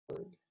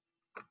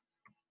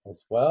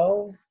as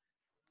well.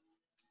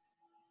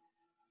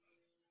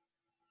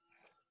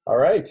 All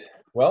right.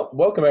 Well,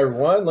 welcome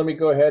everyone. Let me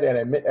go ahead and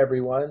admit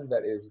everyone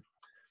that is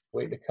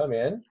waiting to come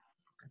in.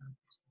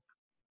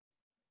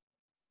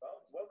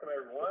 Well, welcome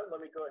everyone.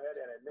 Let me go ahead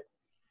and admit.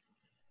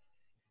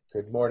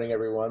 Good morning,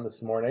 everyone,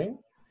 this morning.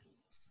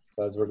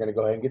 So as we're going to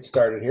go ahead and get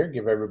started here,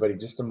 give everybody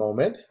just a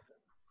moment.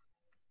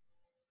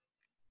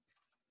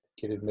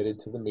 Get admitted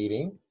to the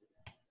meeting.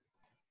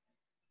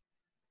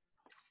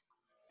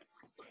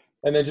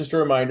 And then just a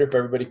reminder, if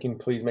everybody can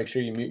please make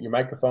sure you mute your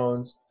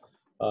microphones.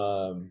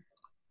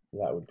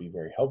 That would be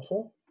very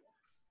helpful.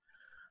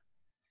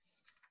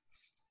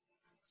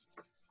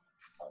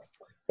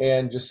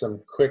 And just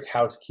some quick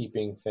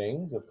housekeeping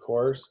things, of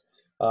course.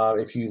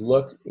 If you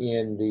look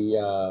in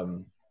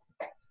the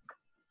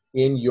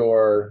in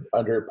your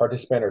under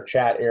participant or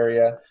chat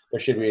area, there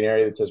should be an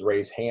area that says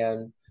raise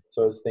hand.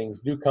 So as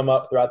things do come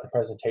up throughout the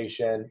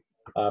presentation,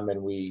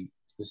 and we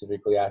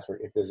specifically ask for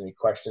if there's any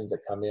questions that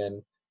come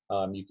in,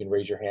 you can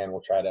raise your hand.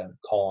 We'll try to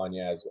call on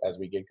you as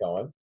we get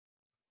going.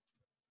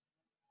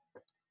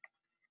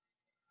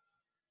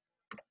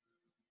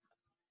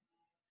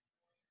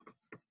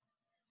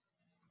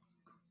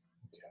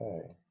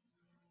 Okay.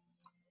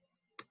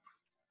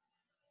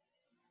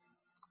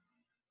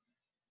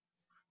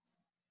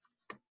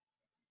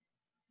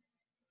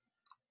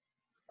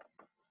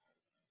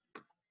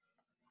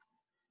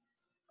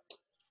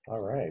 All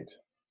right.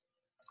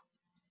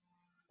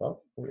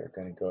 Well, we are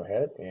going to go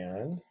ahead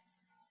and let's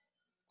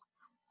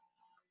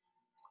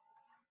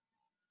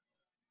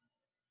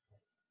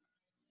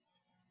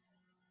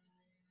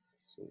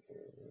see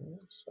here.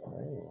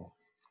 Sorry.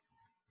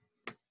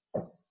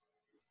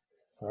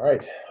 All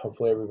right.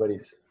 Hopefully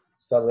everybody's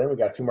settled in. We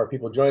got a few more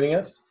people joining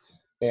us,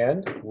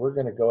 and we're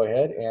going to go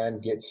ahead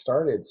and get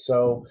started.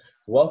 So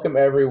welcome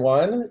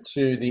everyone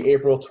to the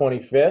April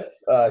 25th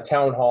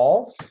Town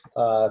Hall.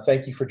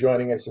 Thank you for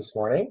joining us this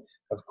morning.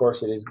 Of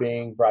course, it is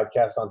being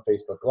broadcast on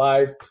Facebook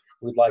Live.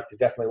 We'd like to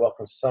definitely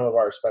welcome some of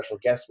our special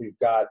guests. We've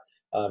got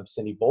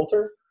Cindy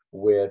Bolter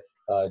with,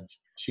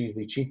 she's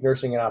the Chief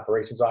Nursing and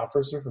Operations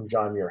Officer from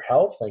John Muir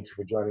Health. Thank you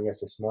for joining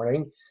us this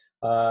morning.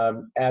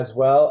 As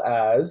well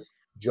as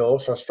Joel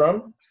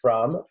Shostrom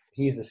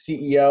he's the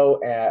CEO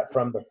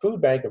from the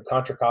Food Bank of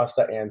Contra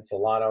Costa and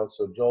Solano.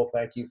 So Joel,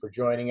 thank you for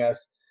joining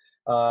us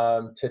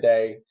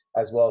today,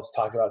 as well as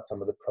talk about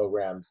some of the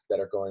programs that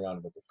are going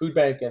on with the food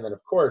bank. And then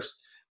of course,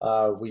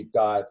 we've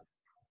got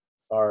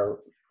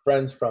our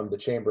friends from the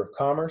Chamber of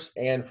Commerce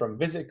and from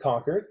Visit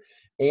Concord,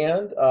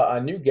 and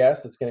a new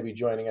guest that's going to be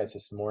joining us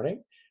this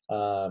morning,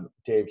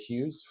 Dave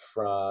Hughes.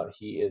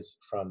 He is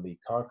from the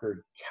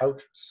Concord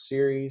Couch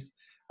series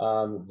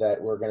that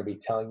we're going to be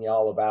telling you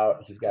all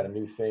about. He's got a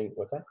new thing.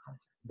 What's that?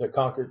 The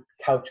Concord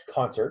Couch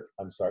Concert.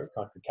 I'm sorry,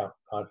 Concord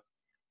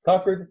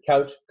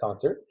Couch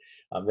Concert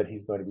that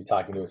he's going to be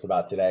talking to us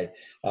about today,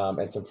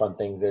 and some fun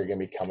things that are going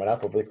to be coming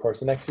up over the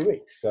course of the next few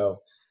weeks.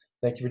 So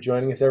thank you for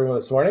joining us, everyone,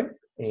 this morning.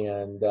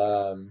 And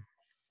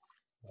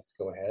let's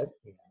go ahead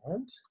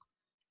and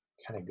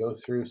kind of go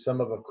through some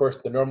of course,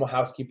 the normal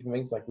housekeeping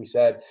things. Like we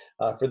said,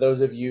 for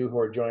those of you who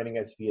are joining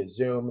us via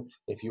Zoom,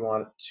 if you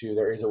want to,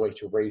 there is a way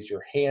to raise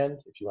your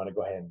hand. If you want to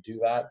go ahead and do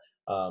that,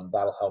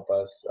 that'll help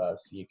us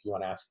see if you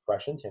want to ask a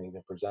question to any of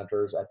the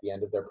presenters at the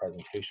end of their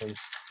presentations.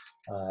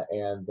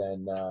 And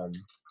then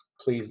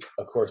please,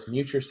 of course,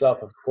 mute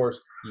yourself. Of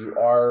course,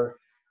 your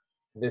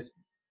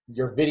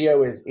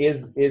video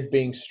is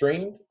being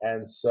streamed,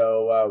 and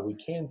so we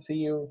can see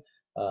you.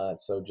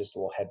 So just a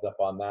little heads up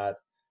on that.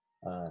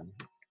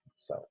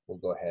 So we'll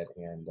go ahead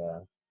and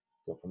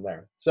go from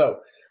there.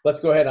 So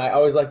let's go ahead. I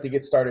always like to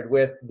get started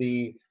with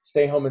the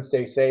stay home and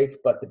stay safe,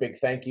 but the big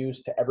thank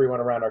yous to everyone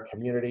around our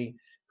community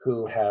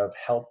who have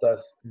helped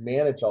us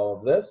manage all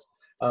of this.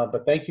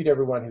 But thank you to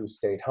everyone who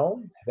stayed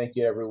home. Thank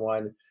you to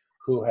everyone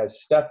who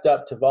has stepped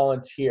up to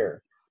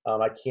volunteer.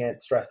 I can't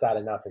stress that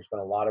enough. There's been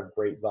a lot of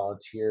great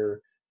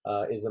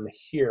volunteerism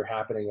here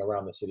happening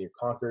around the city of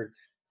Concord.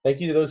 Thank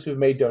you to those who've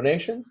made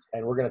donations,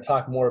 and we're going to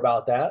talk more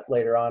about that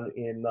later on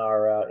in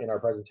our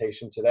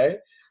presentation today.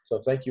 So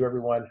thank you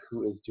everyone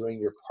who is doing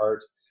your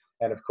part.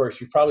 And of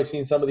course, you've probably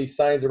seen some of these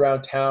signs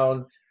around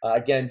town.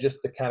 Again,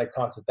 just the kind of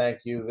constant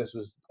thank you. This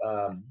was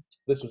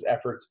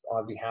efforts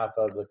on behalf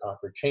of the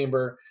Concord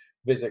Chamber,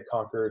 Visit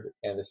Concord,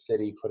 and the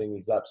city putting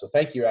these up. So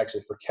thank you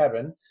actually for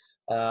Kevin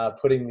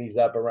putting these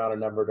up around a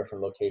number of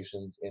different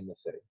locations in the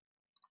city.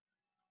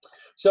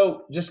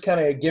 So just kind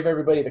of give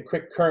everybody the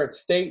quick current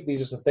state.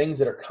 These are some things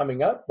that are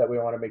coming up that we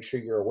want to make sure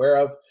you're aware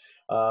of.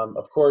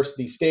 Of course,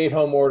 the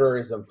stay-at-home order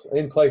is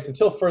in place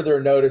until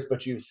further notice,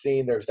 but you've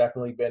seen there's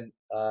definitely been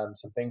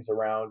some things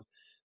around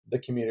the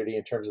community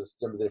in terms of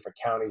some of the different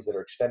counties that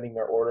are extending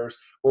their orders.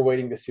 We're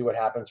waiting to see what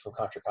happens from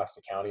Contra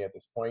Costa County at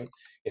this point.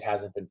 It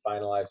hasn't been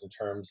finalized in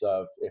terms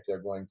of if they're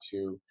going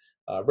to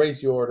raise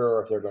the order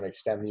or if they're going to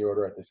extend the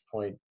order at this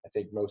point. I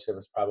think most of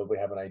us probably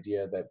have an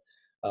idea that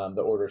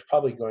the order is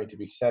probably going to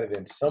be set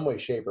in some way,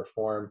 shape, or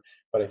form,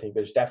 but I think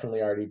there's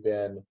definitely already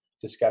been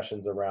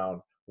discussions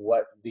around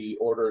what the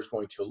order is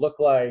going to look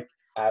like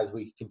as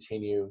we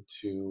continue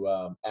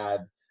to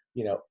add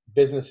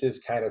businesses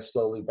kind of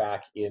slowly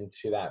back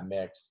into that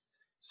mix.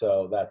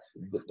 So that's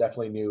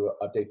definitely new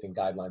updates and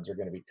guidelines are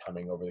going to be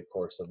coming over the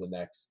course of the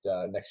next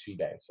few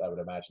days. I would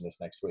imagine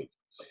this next week.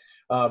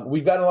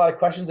 We've gotten a lot of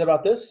questions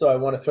about this, so I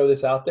want to throw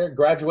this out there.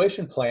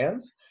 Graduation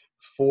plans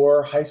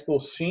for high school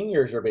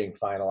seniors are being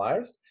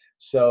finalized.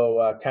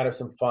 So kind of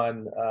some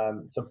fun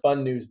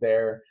news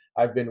there.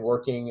 I've been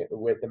working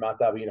with the Mount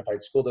Dalby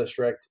Unified School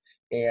District,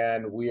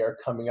 and we are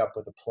coming up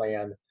with a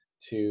plan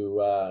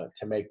to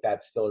make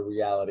that still a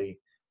reality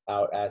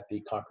out at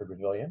the Concord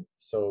Pavilion.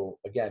 So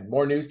again,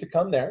 more news to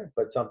come there,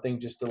 but something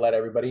just to let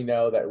everybody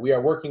know that we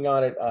are working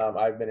on it.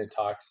 I've been in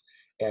talks,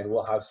 and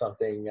we'll have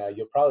something.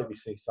 You'll probably be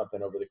seeing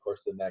something over the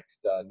course of the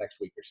next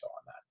week or so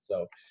on that.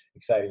 So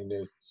exciting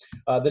news.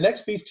 The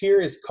next piece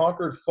here is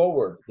Concord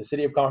Forward. The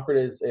city of Concord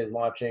is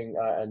launching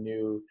a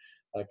new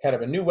kind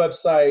of a new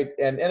website,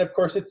 and of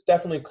course it's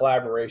definitely in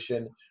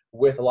collaboration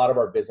with a lot of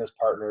our business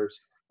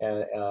partners.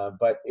 And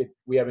but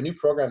we have a new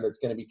program that's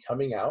going to be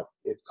coming out.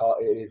 It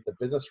is the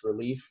business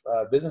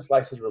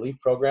license relief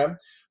program.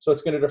 So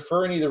it's going to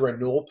defer any of the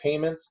renewal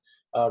payments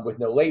with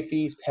no late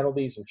fees,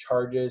 penalties, and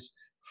charges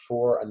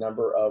for a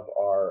number of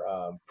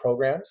our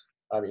programs.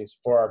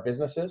 For our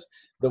businesses.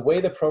 The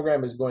way the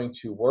program is going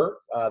to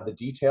work, the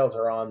details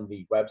are on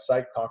the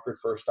website,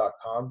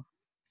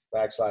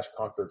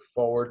 concordfirst.com/Concord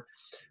Forward.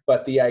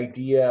 But the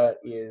idea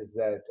is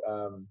that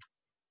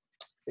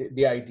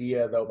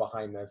though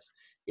behind this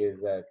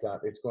is that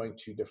it's going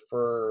to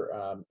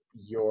defer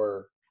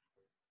your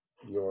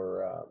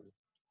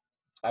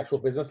actual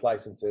business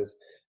licenses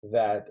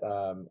that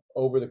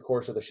over the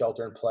course of the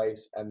shelter in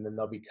place, and then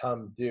they'll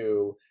become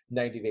due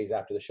 90 days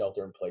after the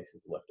shelter in place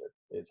is lifted,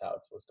 is how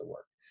it's supposed to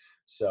work.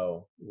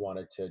 So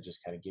wanted to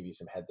just kind of give you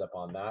some heads up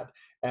on that.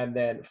 And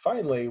then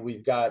finally,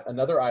 we've got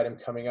another item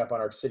coming up on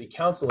our city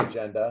council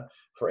agenda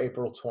for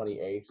April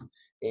 28th,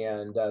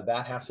 and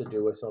that has to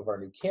do with some of our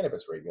new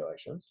cannabis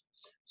regulations.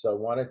 So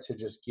wanted to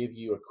just give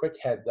you a quick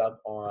heads up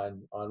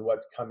on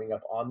what's coming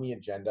up on the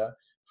agenda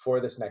for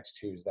this next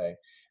Tuesday.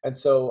 And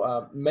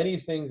so many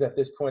things at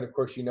this point, of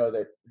course,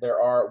 that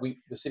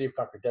the city of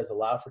Concord does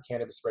allow for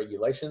cannabis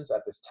regulations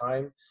at this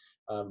time.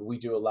 We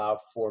do allow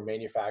for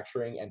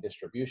manufacturing and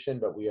distribution,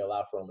 but we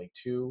allow for only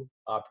two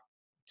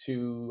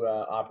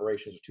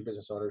operations or two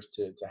business owners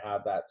to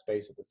have that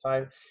space at this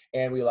time.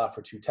 And we allow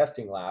for 2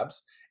 testing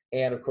labs.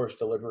 And of course,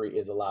 delivery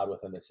is allowed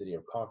within the city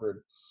of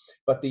Concord.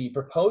 But the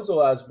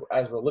proposal, as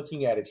we're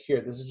looking at it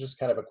here, this is just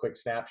kind of a quick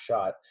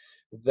snapshot,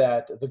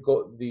 that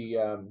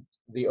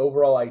the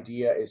overall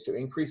idea is to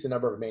increase the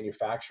number of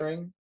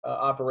manufacturing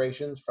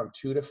operations from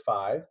 2 to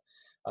 5,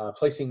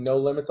 placing no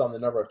limits on the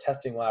number of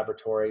testing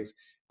laboratories,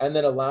 and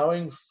then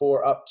allowing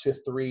for up to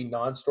 3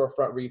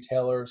 non-storefront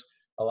retailers,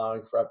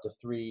 allowing for up to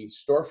 3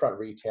 storefront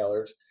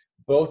retailers.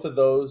 Both of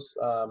those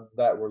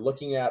that we're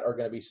looking at are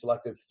going to be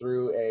selected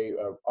through a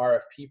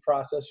RFP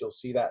process. You'll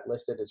see that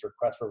listed as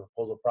request for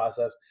proposal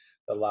process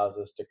that allows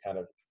us to kind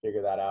of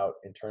figure that out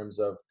in terms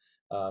of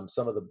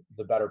some of the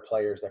better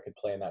players that could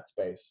play in that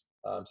space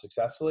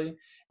successfully.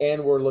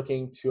 And we're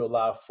looking to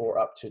allow for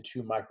up to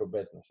 2 micro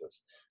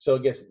businesses. So I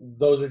guess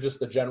those are just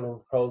the general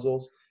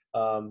proposals.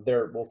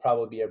 There will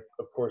probably be, of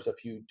course, a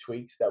few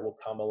tweaks that will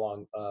come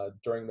along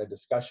during the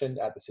discussion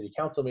at the city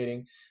council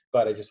meeting,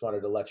 but I just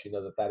wanted to let you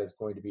know that that is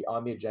going to be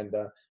on the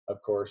agenda,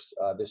 of course,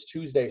 this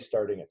Tuesday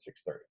starting at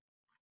 6:30.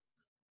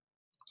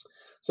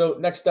 So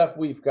next up,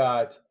 we've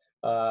got,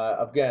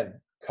 again,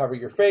 cover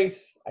your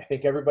face. I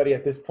think everybody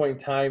at this point in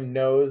time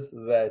knows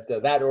that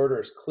that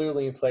order is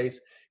clearly in place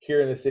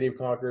here in the city of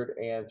Concord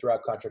and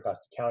throughout Contra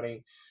Costa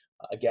County.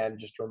 Again,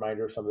 just a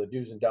reminder of some of the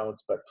do's and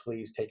don'ts, but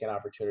please take an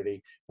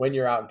opportunity when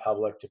you're out in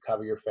public to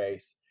cover your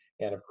face.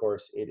 And of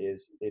course, it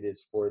is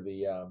for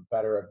the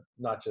better of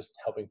not just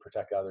helping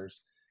protect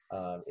others,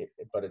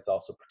 but it's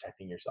also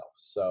protecting yourself.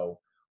 So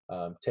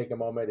take a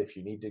moment if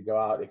you need to go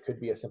out. It could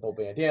be a simple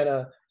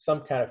bandana,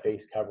 some kind of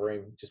face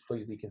covering. Just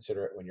please be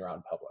considerate when you're out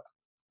in public.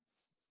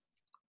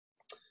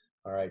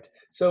 All right,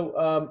 so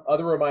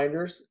other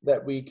reminders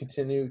that we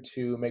continue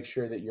to make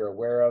sure that you're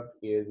aware of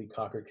is the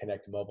Concord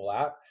Connect mobile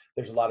app.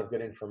 There's a lot of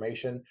good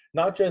information,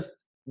 not just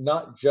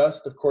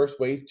of course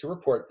ways to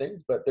report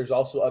things, but there's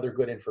also other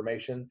good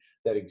information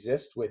that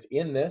exists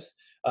within this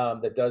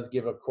that does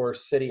give, of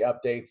course, city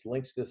updates,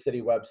 links to the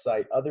city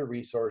website, other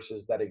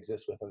resources that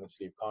exist within the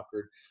city of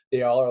Concord.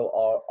 They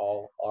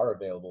all are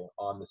available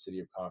on the City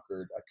of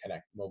Concord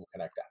mobile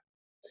Connect app.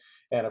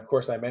 And of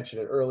course, I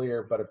mentioned it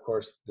earlier, but of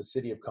course, the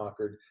city of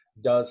Concord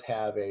does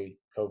have a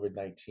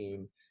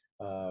COVID-19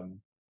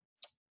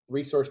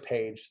 resource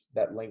page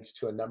that links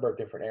to a number of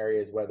different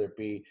areas, whether it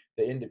be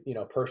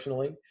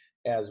personally,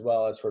 as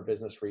well as for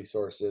business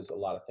resources. A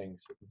lot of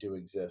things do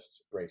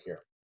exist right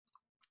here.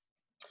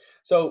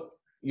 So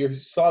you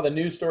saw the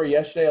news story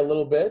yesterday a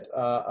little bit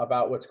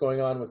about what's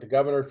going on with the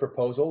governor's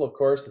proposal. Of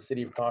course, the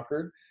city of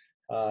Concord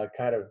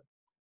kind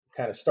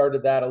of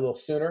started that a little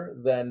sooner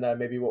than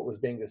maybe what was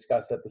being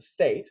discussed at the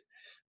state.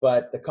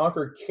 But the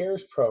Concord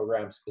Cares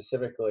program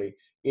specifically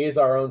is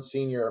our own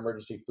senior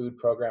emergency food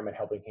program and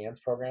Helping Hands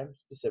program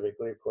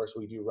specifically. Of course,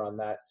 we do run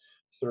that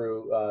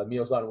through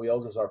Meals on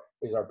Wheels is our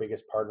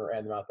biggest partner,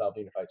 and the Mount Alva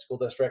Unified School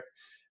District.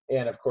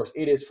 And of course,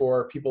 it is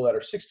for people that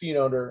are 60 and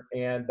older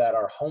and that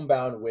are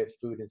homebound with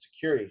food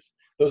insecurities.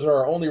 Those are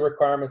our only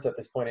requirements at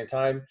this point in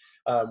time.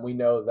 We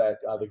know that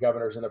the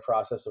governor's in the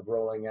process of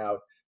rolling out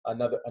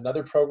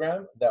another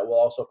program that will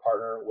also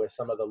partner with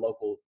some of the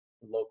local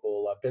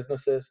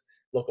businesses,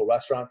 local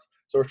restaurants.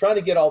 So we're trying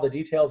to get all the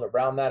details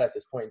around that at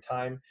this point in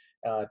time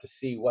to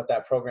see what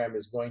that program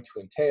is going to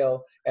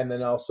entail, and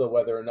then also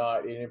whether or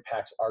not it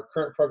impacts our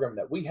current program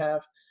that we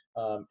have,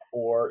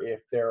 or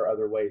if there are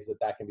other ways that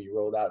that can be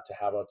rolled out to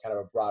have a kind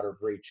of a broader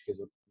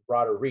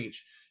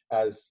reach,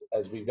 as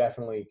we've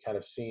definitely kind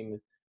of seen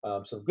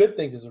some good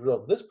things as a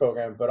result of this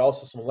program, but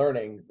also some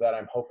learning that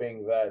I'm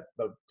hoping that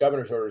the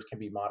governor's orders can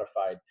be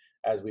modified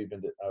as we've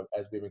been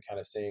kind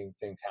of seeing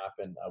things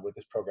happen with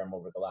this program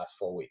over the last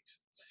 4 weeks.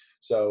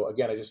 So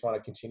again, I just want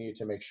to continue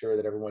to make sure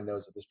that everyone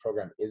knows that this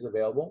program is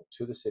available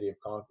to the city of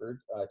Concord,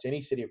 to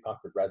any city of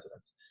Concord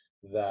residents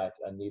that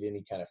need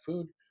any kind of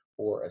food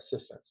or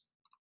assistance.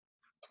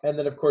 And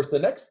then, of course, the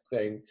next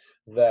thing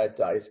that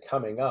is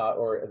coming up,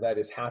 or that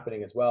is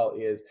happening as well,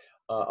 is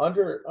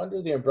under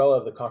the umbrella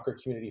of the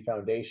Concord Community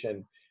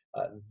Foundation.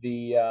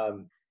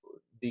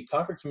 The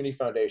Concord Community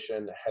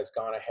Foundation has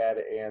gone ahead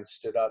and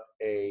stood up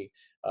a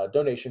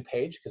donation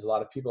page, because a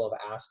lot of people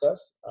have asked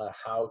us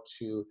how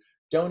to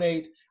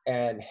donate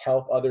and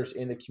help others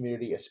in the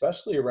community,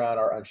 especially around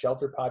our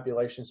unsheltered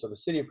population. So the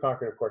city of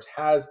Concord, of course,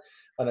 has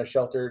an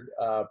unsheltered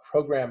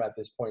program at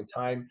this point in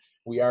time.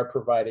 We are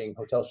providing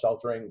hotel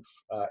sheltering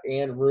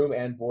and room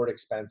and board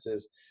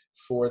expenses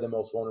for the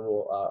most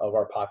vulnerable of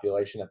our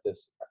population at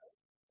this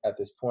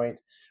point.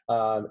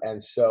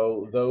 And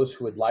so those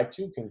who would like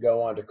to can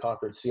go on to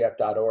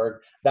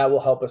concordcf.org. That will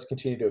help us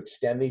continue to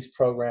extend these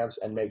programs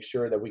and make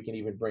sure that we can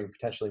even bring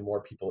potentially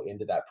more people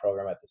into that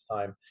program at this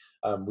time.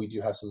 We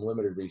do have some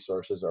limited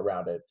resources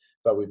around it,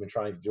 but we've been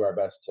trying to do our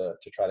best to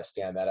try to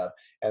stand that up.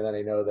 And then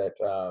I know that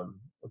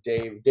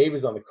Dave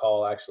is on the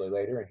call actually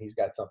later, and he's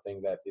got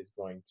something that is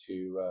going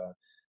to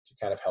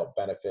kind of help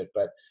benefit.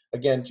 But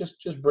again,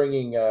 just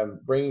bringing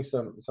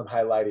some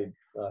highlighted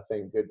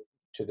thing good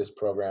to this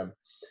program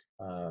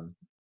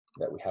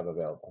that we have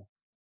available.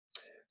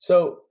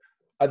 So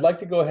I'd like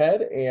to go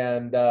ahead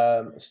and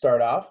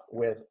start off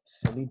with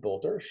Cindy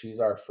Bolter. She's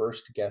our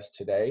first guest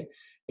today.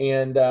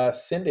 And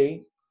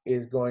Cindy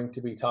is going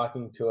to be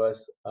talking to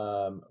us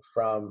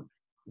from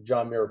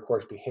John Muir, of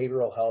course,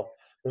 behavioral health.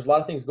 There's a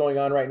lot of things going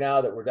on right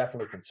now that we're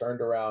definitely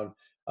concerned around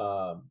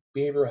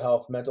behavioral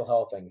health, mental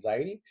health,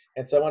 anxiety.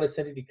 And so I wanted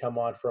Cindy to come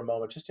on for a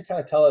moment just to kind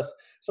of tell us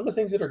some of the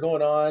things that are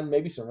going on,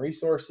 maybe some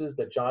resources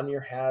that John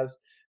Muir has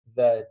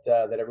that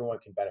everyone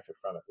can benefit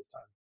from at this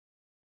time.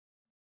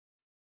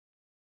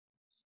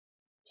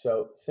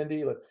 So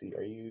Cindy, let's see,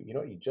 are you,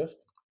 let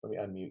me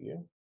unmute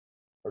you,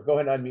 or go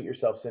ahead and unmute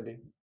yourself, Cindy.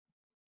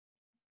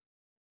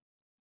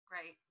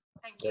 Great,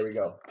 thank you. There we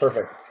go,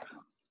 perfect.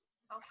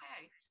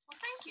 Okay, well,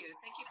 thank you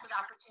for the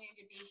opportunity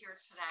to be here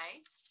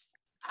today.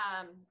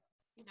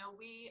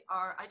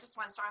 I just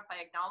want to start by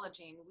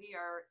acknowledging we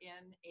are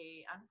in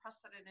an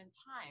unprecedented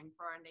time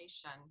for our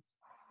nation.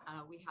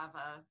 We have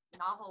a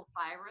novel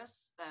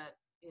virus that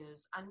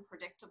is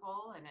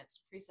unpredictable in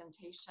its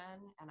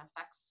presentation and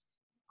effects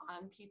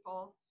on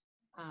people.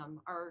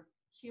 Our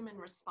human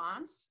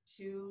response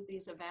to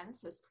these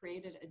events has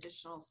created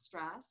additional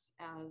stress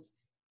as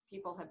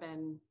people have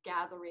been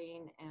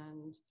gathering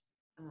and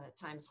at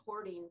times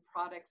hoarding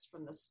products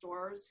from the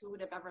stores. Who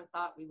would have ever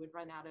thought we would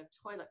run out of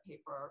toilet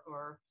paper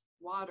or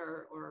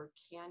water or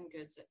canned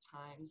goods at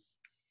times?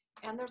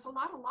 And there's a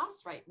lot of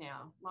loss right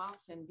now,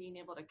 loss in being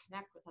able to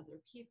connect with other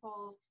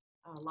people,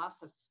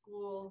 loss of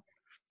school,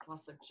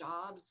 loss of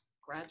jobs,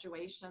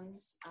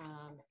 graduations,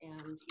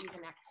 and even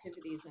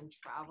activities and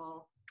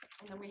travel.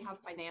 And then we have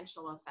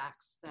financial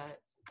effects that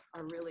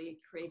are really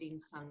creating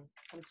some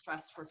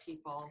stress for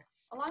people,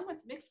 along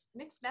with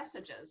mixed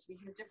messages. We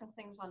hear different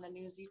things on the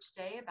news each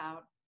day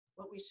about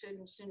what we should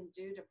and shouldn't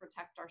do to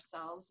protect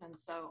ourselves. And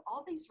so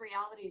all these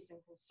realities and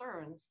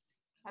concerns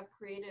have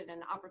created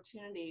an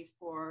opportunity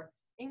for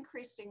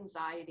increased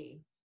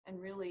anxiety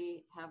and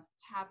really have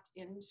tapped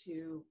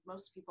into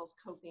most people's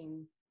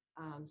coping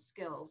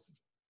skills.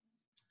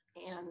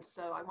 And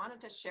so I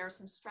wanted to share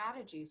some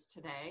strategies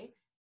today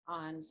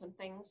on some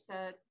things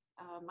that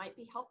might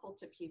be helpful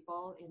to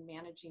people in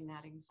managing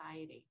that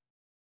anxiety.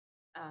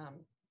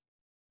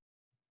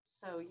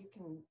 So you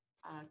can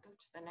go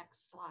to the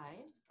next slide.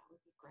 That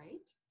would be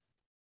great.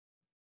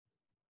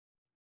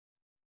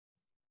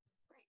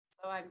 Great.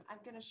 So I'm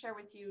going to share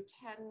with you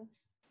 10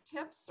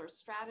 tips or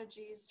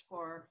strategies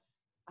for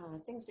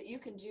things that you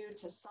can do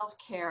to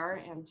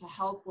self-care and to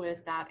help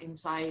with that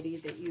anxiety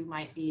that you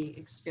might be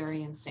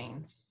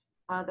experiencing.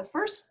 The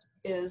first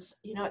is,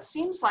 it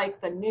seems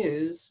like the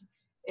news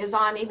is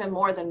on even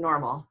more than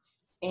normal.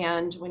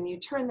 And when you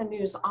turn the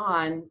news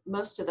on,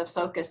 most of the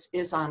focus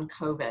is on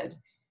COVID.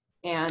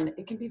 And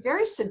it can be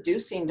very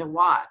seducing to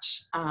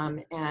watch.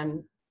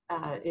 And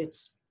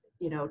it's,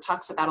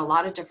 talks about a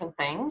lot of different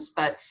things,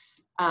 but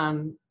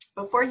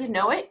before you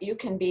know it, you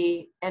can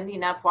be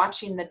ending up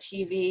watching the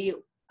TV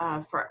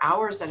for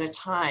hours at a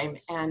time.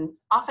 And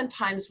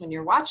oftentimes when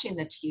you're watching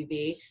the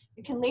TV,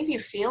 it can leave you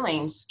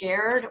feeling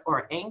scared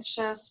or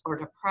anxious or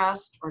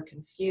depressed or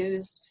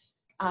confused.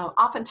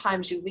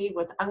 Oftentimes you leave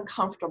with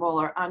uncomfortable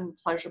or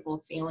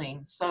unpleasurable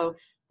feelings. So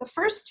the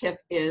first tip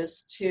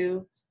is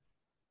to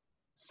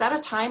set a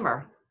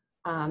timer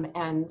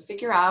and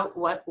figure out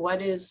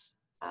what is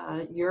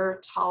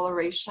your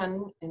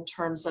toleration in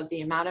terms of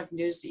the amount of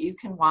news that you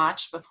can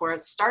watch before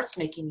it starts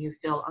making you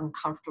feel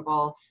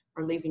uncomfortable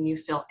or leaving you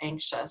feel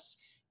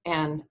anxious,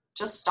 and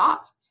just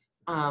stop.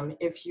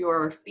 If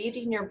you're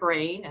feeding your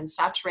brain and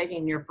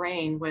saturating your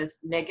brain with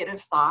negative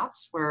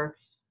thoughts where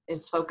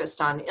it's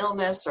focused on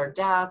illness or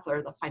death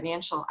or the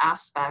financial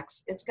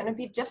aspects, it's going to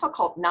be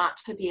difficult not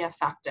to be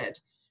affected.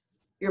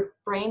 Your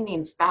brain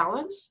needs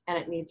balance and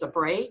it needs a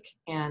break,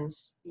 and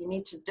you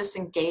need to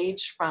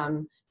disengage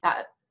from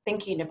that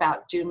thinking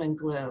about doom and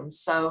gloom.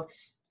 So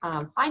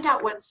find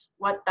out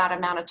what that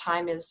amount of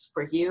time is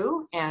for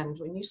you, and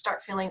when you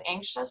start feeling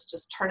anxious,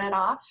 just turn it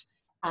off.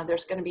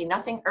 There's going to be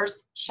nothing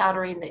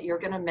earth-shattering that you're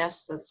going to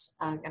miss that's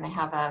going to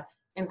have an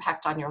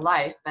impact on your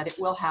life, but it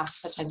will have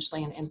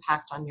potentially an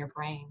impact on your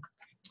brain.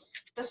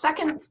 The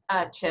second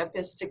tip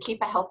is to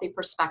keep a healthy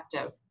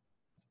perspective.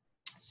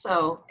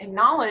 So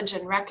acknowledge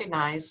and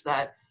recognize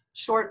that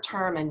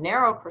short-term and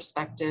narrow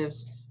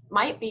perspectives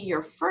might be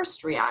your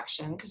first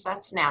reaction, because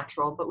that's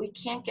natural, but we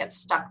can't get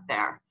stuck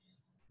there.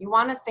 You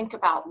want to think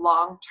about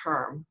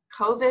long-term.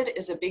 COVID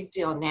is a big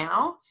deal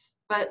now,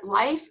 but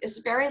life is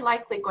very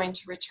likely going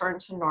to return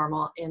to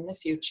normal in the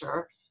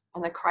future,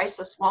 and the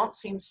crisis won't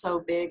seem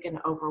so big and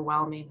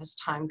overwhelming as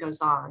time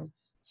goes on.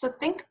 So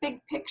think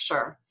big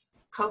picture.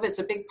 COVID's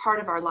a big part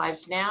of our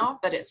lives now,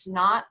 but it's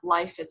not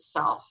life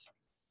itself.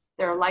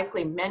 There are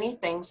likely many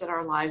things in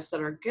our lives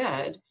that are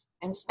good,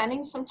 and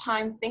spending some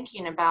time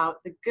thinking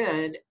about the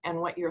good and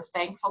what you're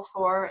thankful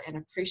for and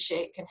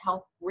appreciate can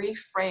help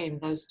reframe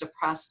those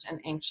depressed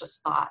and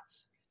anxious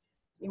thoughts.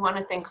 You want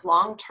to think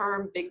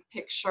long-term, big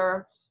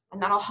picture,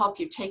 and that'll help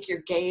you take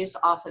your gaze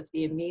off of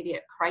the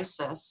immediate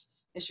crisis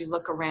as you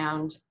look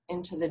around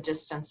into the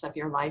distance of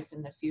your life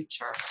in the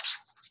future.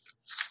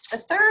 The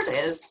third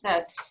is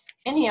that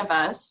any of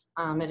us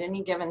at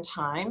any given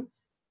time,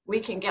 we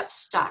can get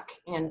stuck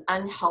in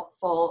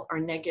unhelpful or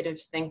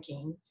negative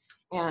thinking.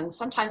 And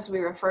sometimes we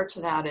refer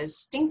to that as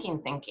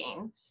stinking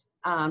thinking.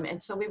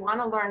 And so we want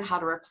to learn how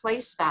to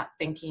replace that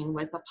thinking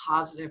with a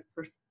positive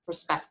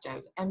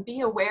perspective and be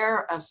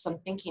aware of some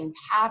thinking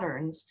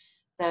patterns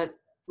that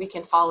we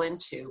can fall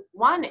into.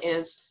 One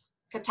is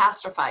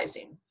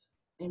catastrophizing.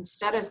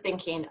 Instead of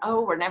thinking,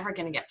 oh, we're never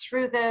going to get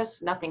through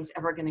this, nothing's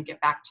ever going to get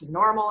back to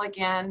normal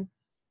again,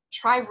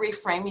 try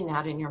reframing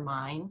that in your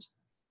mind.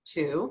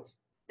 Two,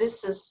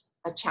 this is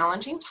a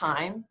challenging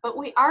time, but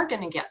we are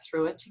going to get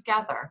through it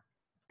together.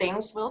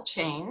 Things will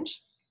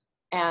change,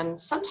 and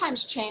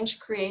sometimes change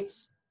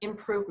creates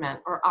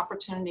improvement or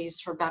opportunities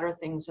for better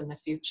things in the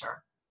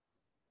future.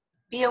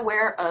 Be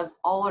aware of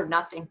all or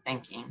nothing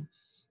thinking.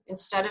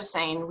 Instead of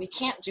saying, we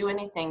can't do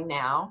anything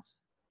now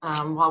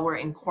while we're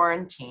in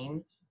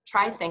quarantine,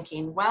 try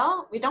thinking,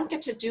 well, we don't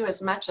get to do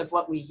as much of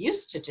what we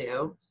used to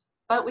do,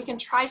 but we can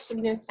try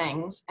some new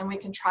things and we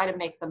can try to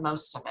make the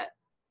most of it.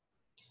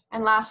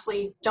 And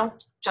lastly,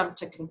 don't jump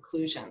to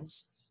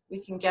conclusions.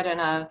 We can get in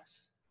a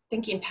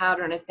thinking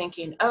pattern of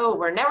thinking, oh,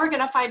 we're never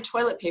going to find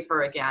toilet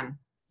paper again.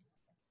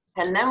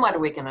 And then what are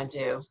we going to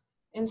do?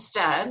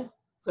 Instead,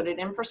 put it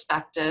in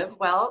perspective.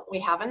 Well, we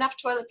have enough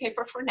toilet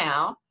paper for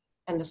now,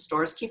 and the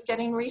stores keep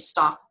getting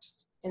restocked.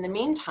 In the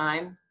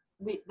meantime,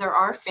 there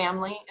are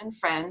family and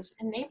friends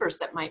and neighbors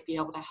that might be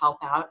able to help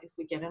out if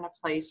we get in a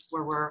place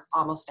where we're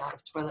almost out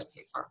of toilet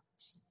paper.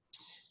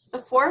 The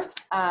fourth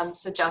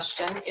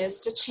suggestion is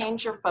to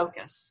change your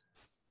focus.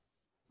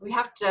 We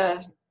have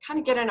to kind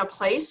of get in a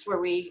place where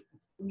we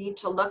need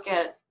to look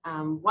at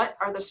what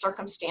are the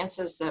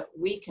circumstances that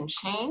we can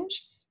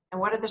change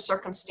and what are the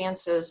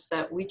circumstances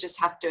that we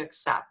just have to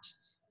accept.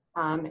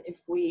 If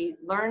we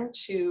learn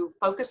to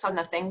focus on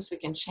the things we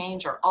can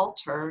change or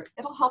alter,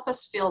 it'll help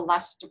us feel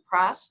less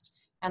depressed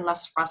and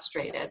less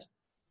frustrated.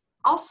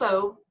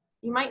 Also,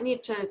 you might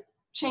need to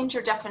change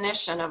your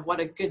definition of what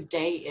a good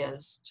day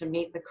is to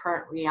meet the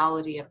current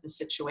reality of the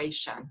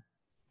situation.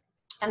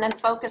 And then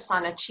focus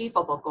on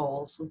achievable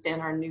goals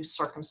within our new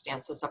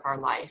circumstances of our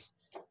life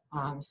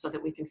so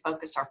that we can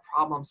focus our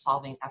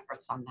problem-solving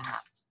efforts on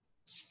that.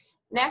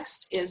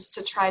 Next is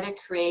to try to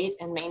create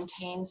and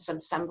maintain some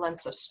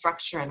semblance of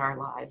structure in our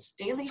lives.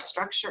 Daily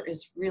structure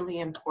is really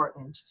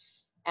important.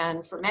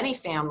 And for many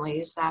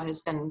families, that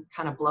has been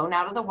kind of blown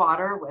out of the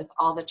water with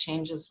all the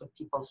changes with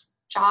people's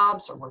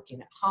jobs or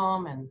working at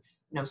home and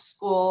no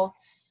school.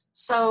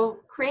 So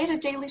create a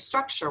daily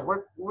structure,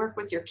 work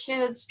with your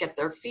kids, get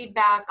their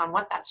feedback on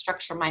what that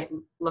structure might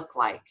look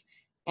like.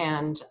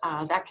 And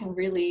that can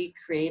really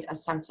create a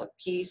sense of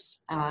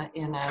peace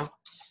in a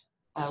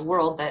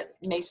world that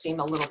may seem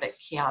a little bit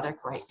chaotic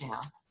right now.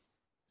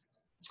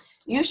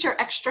 Use your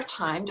extra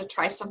time to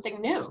try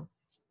something new.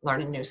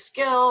 Learn a new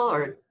skill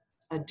or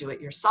a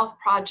do-it-yourself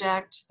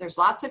project. There's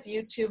lots of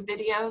YouTube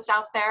videos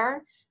out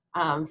there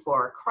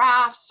for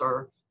crafts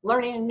or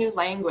learning a new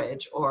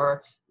language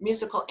or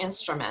musical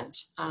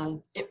instrument.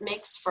 It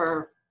makes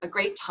for a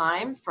great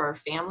time for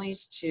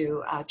families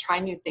to try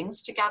new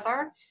things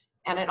together.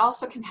 And it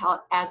also can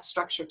help add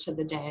structure to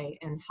the day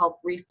and help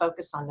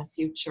refocus on the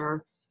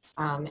future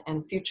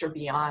and future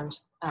beyond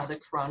the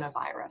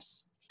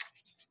coronavirus.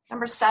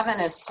 Number 7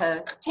 is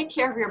to take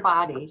care of your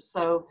body.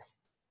 So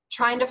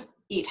trying to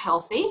eat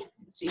healthy.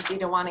 It's easy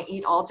to want to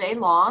eat all day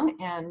long,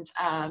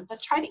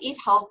 but try to eat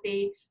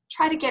healthy.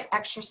 Try to get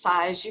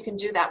exercise. You can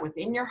do that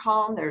within your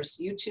home. There's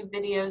YouTube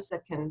videos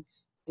that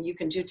you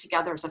can do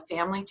together as a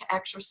family to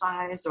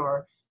exercise,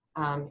 or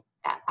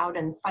out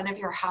in front of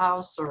your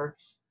house, or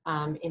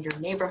in your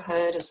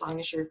neighborhood, as long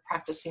as you're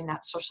practicing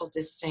that social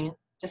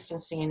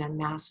distancing and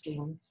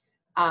masking.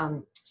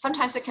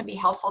 Sometimes it can be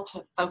helpful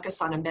to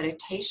focus on a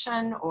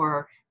meditation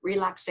or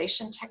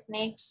relaxation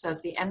techniques. So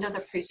at the end of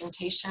the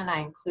presentation, I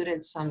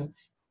included some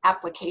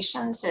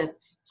applications.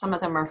 Some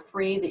of them are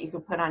free that you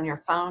can put on your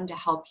phone to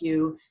help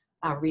you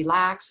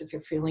relax if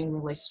you're feeling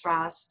really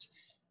stressed.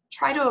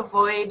 Try to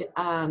avoid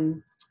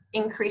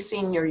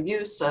increasing your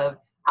use of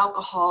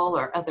alcohol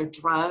or other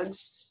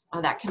drugs.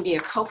 That can be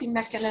a coping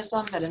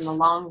mechanism, but in the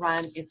long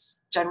run,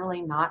 it's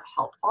generally not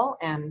helpful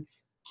and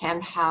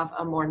can have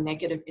a more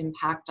negative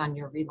impact on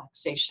your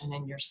relaxation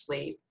and your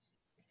sleep.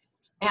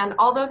 And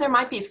although there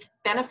might be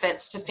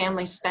benefits to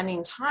families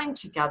spending time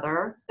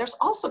together, there's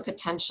also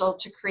potential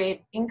to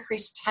create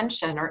increased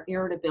tension or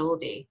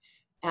irritability.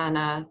 And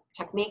a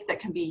technique that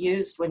can be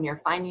used when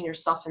you're finding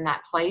yourself in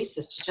that place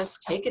is to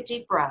just take a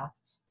deep breath.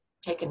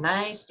 Take a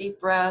nice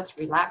deep breath,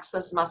 relax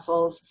those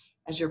muscles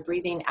as you're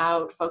breathing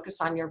out,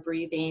 focus on your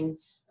breathing.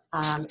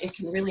 It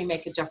can really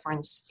make a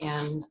difference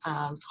in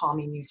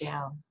calming you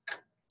down.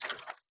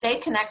 Stay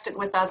connected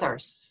with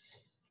others.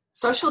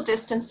 Social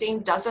distancing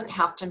doesn't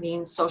have to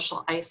mean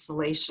social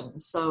isolation.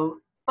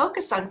 So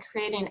focus on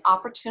creating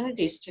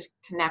opportunities to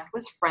connect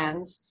with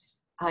friends,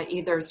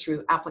 either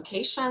through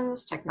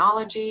applications,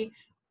 technology,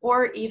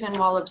 or even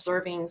while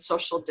observing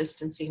social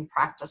distancing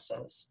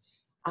practices.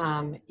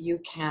 You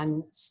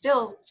can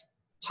still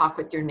talk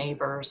with your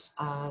neighbors,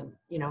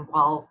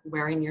 while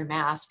wearing your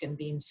mask and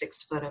being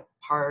 6 foot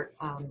apart.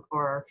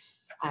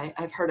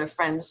 I've heard of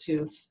friends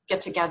who get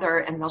together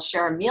and they'll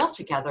share a meal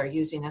together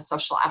using a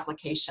social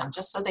application,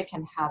 just so they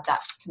can have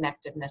that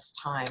connectedness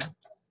time.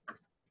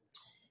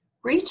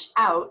 Reach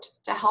out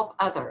to help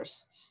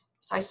others.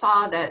 So I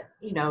saw that,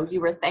 you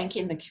were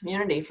thanking the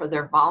community for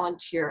their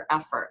volunteer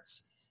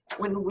efforts.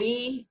 When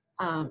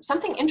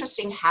something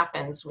interesting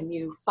happens when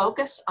you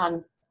focus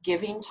on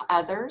giving to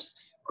others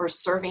or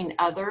serving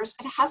others.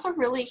 It has a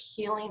really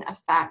healing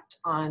effect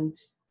on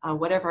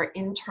whatever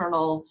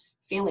internal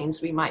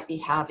feelings we might be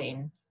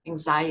having,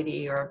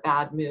 anxiety or a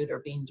bad mood or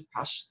being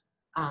depressed.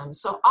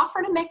 So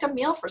offer to make a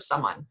meal for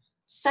someone.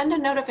 Send a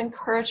note of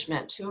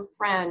encouragement to a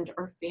friend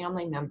or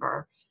family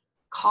member.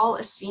 Call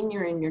a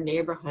senior in your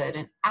neighborhood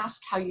and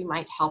ask how you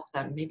might help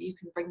them. Maybe you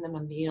can bring them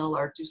a meal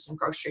or do some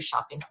grocery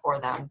shopping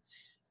for them.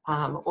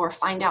 Or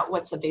find out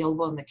what's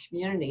available in the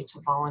community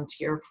to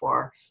volunteer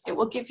for. It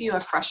will give you a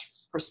fresh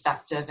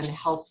perspective and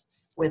help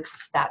with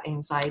that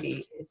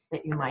anxiety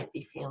that you might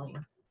be feeling.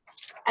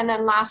 And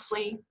then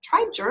lastly,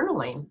 try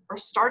journaling or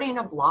starting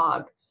a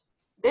blog.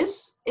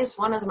 This is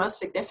one of the most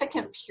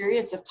significant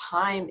periods of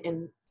time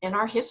in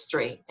our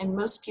history, in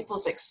most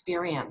people's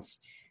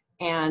experience.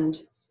 And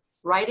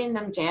writing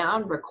them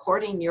down,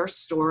 recording your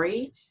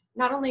story,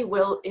 not only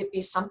will it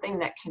be something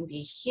that can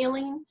be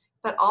healing,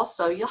 but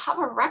also you'll have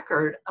a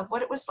record of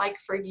what it was like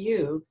for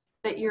you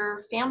that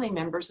your family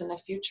members in the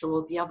future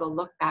will be able to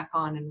look back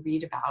on and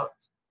read about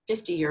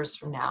 50 years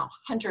from now,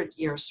 100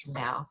 years from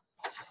now.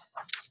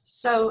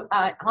 So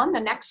on the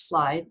next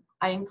slide,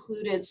 I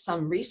included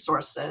some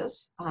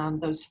resources,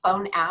 those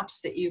phone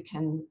apps that you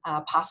can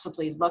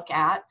possibly look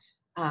at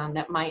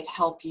that might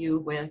help you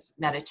with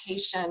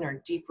meditation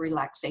or deep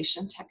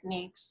relaxation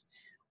techniques.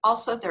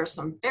 Also, there's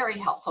some very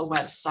helpful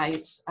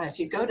websites. If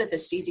you go to the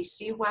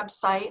CDC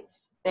website,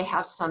 they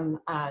have some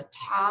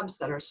tabs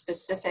that are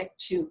specific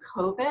to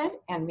COVID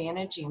and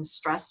managing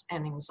stress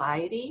and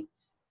anxiety.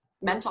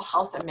 Mental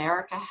Health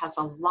America has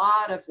a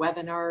lot of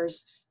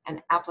webinars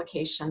and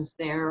applications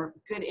there,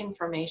 good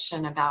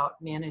information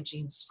about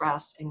managing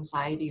stress,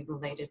 anxiety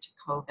related to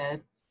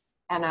COVID.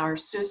 And our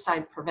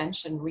suicide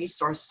prevention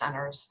resource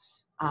centers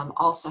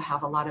also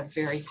have a lot of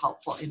very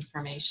helpful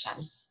information.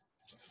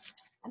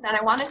 And then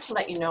I wanted to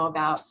let you know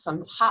about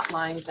some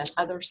hotlines and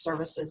other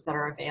services that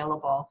are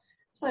available.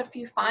 So if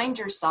you find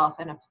yourself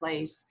in a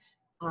place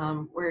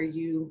where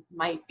you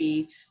might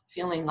be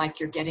feeling like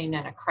you're getting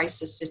in a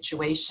crisis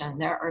situation,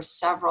 there are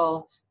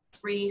several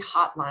free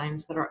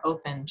hotlines that are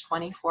open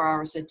 24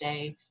 hours a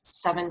day,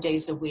 7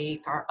 days a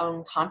week. Our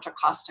own Contra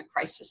Costa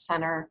Crisis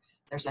Center,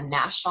 there's a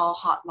national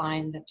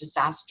hotline, the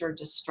Disaster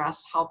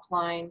Distress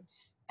Helpline,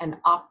 and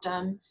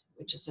Optum,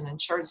 which is an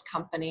insurance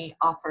company,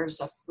 offers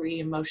a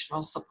free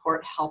emotional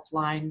support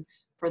helpline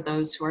for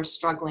those who are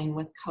struggling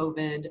with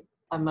COVID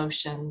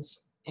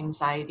emotions,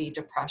 anxiety,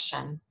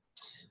 depression.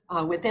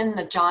 Within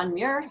the John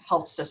Muir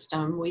Health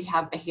System, we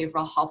have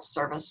behavioral health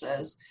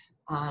services,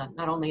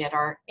 not only at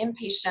our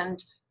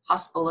inpatient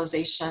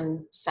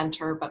hospitalization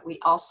center, but we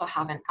also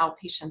have an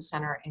outpatient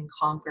center in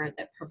Concord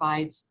that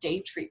provides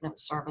day treatment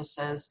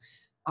services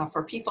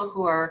for people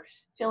who are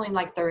feeling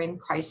like they're in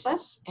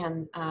crisis,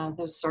 and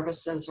those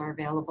services are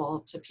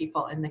available to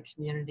people in the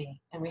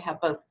community. And we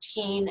have both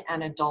teen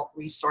and adult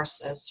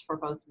resources for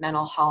both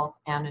mental health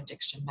and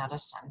addiction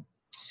medicine.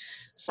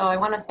 So I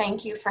want to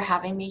thank you for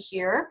having me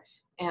here,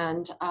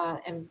 and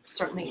am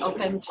certainly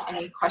open to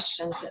any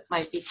questions that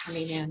might be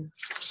coming in.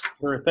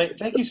 Sure.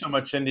 Thank you so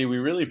much, Cindy. We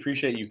really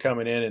appreciate you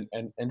coming in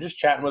and just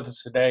chatting with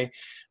us today.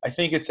 I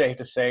think it's safe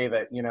to say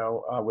that,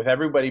 with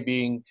everybody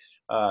being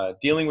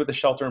dealing with the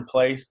shelter in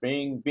place,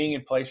 being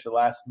in place for the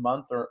last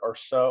month or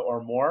so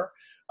or more,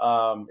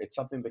 it's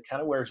something that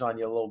kind of wears on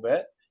you a little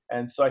bit.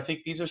 And so I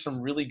think these are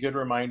some really good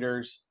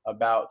reminders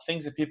about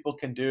things that people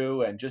can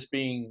do, and just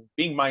being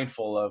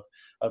mindful of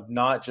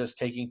not just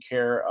taking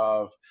care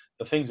of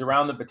the things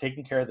around them, but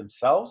taking care of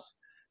themselves.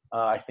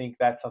 I think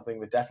that's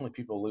something that definitely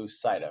people lose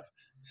sight of.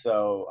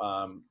 So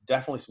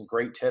definitely some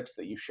great tips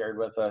that you shared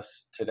with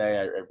us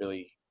today.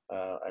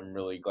 I'm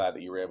really glad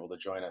that you were able to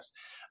join us.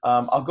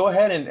 I'll go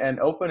ahead and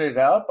open it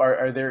up.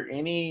 Are there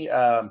any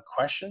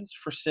questions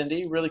for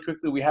Cindy really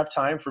quickly? We have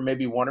time for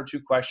maybe one or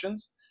two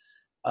questions.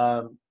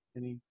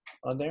 Any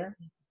on there?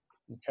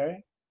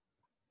 Okay.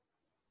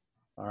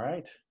 All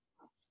right.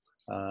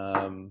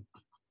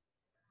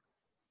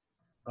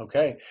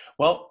 Okay.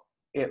 Well,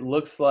 it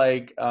looks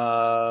like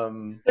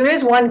there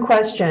is one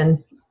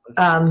question.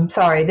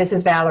 Sorry, this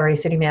is Valerie,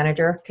 City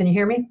Manager. Can you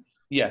hear me?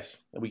 Yes,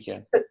 we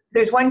can.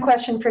 There's one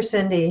question for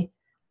Cindy.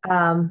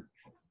 And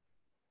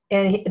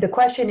the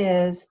question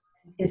is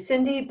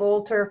Cindy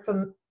Bolter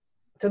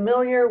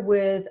familiar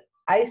with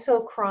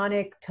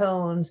isochronic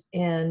tones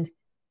and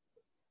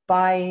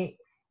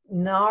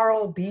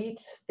binaural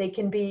beats? They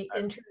can be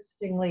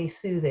interestingly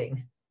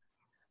soothing.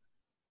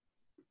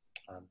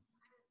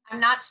 I'm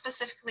not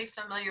specifically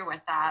familiar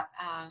with that,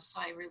 so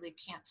I really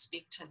can't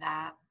speak to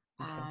that.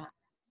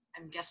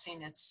 I'm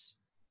guessing it's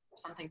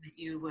something that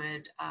you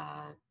would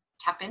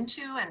tap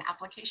into an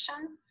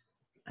application,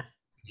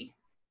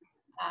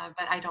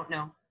 but I don't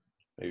know.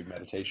 Maybe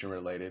meditation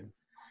related.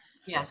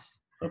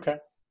 Yes. Okay.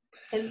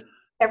 And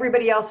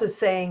everybody else is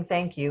saying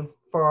thank you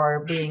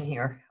for being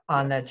here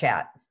on the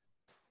chat.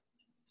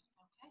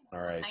 Okay. All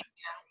right. Thank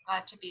you.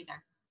 Glad to be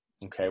there.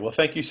 Okay. Well,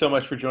 thank you so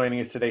much for joining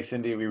us today,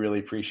 Cindy. We really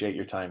appreciate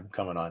your time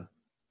coming on.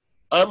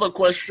 I have a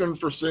question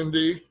for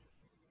Cindy.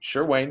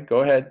 Sure, Wayne.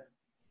 Go ahead.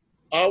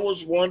 I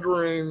was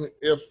wondering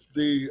if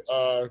the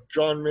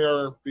John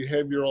Muir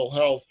Behavioral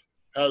Health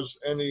has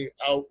any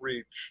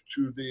outreach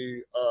to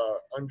the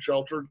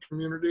unsheltered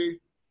community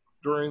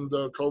during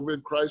the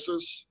COVID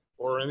crisis,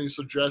 or any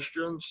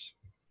suggestions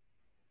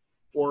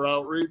for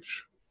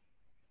outreach?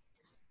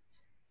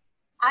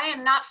 I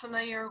am not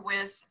familiar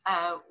with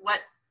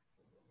what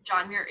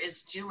John Muir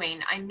is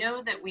doing. I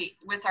know that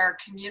with our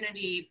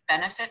community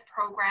benefit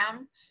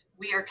program,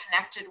 we are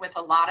connected with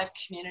a lot of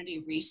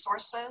community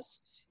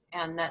resources,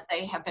 and that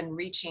they have been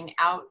reaching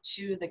out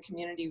to the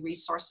community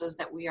resources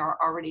that we are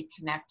already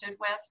connected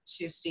with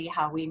to see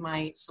how we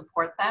might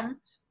support them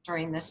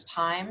during this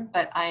time.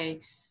 But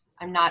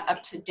I'm not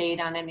up to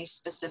date on any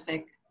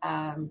specific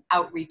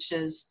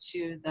outreaches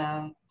to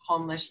the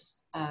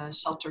homeless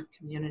sheltered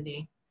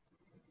community.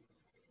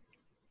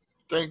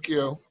 Thank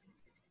you.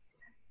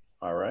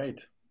 All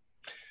right.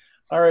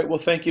 All right. Well,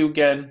 thank you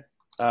again.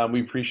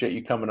 We appreciate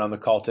you coming on the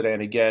call today.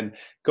 And again,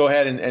 go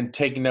ahead and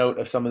take note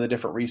of some of the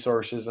different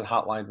resources and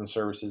hotlines and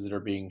services that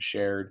are being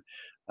shared.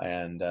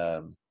 And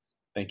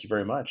thank you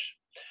very much.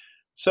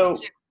 So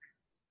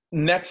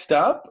next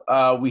up,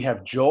 we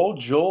have Joel.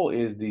 Joel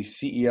is the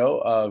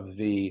CEO of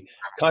the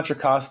Contra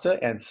Costa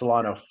and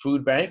Solano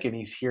Food Bank, and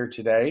he's here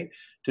today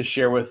to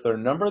share with a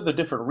number of the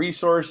different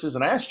resources.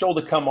 And I asked Joel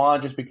to come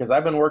on just because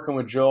I've been working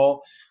with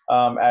Joel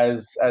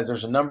as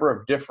there's a number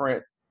of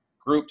different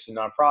groups and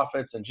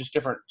nonprofits and just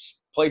different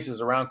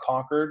places around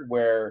Concord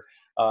where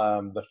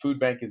the food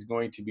bank is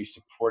going to be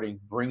supporting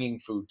bringing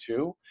food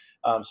to.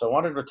 So I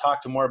wanted to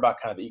talk to more about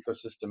kind of the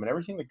ecosystem and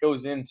everything that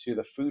goes into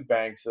the food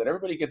bank so that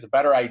everybody gets a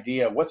better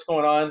idea of what's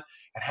going on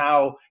and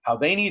how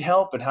they need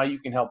help and how you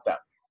can help them.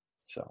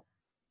 So,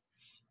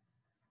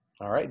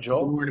 all right,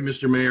 Joel. Good morning,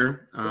 Mr.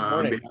 Mayor. Good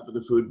morning. On behalf of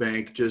the food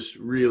bank, just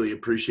really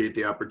appreciate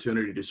the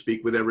opportunity to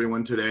speak with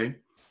everyone today.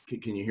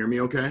 Can you hear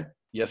me okay?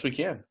 Yes, we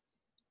can.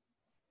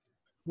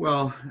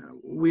 Well,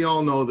 we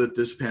all know that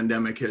this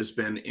pandemic has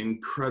been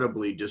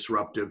incredibly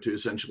disruptive to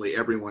essentially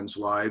everyone's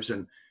lives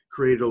and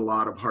created a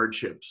lot of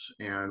hardships.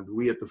 And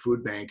we at the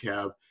food bank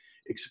have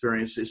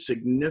experienced a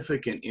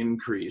significant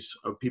increase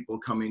of people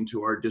coming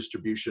to our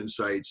distribution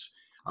sites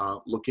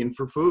looking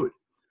for food.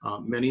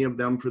 Many of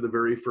them for the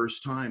very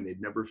first time. They'd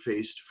never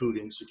faced food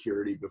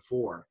insecurity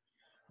before.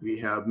 We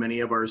have many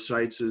of our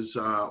sites has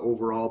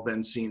overall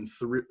been seeing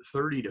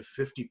 30 to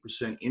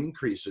 50%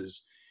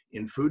 increases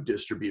in food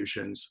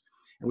distributions.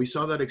 And we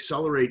saw that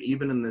accelerate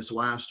even in this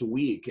last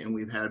week. And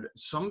we've had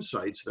some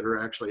sites that are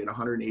actually at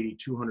 180,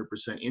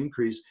 200%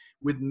 increase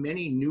with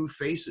many new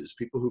faces,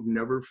 people who've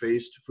never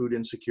faced food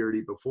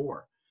insecurity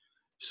before.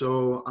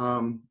 So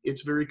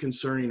it's very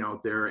concerning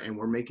out there, and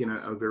we're making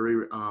a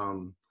very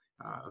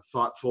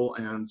thoughtful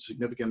and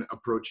significant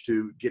approach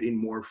to getting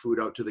more food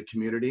out to the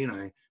community. And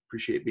I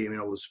appreciate being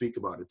able to speak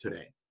about it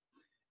today.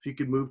 If you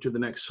could move to the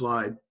next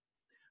slide.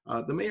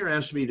 The mayor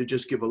asked me to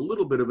just give a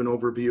little bit of an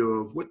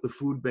overview of what the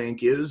food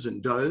bank is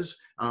and does,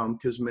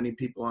 because many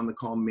people on the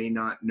call may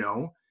not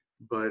know.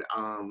 But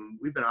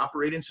we've been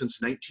operating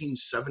since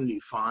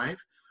 1975.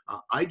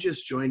 I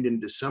just joined in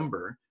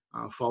December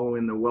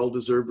following the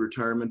well-deserved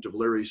retirement of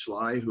Larry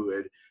Sly, who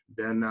had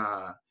been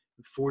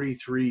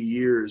 43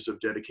 years of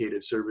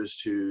dedicated service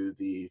to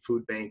the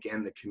food bank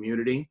and the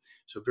community.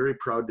 So very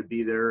proud to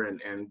be there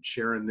and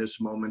share in this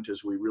moment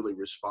as we really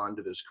respond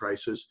to this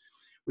crisis.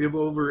 We have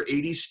over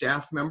 80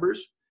 staff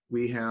members.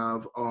 We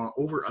have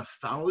over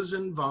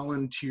 1,000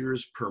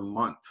 volunteers per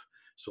month.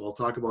 So I'll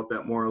talk about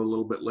that more a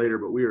little bit later,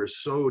 but we are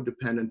so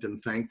dependent and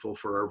thankful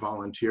for our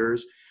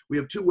volunteers. We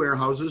have 2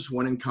 warehouses,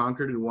 one in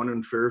Concord and one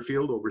in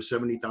Fairfield, over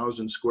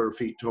 70,000 square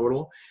feet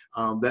total.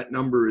 That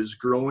number is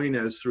growing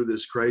as through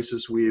this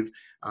crisis we've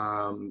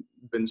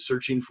been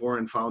searching for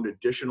and found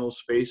additional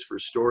space for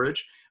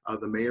storage.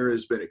 The mayor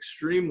has been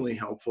extremely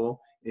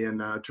helpful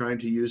in trying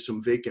to use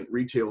some vacant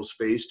retail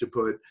space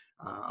to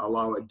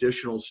allow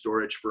additional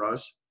storage for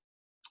us.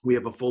 We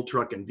have a full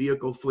truck and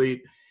vehicle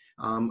fleet.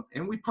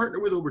 And we partner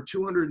with over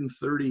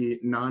 230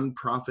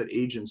 nonprofit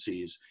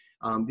agencies.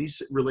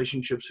 These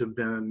relationships have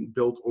been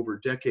built over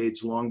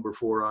decades, long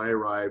before I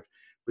arrived,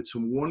 but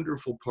some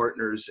wonderful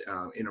partners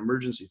in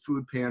emergency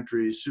food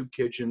pantries, soup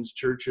kitchens,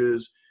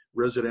 churches,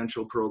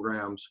 residential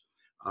programs.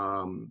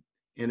 And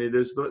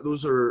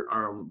those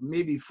are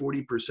maybe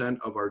 40%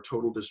 of our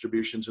total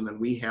distributions, and then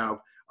we have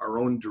our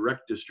own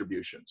direct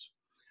distributions.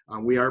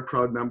 We are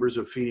proud members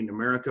of Feeding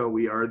America.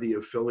 We are the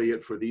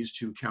affiliate for these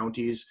 2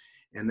 counties.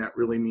 And that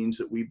really means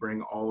that we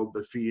bring all of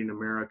the Feeding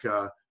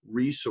America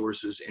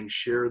resources and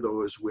share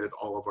those with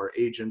all of our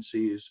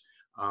agencies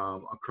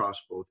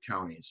across both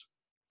counties.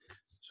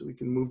 So we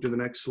can move to the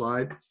next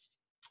slide.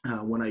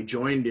 When I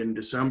joined in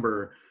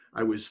December,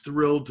 I was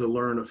thrilled to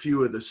learn a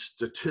few of the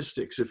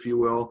statistics, if you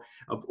will,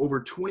 of over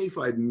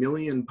 25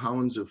 million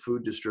pounds of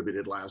food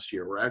distributed last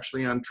year. We're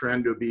actually on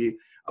trend to be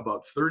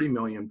about 30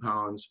 million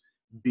pounds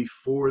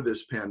before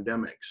this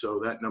pandemic. So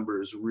that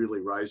number is really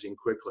rising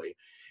quickly.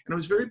 And I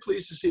was very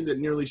pleased to see that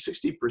nearly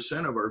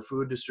 60% of our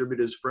food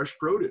distributed is fresh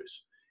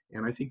produce.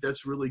 And I think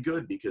that's really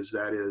good because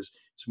it's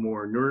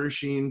more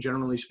nourishing,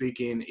 generally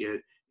speaking.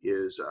 It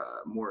is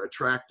more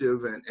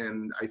attractive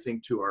and I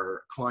think to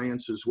our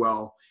clients as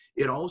well.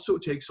 It also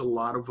takes a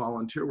lot of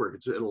volunteer work.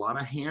 It's a lot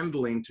of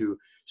handling to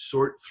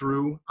sort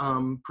through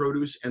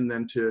produce and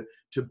then to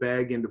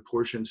bag into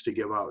portions to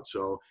give out.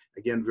 So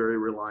again, very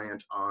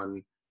reliant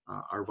on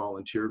our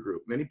volunteer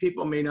group. Many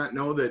people may not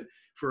know that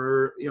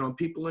for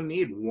people in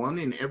need, 1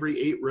 in every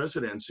 8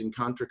 residents in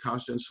Contra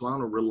Costa and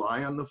Solano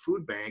rely on the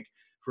food bank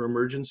for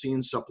emergency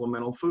and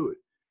supplemental food.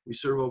 We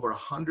serve over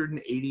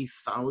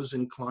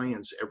 180,000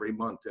 clients every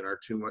month in our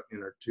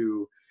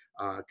two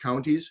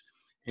counties,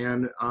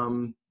 and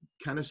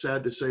kind of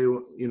sad to say,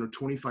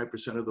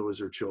 25% of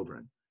those are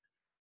children.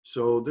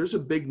 So there's a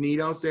big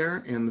need out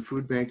there, and the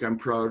food bank, I'm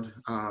proud,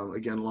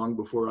 again, long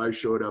before I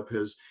showed up,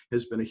 has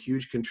been a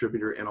huge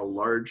contributor and a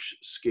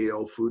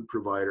large-scale food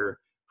provider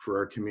for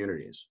our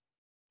communities.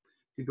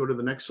 You go to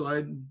the next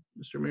slide,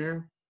 Mr.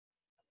 Mayor.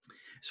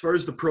 As far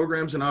as the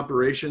programs and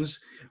operations,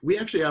 we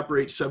actually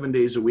operate 7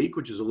 days a week,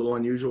 which is a little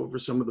unusual for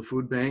some of the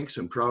food banks.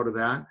 I'm proud of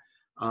that.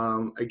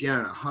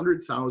 Again,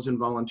 100,000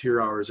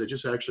 volunteer hours. I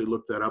just actually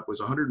looked that up, was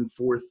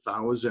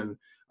 104,000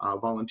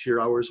 volunteer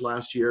hours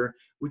last year,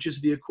 which is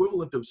the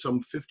equivalent of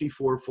some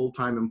 54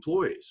 full-time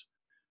employees.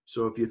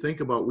 So if you think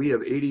about, we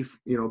have 80,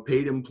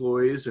 paid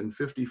employees and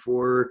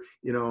 54,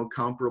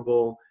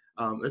 comparable,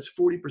 that's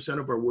 40%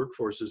 of our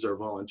workforce is our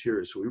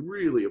volunteers. So we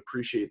really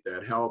appreciate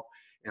that help.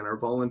 And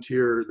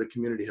the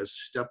community has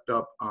stepped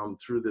up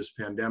through this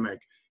pandemic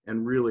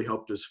and really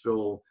helped us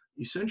fill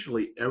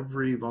essentially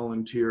every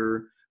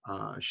volunteer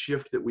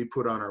shift that we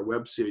put on our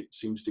website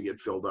seems to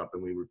get filled up,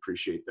 and we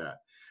appreciate that.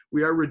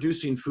 We are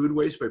reducing food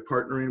waste by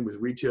partnering with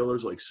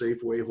retailers like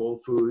Safeway, Whole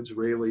Foods,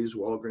 Raley's,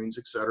 Walgreens,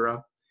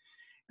 etc.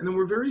 And then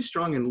we're very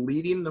strong in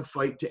leading the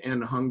fight to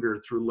end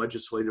hunger through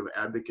legislative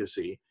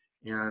advocacy.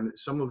 And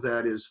some of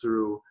that is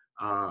through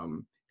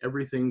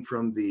everything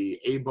from the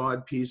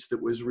ABOD piece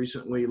that was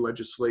recently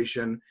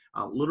legislation,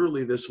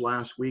 literally this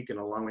last week, and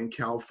allowing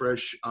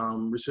CalFresh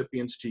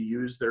recipients to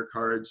use their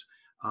cards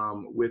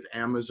with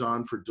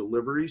Amazon for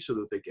delivery so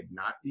that they could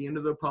not be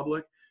into the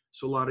public.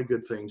 So a lot of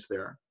good things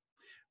there.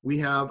 We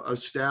have a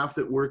staff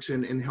that works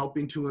in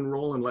helping to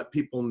enroll and let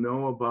people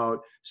know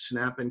about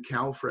SNAP and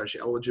CalFresh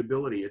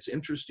eligibility. It's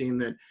interesting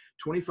that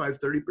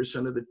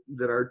 25–30%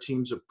 that our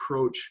teams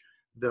approach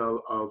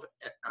of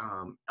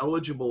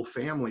eligible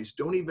families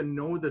don't even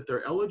know that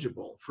they're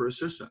eligible for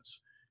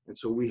assistance. And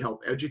so we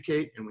help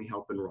educate and we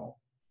help enroll.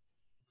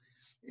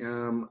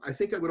 I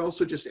think I would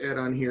also just add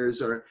on here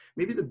is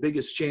maybe the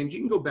biggest change.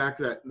 You can go back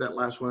that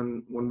last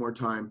one more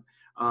time.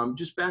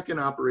 Just back in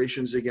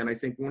operations again, I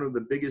think one of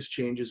the biggest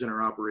changes in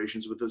our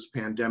operations with this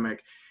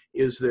pandemic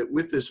is that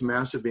with this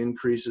massive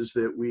increases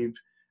that we've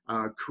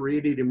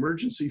created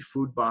emergency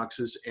food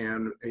boxes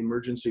and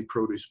emergency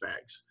produce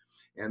bags.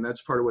 And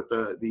that's part of what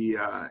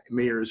the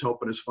mayor is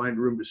helping us find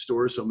room to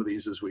store some of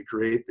these as we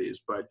create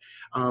these. But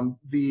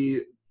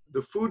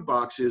the food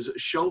box is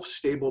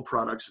shelf-stable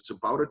products. It's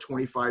about a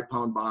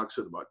 25-pound box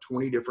with about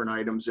 20 different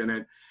items in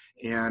it,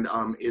 and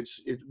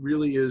it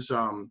really is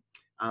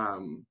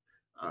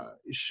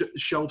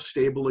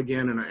shelf-stable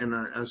again and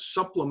a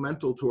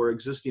supplemental to our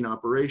existing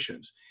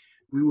operations.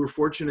 We were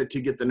fortunate to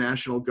get the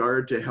National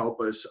Guard to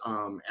help us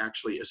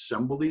actually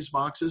assemble these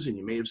boxes, and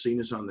you may have seen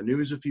this on the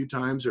news a few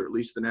times, or at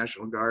least the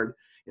National Guard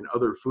and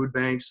other food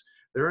banks.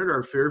 They're at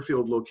our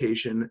Fairfield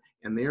location,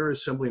 and they are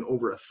assembling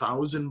over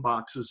 1,000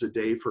 boxes a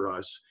day for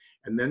us,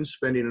 and then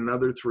spending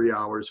another 3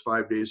 hours,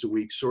 5 days a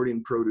week,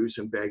 sorting produce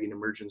and bagging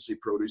emergency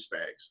produce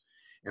bags.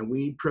 And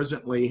we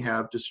presently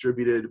have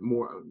distributed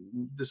more,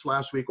 this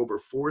last week, over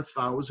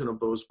 4,000 of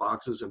those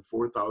boxes and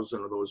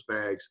 4,000 of those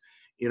bags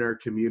in our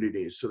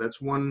communities. So that's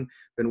been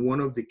one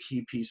of the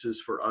key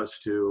pieces for us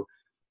to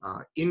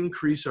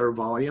increase our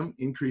volume,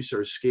 increase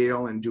our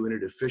scale, and doing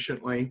it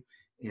efficiently.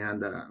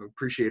 And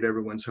appreciate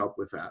everyone's help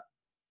with that.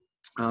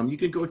 You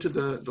can go to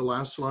the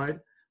last slide.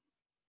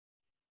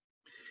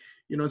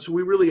 You know, so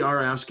we really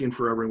are asking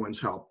for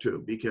everyone's help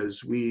too,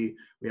 because we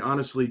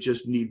honestly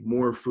just need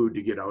more food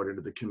to get out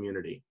into the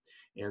community.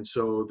 And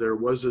so there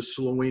was a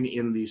slowing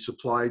in the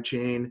supply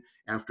chain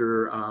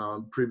after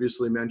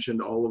previously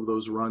mentioned all of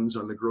those runs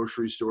on the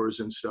grocery stores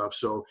and stuff.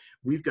 So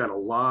we've got a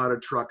lot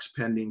of trucks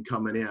pending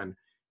coming in.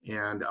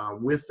 And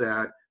with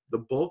that, the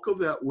bulk of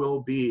that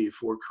will be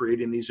for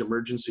creating these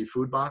emergency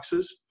food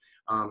boxes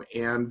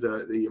and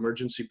the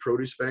emergency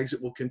produce bags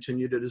that we'll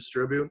continue to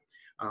distribute.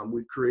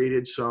 We've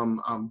created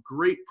some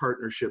great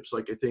partnerships,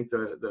 like I think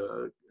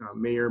the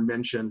mayor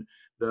mentioned,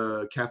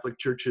 the Catholic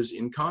churches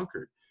in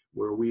Concord,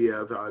 where we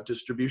have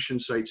distribution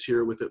sites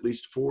here with at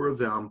least 4 of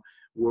them,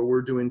 where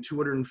we're doing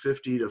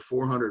 250 to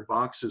 400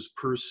 boxes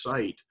per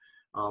site,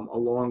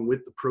 along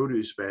with the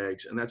produce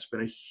bags, and that's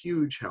been a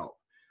huge help.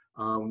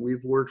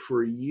 We've worked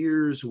for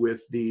years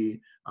with the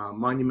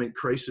Monument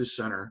Crisis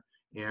Center,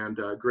 and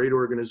great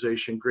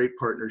organization, great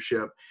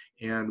partnership.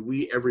 And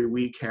we every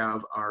week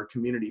have our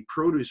community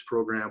produce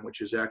program,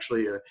 which is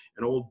actually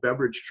an old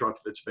beverage truck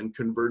that's been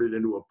converted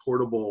into a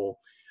portable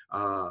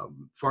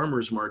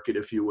farmer's market,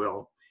 if you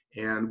will.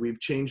 And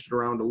we've changed it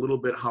around a little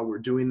bit how we're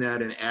doing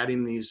that and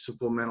adding these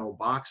supplemental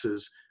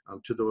boxes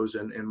to those.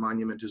 And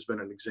Monument has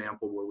been an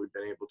example where we've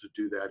been able to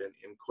do that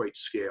in quite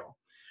scale.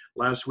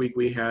 Last week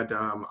we had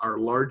our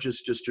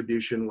largest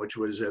distribution, which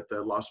was at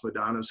the Las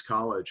Madonnas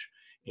College.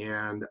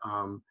 And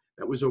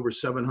that was over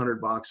 700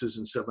 boxes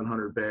and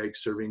 700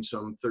 bags, serving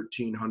some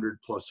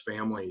 1,300 plus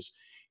families.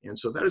 And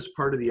so that is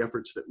part of the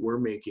efforts that we're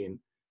making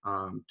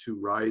to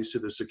rise to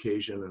this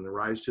occasion and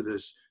rise to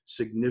this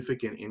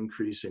significant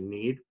increase in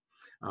need.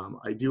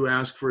 I do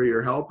ask for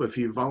your help. If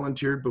you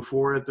volunteered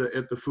before at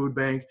the food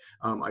bank,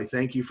 I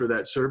thank you for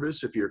that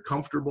service. If you're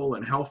comfortable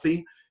and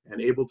healthy and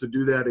able to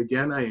do that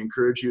again, I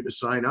encourage you to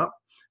sign up.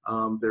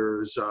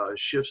 There's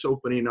shifts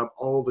opening up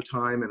all the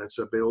time, and it's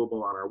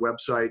available on our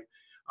website.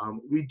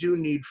 We do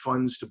need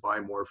funds to buy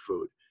more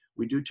food.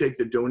 We do take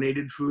the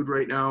donated food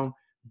right now,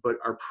 but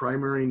our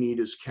primary need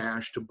is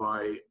cash to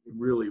buy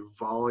really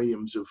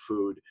volumes of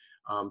food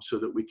so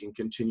that we can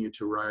continue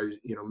to rise,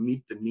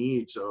 meet the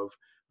needs of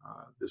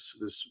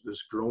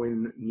this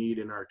growing need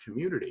in our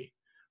community.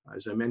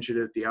 As I mentioned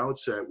at the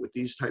outset, with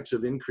these types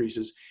of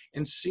increases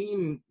and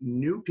seeing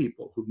new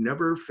people who've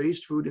never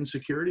faced food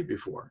insecurity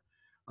before.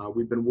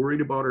 We've been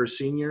worried about our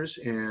seniors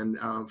and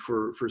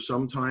for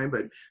some time,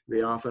 but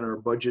they often are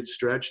budget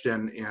stretched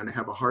and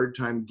have a hard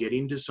time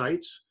getting to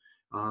sites.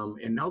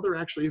 And now they're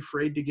actually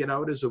afraid to get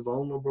out as a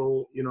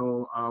vulnerable,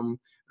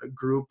 a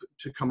group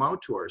to come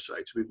out to our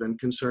sites. We've been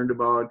concerned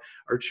about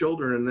our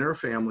children and their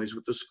families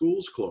with the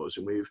schools closed,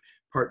 and we've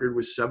partnered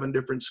with 7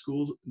 different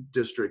school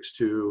districts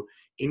to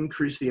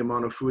increase the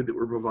amount of food that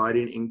we're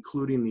providing,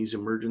 including these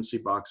emergency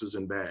boxes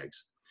and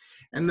bags.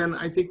 And then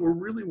I think we're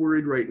really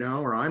worried right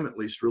now, or I'm at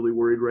least really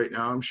worried right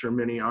now, I'm sure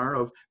many are,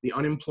 of the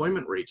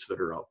unemployment rates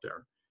that are out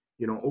there.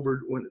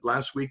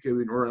 Last week we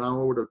were now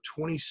over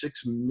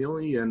 26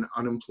 million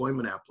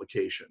unemployment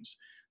applications.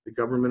 The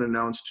government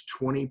announced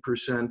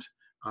 20%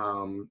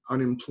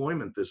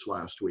 unemployment this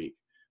last week.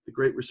 The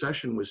Great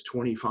Recession was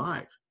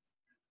 25.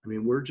 I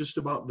mean, we're just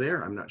about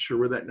there. I'm not sure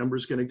where that number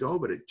is going to go,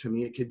 but to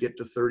me, it could get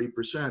to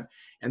 30%.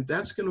 And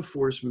that's going to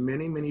force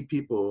many, many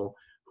people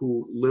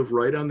who live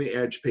right on the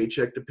edge,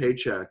 paycheck to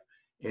paycheck,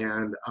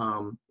 and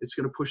it's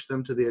going to push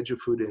them to the edge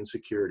of food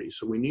insecurity.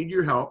 So we need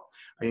your help.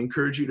 I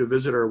encourage you to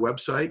visit our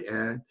website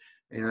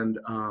and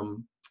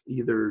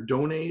either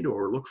donate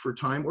or look for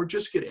time or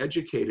just get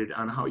educated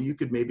on how you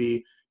could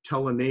maybe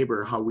tell a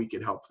neighbor how we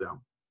could help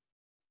them.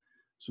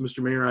 So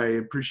Mr. Mayor, I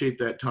appreciate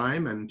that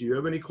time. And do you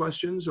have any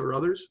questions or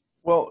others?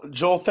 Well,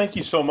 Joel, thank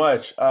you so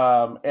much.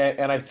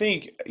 And I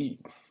think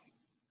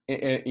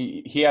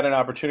he had an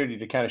opportunity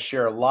to kind of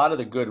share a lot of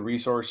the good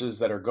resources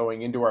that are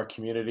going into our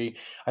community.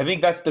 I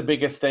think that's the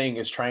biggest thing,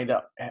 is trying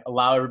to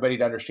allow everybody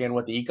to understand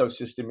what the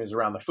ecosystem is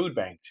around the food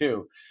bank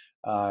too.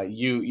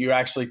 You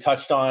actually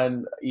touched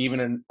on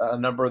even a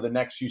number of the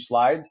next few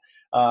slides,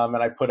 and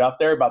I put up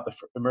there about the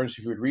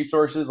emergency food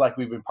resources. Like,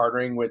 we've been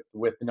partnering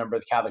with a number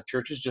of the Catholic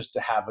churches just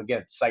to have,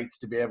 again, sites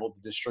to be able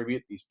to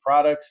distribute these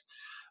products,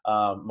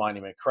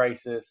 Monument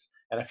Crisis,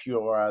 and a few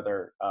of our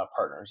other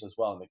partners as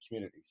well in the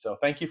community. So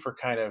thank you for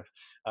kind of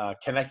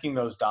connecting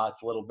those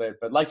dots a little bit.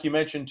 But like you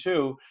mentioned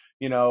too,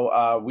 we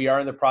are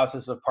in the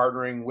process of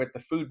partnering with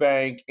the food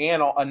bank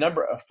and a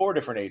number of 4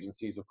 different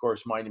agencies, of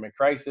course, Monument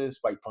Crisis,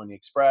 White Pony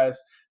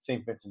Express,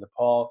 St. Vincent de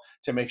Paul,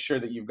 to make sure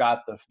that you've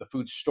got the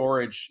food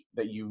storage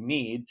that you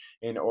need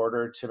in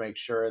order to make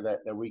sure that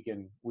we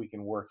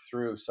can work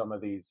through some of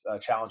these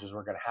challenges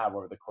we're going to have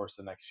over the course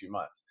of the next few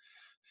months.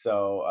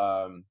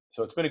 So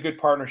it's been a good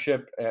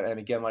partnership, and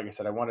again, like I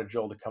said, I wanted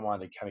Joel to come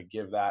on to kind of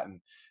give that, and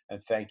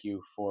thank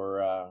you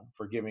for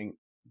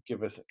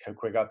give us a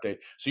quick update.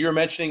 So you were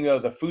mentioning, though,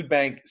 the food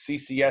bank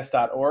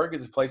ccs.org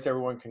is a place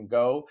everyone can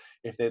go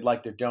if they'd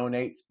like to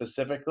donate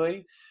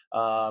specifically,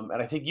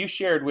 and I think you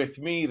shared with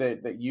me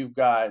that you've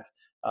got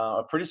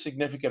a pretty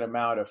significant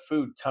amount of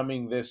food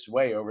coming this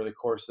way over the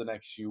course of the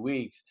next few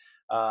weeks,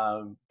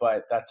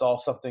 but that's all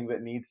something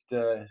that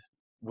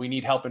we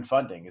need help in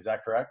funding. Is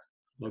that correct?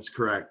 That's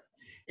correct.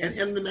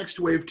 And the next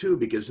wave too,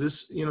 because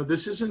this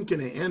isn't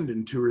going to end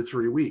in 2 or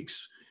 3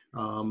 weeks.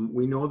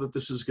 We know that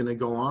this is going to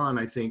go on.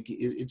 I think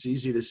it's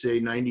easy to say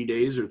 90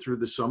 days or through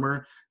the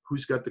summer.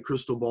 Who's got the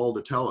crystal ball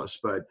to tell us?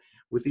 But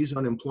with these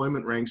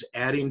unemployment ranks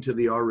adding to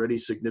the already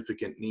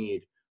significant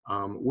need,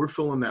 we're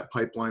filling that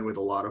pipeline with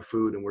a lot of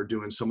food, and we're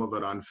doing some of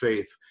it on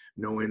faith,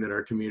 knowing that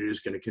our community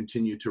is going to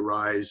continue to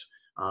rise,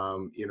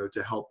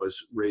 to help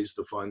us raise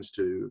the funds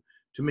to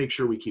make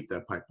sure we keep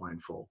that pipeline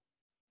full.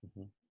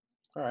 Mm-hmm.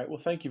 All right. Well,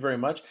 thank you very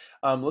much.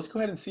 Let's go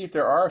ahead and see if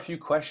there are a few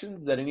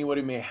questions that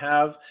anybody may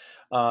have.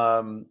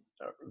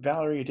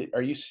 Valerie,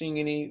 are you seeing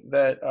any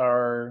that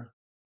are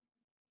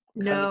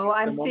No,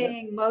 I'm the moment?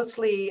 seeing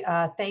mostly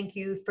thank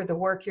you for the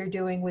work you're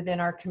doing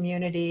within our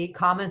community,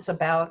 comments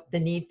about the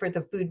need for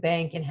the food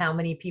bank and how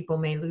many people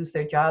may lose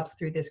their jobs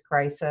through this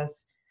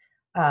crisis.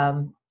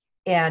 And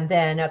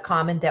then a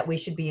comment that we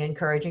should be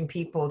encouraging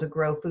people to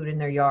grow food in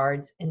their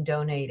yards and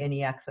donate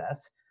any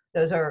excess.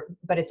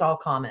 But it's all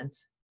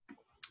comments.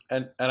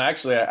 And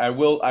actually, I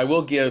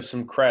will give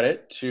some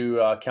credit to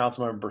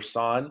Councilmember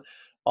Brisson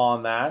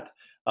on that.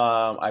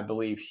 I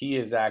believe he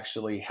has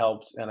actually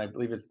helped, and I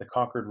believe it's the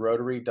Concord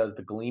Rotary does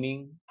the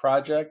gleaning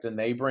project, and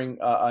they bring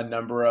a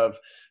number of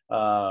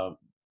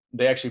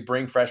they actually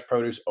bring fresh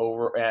produce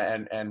over,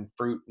 and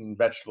fruit and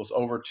vegetables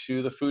over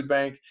to the food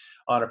bank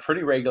on a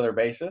pretty regular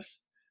basis.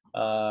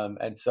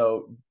 And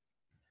so,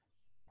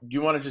 do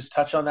you want to just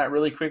touch on that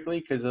really quickly,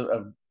 because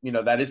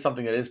that is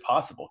something that is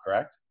possible,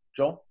 correct,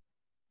 Joel?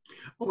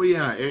 Oh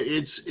yeah,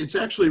 it's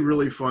actually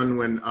really fun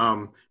when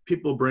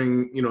people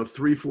bring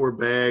 3-4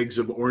 bags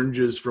of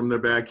oranges from their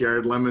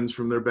backyard, lemons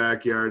from their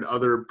backyard,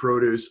 other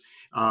produce.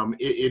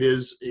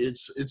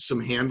 It's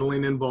some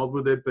handling involved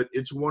with it, but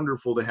it's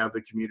wonderful to have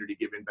the community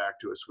giving back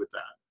to us with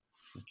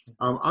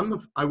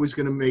that. I was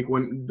going to make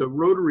one. The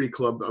Rotary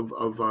Club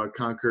of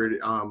Concord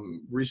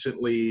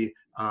recently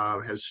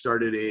has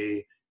started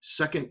a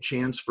Second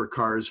Chance for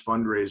Cars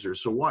fundraiser,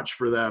 so watch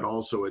for that.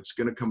 Also, it's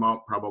going to come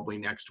out probably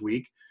next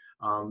week.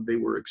 They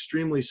were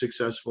extremely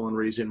successful in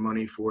raising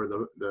money for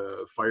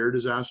the fire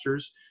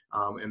disasters,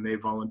 and they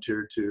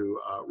volunteered to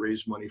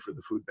raise money for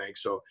the food bank.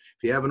 So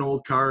if you have an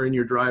old car in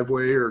your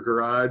driveway or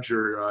garage,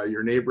 or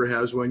your neighbor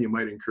has one, you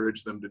might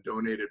encourage them to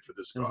donate it for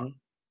this cause.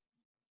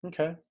 Mm-hmm.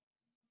 Okay.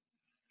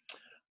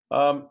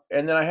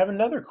 And then I have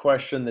another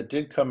question that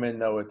did come in,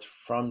 though. It's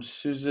from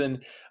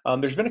Susan.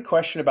 There's been a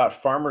question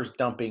about farmers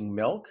dumping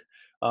milk,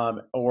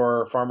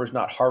 or farmers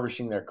not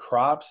harvesting their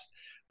crops.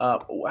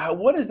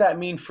 What does that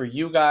mean for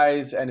you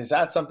guys? And is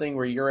that something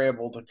where you're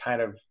able to kind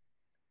of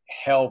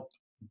help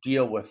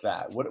deal with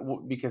that?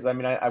 Because I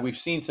mean, we've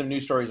seen some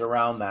news stories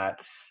around that.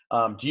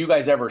 Do you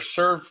guys ever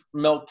serve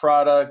milk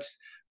products?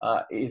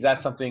 Is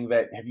that something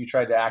that have you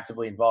tried to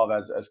actively involve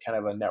as kind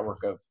of a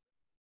network of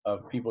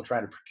people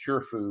trying to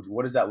procure food?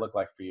 What does that look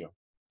like for you?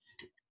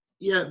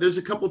 Yeah, there's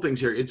a couple things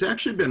here. It's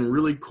actually been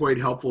really quite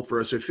helpful for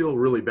us. I feel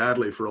really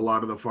badly for a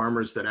lot of the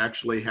farmers that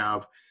actually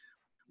have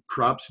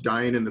crops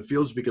dying in the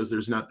fields because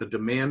there's not the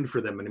demand for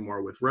them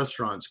anymore, with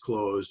restaurants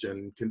closed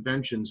and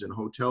conventions and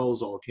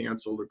hotels all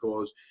canceled or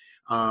closed.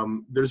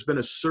 There's been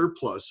a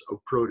surplus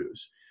of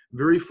produce.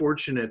 Very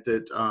fortunate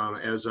that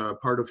as a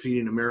part of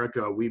Feeding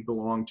America, we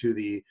belong to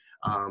the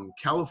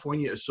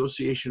California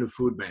Association of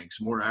Food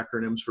Banks, more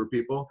acronyms for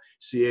people,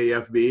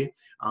 CAFB,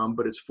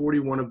 but it's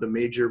 41 of the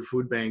major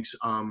food banks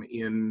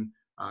in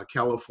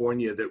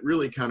California that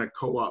really kind of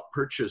co-op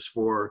purchase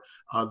for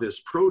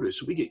this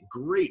produce. We get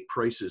great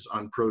prices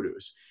on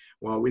produce.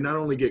 Well, we not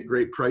only get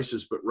great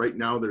prices, but right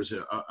now there's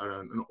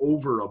an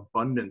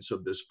overabundance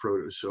of this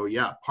produce. So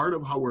yeah, part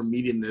of how we're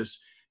meeting this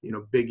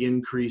big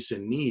increase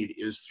in need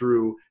is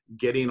through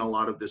getting a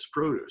lot of this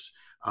produce.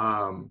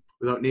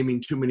 Without naming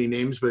too many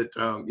names, but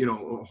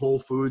Whole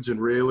Foods and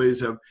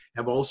Rayleigh's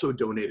have also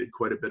donated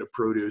quite a bit of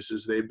produce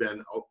as they've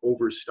been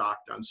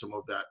overstocked on some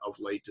of that of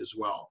late as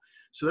well.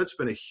 So that's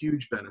been a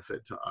huge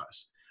benefit to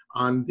us.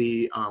 On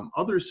the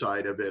other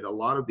side of it, a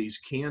lot of these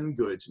canned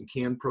goods and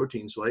canned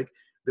proteins like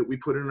that we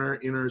put in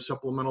our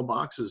supplemental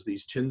boxes,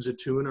 these tins of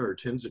tuna or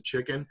tins of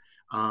chicken,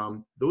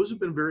 those have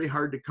been very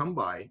hard to come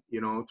by,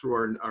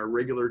 through our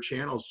regular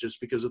channels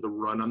just because of the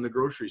run on the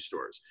grocery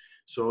stores.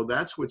 So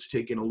that's what's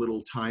taking a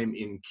little time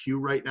in queue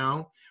right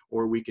now,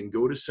 or we can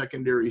go to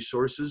secondary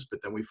sources,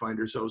 but then we find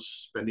ourselves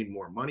spending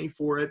more money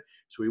for it.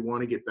 So we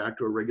want to get back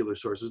to our regular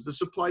sources. The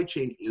supply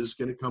chain is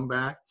going to come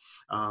back.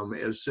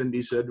 As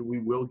Cindy said, we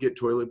will get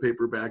toilet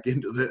paper back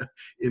into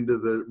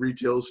the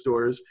retail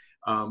stores,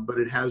 but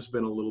it has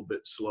been a little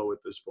bit slow at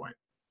this point.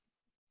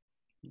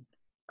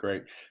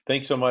 Great.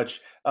 Thanks so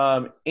much.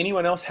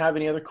 Anyone else have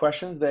any other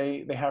questions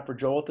they have for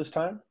Joel at this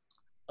time?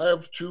 I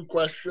have 2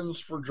 questions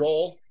for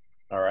Joel.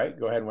 All right,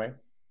 go ahead, Wayne.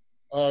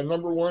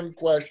 Number 1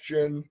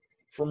 question,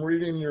 from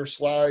reading your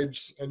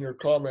slides and your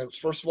comments.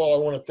 First of all,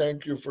 I want to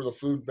thank you for the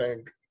food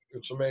bank.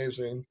 It's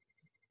amazing.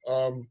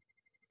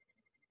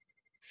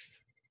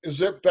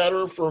 Is it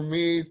better for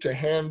me to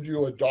hand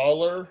you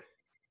 $1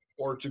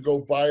 or to go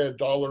buy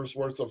 $1's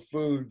worth of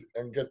food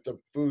and get the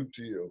food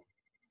to you?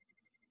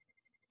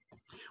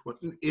 Well,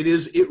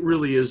 it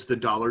really is the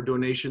dollar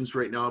donations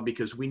right now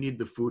because we need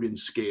the food in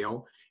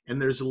scale,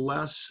 and there's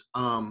less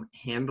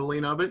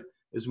handling of it.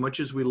 As much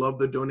as we love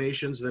the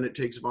donations, then it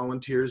takes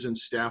volunteers and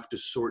staff to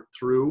sort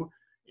through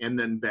and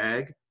then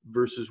bag,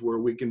 versus where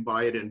we can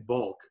buy it in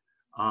bulk.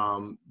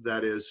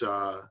 That is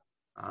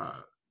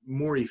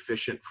more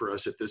efficient for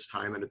us at this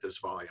time and at this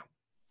volume.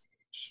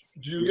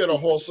 Do you get a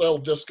wholesale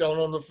discount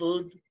on the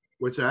food?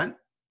 What's that?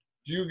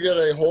 Do you get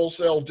a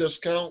wholesale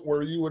discount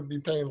where you would be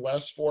paying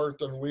less for it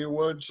than we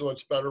would, so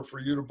it's better for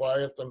you to buy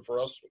it than for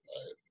us to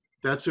buy it?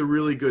 That's a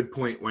really good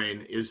point,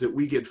 Wayne, is that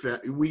we get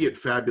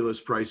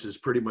fabulous prices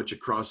pretty much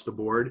across the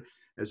board.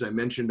 As I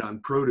mentioned on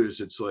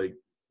produce, it's like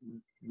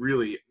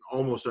really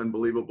almost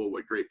unbelievable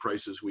what great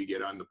prices we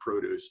get on the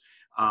produce.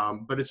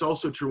 But it's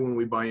also true when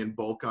we buy in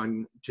bulk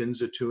on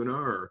tins of tuna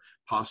or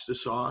pasta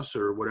sauce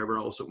or whatever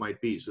else it might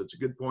be. So it's a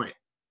good point.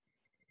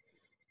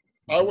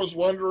 I was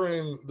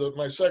wondering that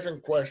my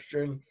second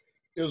question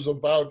is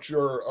about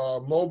your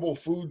mobile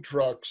food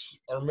trucks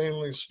are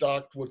mainly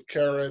stocked with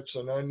carrots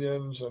and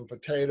onions and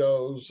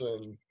potatoes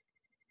and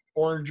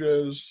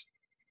oranges.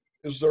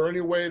 Is there any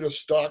way to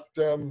stock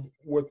them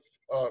with,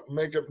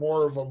 make it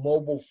more of a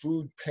mobile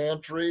food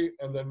pantry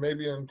and then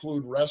maybe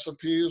include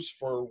recipes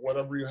for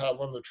whatever you have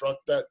on the truck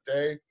that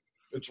day?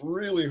 It's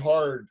really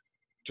hard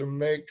to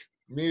make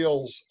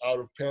meals out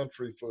of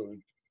pantry food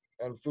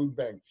and food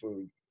bank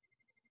food.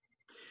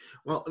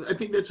 Well, I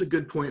think that's a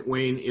good point,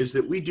 Wayne, is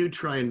that we do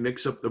try and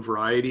mix up the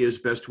variety as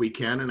best we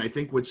can. And I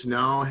think what's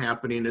now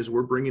happening is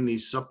we're bringing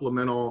these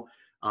supplemental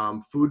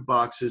food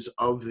boxes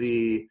of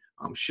the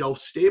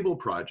shelf-stable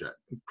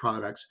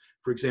products.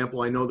 For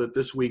example, I know that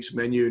this week's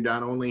menu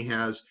not only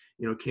has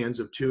cans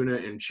of tuna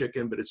and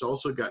chicken, but it's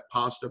also got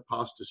pasta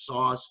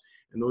sauce.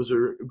 And those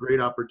are great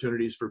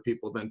opportunities for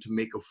people then to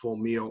make a full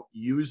meal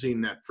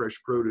using that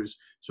fresh produce.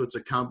 So it's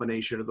a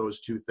combination of those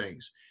two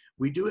things.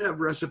 We do have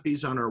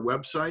recipes on our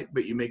website,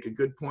 but you make a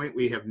good point.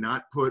 We have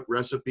not put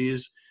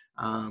recipes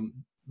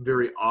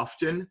very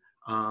often.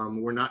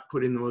 We're not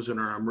putting those in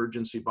our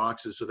emergency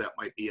boxes, so that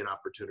might be an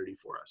opportunity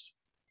for us.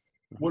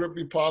 Would it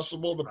be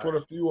possible to put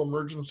a few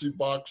emergency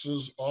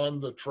boxes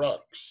on the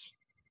trucks?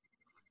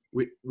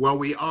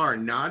 We are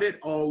not at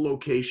all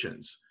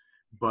locations,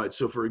 but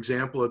so for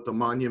example, at the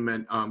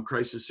Monument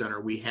Crisis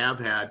Center, we have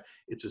had,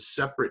 it's a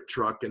separate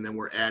truck, and then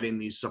we're adding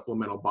these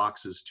supplemental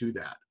boxes to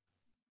that.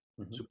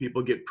 Mm-hmm. So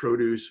people get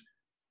produce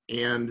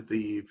and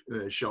the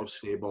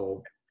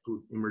shelf-stable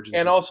food emergency.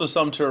 And also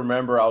something to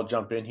remember, I'll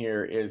jump in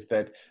here, is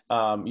that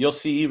you'll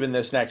see even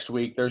this next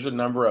week, there's a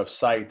number of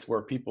sites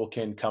where people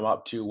can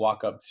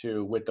walk up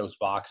to with those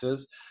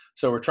boxes.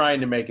 So we're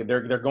trying to make it,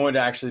 they're going to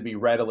actually be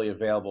readily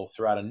available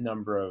throughout a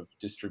number of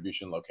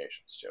distribution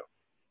locations too.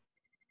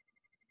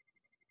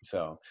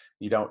 So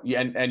you don't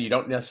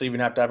necessarily even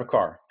have to have a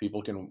car.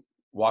 People can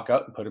walk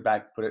up and put it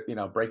back,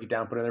 break it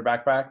down, put it in their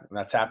backpack. And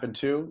that's happened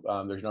too.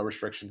 There's no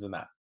restrictions in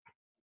that.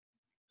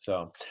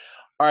 So,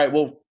 all right.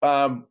 Well,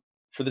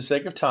 for the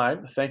sake of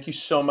time, thank you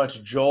so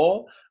much,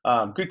 Joel.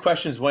 Good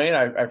questions, Wayne.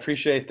 I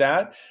appreciate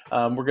that.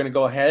 We're going to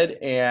go ahead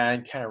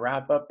and kind of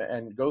wrap up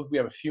and go. We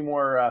have a few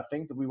more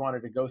things that we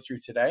wanted to go through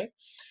today.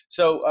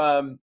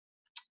 So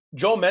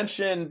Joel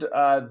mentioned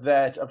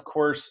that, of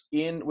course,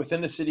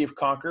 within the city of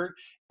Concord,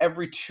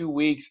 every 2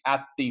 weeks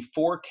at the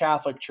 4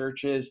 Catholic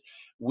churches,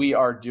 we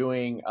are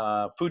doing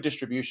food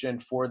distribution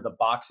for the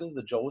boxes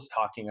that Joel was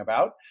talking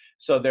about.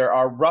 So there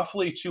are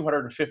roughly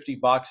 250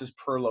 boxes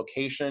per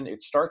location.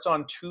 It starts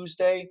on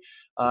Tuesday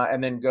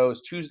and then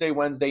goes Tuesday,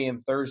 Wednesday,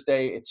 and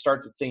Thursday. It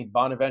starts at St.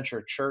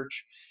 Bonaventure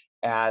Church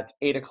at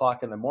 8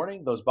 o'clock in the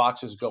morning. Those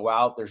boxes go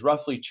out. There's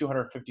roughly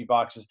 250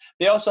 boxes.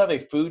 They also have a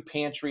food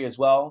pantry as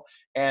well.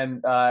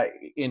 And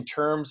in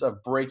terms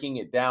of breaking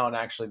it down,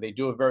 actually, they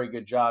do a very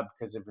good job,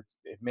 because if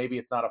maybe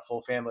it's not a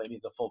full family, it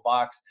needs a full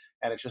box,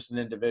 and it's just an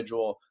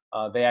individual,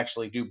 they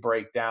actually do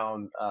break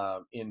down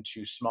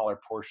into smaller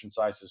portion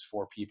sizes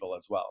for people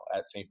as well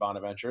at St.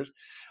 Bonaventure's.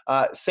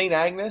 St.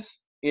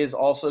 Agnes is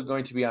also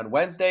going to be on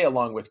Wednesday,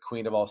 along with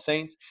Queen of All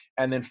Saints.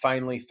 And then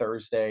finally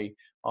Thursday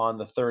on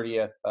the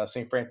 30th,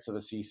 St. Francis of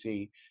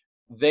Assisi.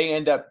 They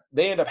end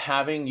up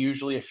having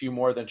usually a few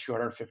more than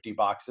 250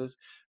 boxes,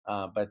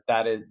 but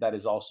that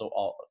is also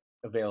all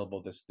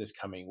available this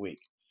coming week.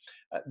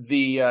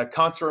 The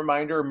constant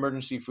reminder,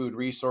 emergency food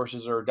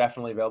resources are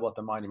definitely available at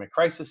the Monument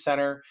Crisis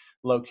Center,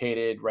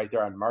 located right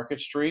there on Market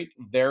Street.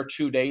 Their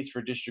 2 days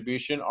for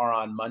distribution are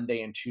on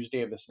Monday and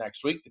Tuesday of this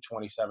next week, the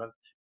 27th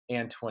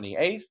and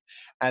 28th.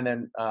 And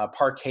then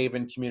Park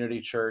Haven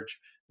Community Church,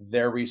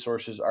 their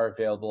resources are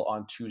available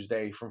on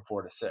Tuesday from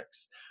 4 to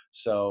 6.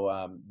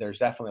 So there's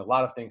definitely a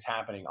lot of things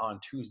happening on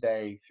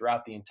Tuesday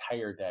throughout the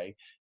entire day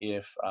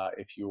if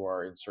you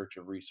are in search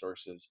of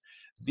resources.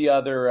 The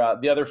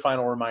other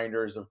final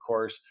reminders, of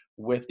course,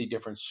 with the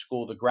different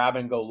the grab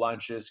and go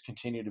lunches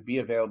continue to be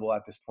available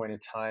at this point in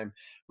time.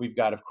 We've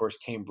got, of course,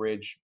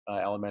 Cambridge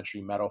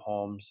Elementary, Meadow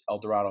Homes, El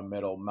Dorado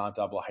Middle, Mount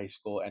Diablo High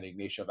School, and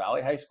Ignacio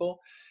Valley High School.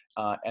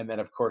 And then,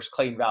 of course,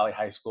 Clayton Valley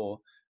High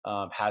School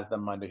has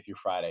them Monday through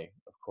Friday,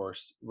 of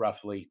course,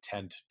 roughly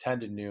 10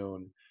 to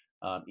noon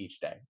each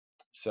day.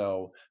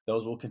 So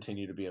those will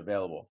continue to be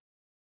available.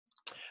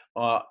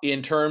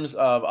 In terms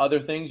of other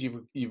things,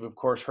 you've of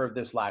course heard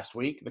this last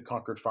week. The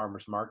Concord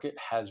Farmers Market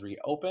has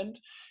reopened,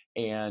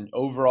 and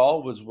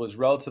overall was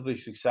relatively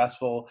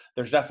successful.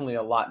 There's definitely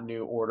a lot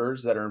new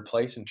orders that are in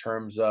place in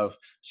terms of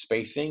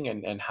spacing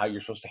and how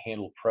you're supposed to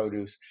handle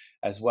produce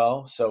as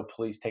well. So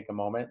please take a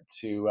moment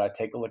to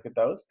take a look at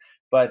those.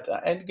 But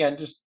and again,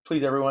 just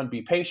please everyone,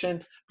 be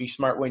patient, be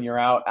smart when you're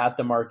out at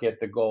the market.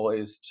 The goal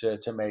is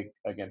to make,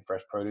 again,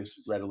 fresh produce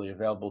readily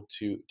available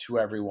to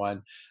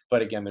everyone.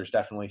 But again, there's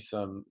definitely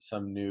some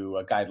new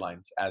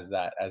guidelines as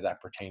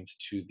that pertains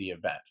to the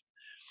event.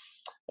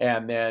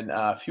 And then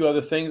a few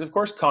other things, of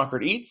course,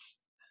 Concord Eats.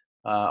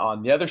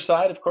 On the other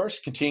side, of course,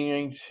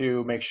 continuing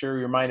to make sure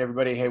you remind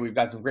everybody, hey, we've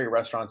got some great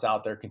restaurants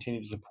out there.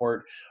 Continue to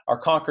support our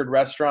Concord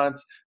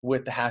restaurants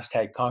with the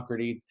hashtag Concord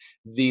Eats.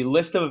 The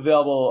list of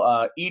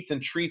available Eats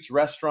and Treats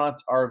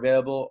restaurants are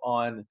available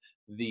on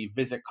the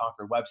Visit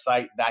Concord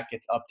website. That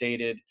gets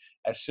updated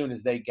as soon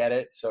as they get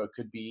it. So it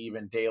could be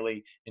even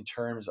daily in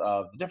terms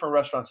of the different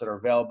restaurants that are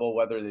available,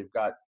 whether they've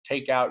got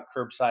takeout,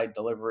 curbside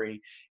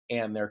delivery,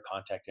 and their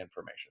contact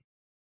information.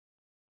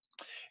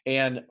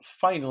 And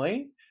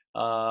finally,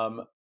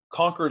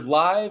 Concord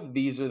Live,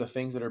 these are the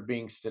things that are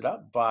being stood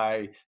up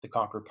by the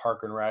Concord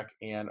Park and Rec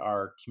and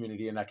our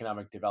community and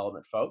economic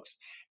development folks.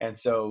 And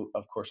so,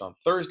 of course, on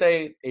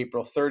Thursday,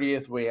 April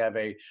 30th, we have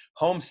a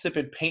home sip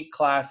and paint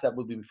class that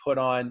will be put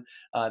on.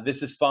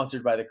 This is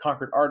sponsored by the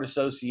Concord Art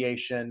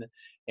Association.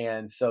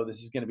 And so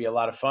this is going to be a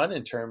lot of fun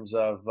in terms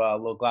of a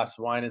little glass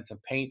of wine and some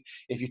paint.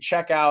 If you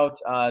check out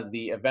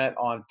the event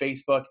on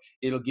Facebook,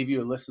 it'll give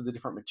you a list of the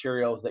different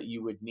materials that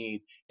you would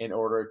need in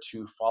order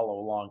to follow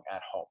along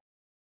at home.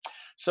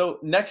 So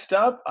next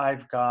up,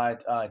 I've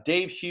got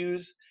Dave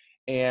Hughes,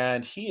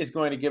 and he is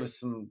going to give us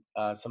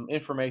some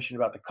information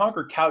about the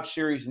Concord Couch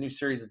series, a new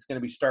series that's going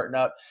to be starting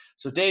up.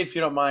 So Dave, if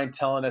you don't mind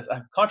telling us,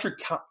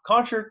 Concord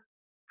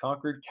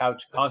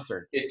Couch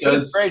Concerts. It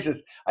does.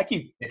 Gracious.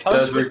 It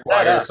does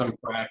require some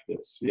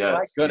practice.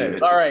 Yes. My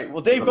goodness. All right.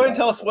 Well, Dave, go ahead and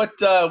tell us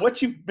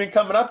what you've been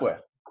coming up with.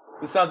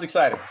 This sounds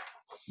exciting.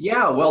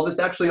 Yeah. Well, this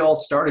actually all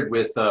started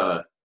with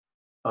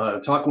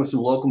talking with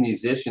some local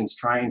musicians,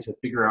 trying to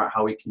figure out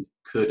how we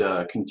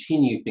could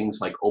continue things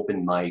like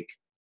open mic.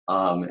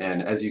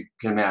 And as you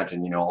can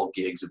imagine, all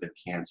gigs have been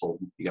canceled.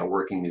 You got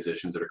working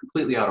musicians that are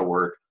completely out of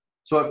work.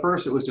 So at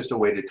first, it was just a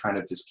way to kind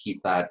of just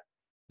keep that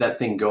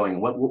thing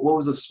going. What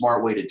was the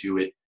smart way to do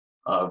it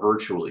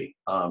virtually?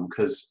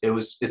 Because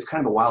it's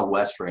kind of the Wild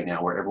West right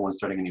now, where everyone's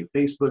starting a new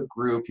Facebook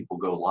group. People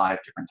go live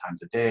different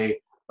times a day.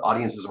 The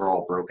audiences are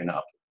all broken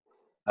up.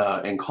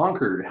 And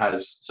Concord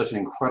has such an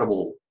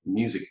incredible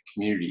music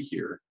community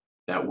here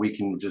that we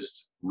can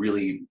just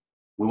we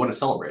want to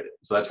celebrate it.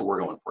 So that's what we're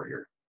going for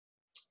here.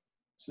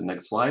 So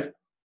next slide.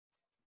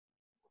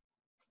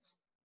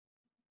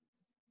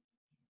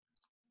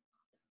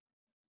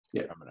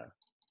 Yeah.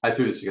 I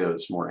threw this together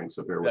this morning,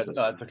 so bear with us.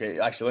 That's okay.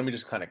 Actually, let me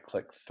just kind of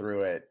click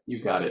through it.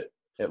 You got it.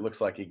 It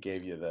looks like it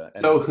gave you the.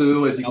 So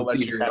who, as you can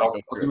see here, I'll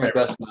do my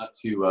best not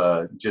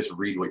to just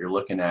read what you're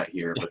looking at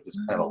here, but just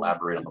kind of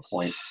elaborate on the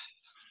points.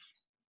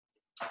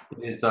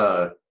 It's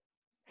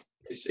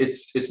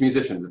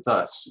musicians, it's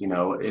us,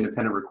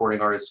 independent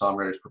recording artists,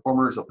 songwriters,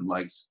 performers, open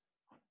mics.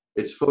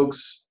 It's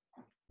folks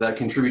that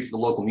contribute to the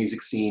local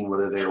music scene,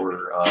 whether they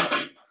were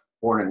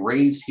born and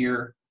raised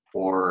here,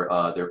 or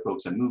they're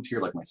folks that moved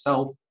here like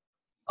myself,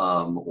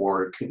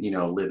 or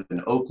live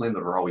in Oakland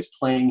that are always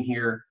playing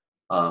here.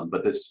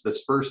 But this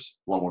first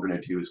one we're going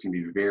to do is going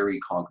to be very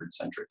Concord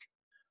centric.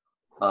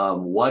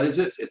 What is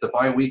it? It's a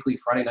bi-weekly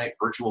Friday night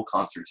virtual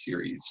concert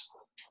series.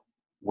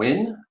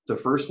 When? The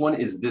first one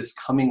is this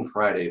coming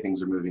Friday.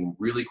 Things are moving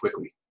really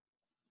quickly.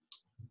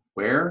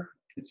 Where?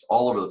 It's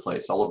all over the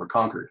place, all over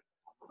Concord.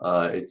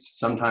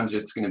 Sometimes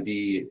it's going to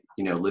be,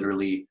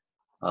 literally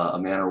a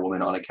man or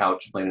woman on a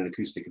couch playing an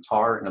acoustic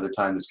guitar, and other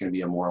times it's going to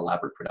be a more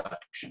elaborate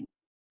production.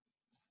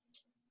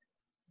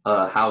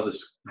 How's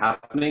this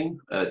happening?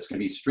 It's going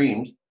to be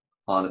streamed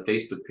on the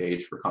Facebook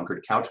page for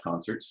Concord Couch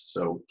Concerts,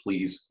 so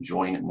please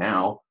join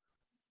now.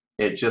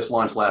 It just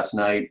launched last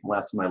night.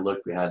 Last time I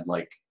looked, we had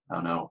like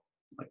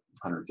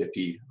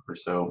 150 or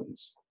so.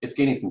 It's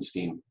gaining some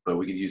steam, but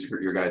we could use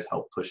your guys'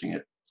 help pushing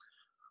it.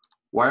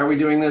 Why are we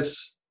doing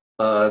this?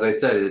 As I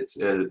said,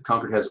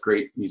 Concord has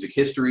great music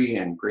history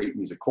and great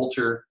music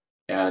culture,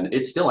 and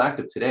it's still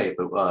active today,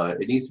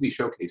 but it needs to be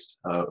showcased.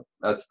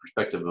 That's the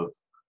perspective of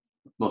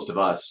most of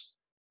us.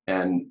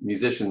 And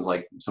musicians,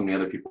 like so many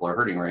other people, are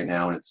hurting right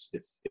now, and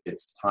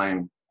it's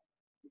time.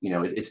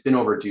 It's been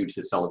overdue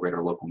to celebrate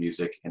our local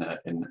music in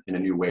a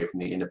new way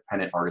from the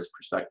independent artist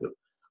perspective.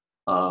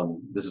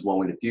 This is one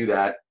way to do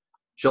that.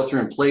 Shelter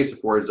in place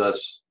affords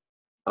us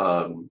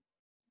a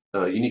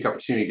unique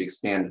opportunity to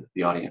expand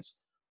the audience.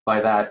 By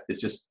that,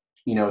 it's just,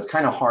 it's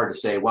kind of hard to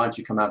say, why don't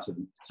you come out to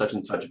such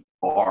and such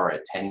bar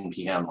at 10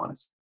 p.m. on a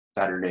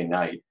Saturday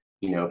night,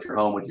 if you're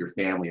home with your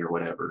family or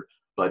whatever.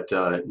 But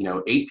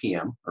 8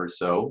 p.m. or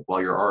so,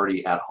 while you're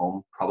already at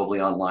home,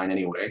 probably online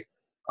anyway,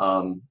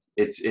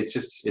 it's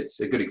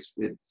a good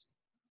experience.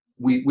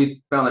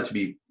 We found that to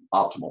be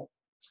optimal.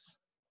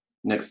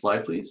 Next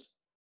slide, please.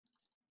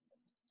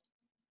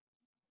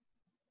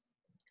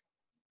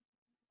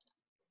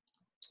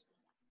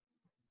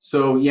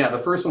 So yeah, the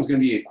first one's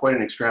going to be quite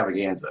an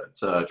extravaganza.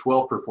 It's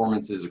 12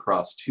 performances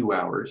across 2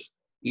 hours.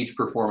 Each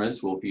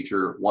performance will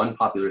feature one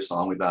popular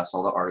song. We've asked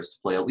all the artists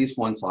to play at least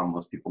one song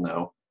most people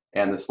know,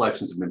 and the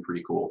selections have been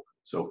pretty cool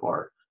so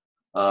far.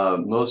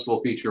 Most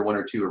will feature 1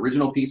 or 2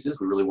 original pieces.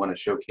 We really want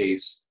to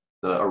showcase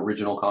the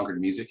original Concord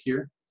music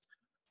here.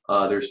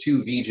 There's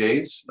 2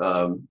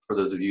 VJs. For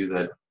those of you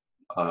that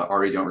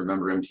already don't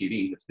remember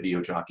MTV, it's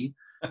Video Jockey.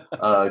 2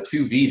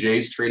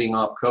 VJs trading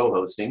off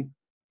co-hosting.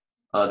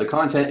 The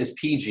content is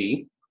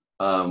PG.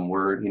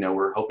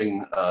 We're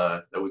hoping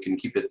that we can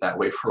keep it that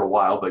way for a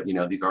while, but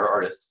these are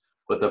artists.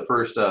 But the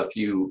first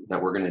few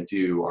that we're going to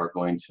do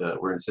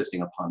we're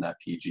insisting upon that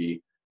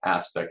PG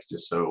aspect,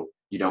 just so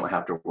you don't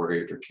have to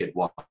worry if your kid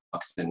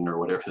walks in or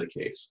whatever the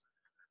case.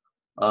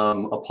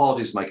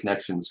 Apologies, my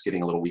connection's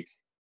getting a little weak.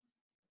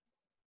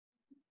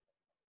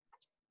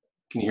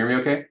 Can you hear me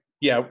okay?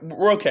 Yeah,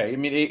 we're okay. I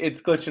mean,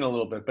 it's glitching a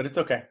little bit, but it's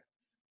okay.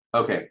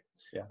 Okay.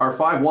 Yeah. Our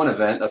 5-1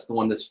 event, that's the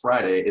one this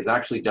Friday, is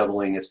actually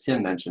doubling, as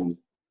Tim mentioned,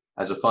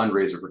 as a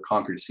fundraiser for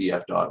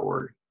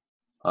ConcordCF.org.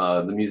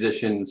 The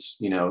musicians,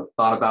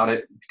 thought about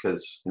it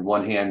because, on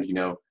one hand,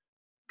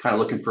 kind of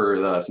looking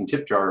for some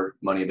tip jar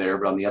money there,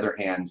 but on the other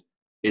hand,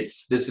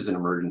 this is an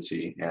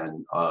emergency,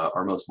 and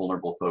our most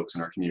vulnerable folks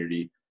in our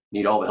community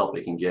need all the help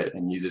they can get,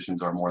 and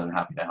musicians are more than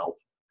happy to help.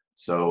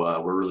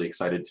 So we're really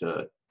excited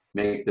to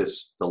make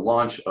this the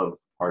launch of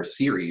our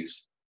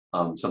series,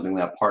 something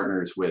that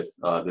partners with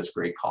this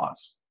great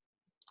cause.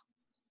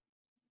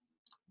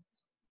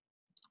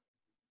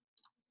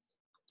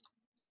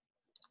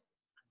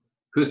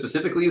 Who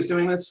specifically is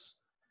doing this?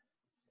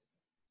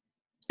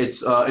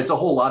 It's a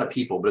whole lot of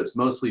people, but it's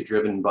mostly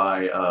driven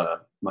by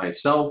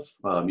myself,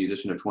 a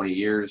musician of 20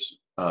 years,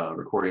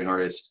 recording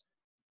artist,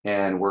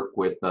 and work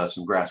with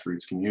some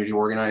grassroots community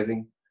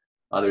organizing.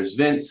 There's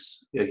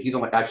Vince. He's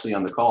actually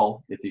on the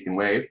call, if you can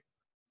wave.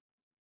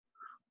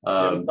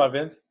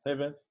 Vince. Hey,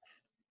 Vince.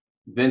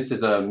 Vince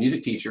is a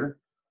music teacher.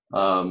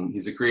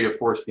 He's a creative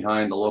force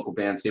behind the local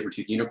band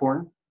Sabertooth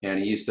Unicorn, and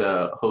he used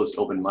to host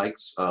open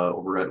mics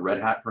over at Red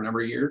Hat for a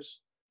number of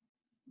years.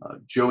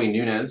 Joey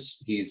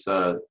Nunez, he's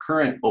a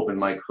current open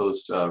mic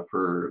host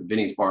for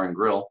Vinny's Bar and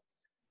Grill.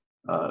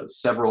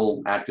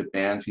 Several active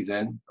bands he's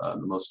in.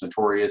 The most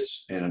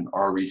notorious in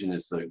our region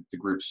is the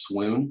group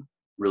Swoon,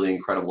 really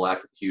incredible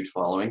act with a huge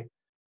following.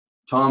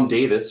 Tom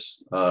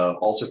Davis,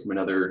 also from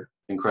another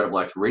incredible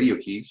act, Radio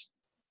Keys.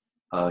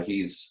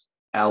 He's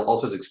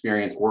also has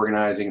experience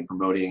organizing and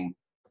promoting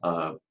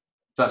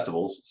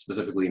festivals,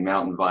 specifically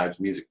Mountain Vibes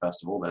Music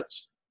Festival.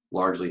 That's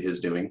largely his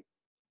doing.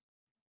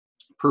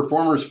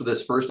 Performers for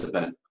this first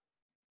event,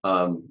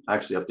 I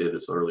actually updated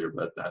this earlier,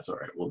 but that's all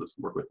right. We'll just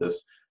work with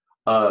this.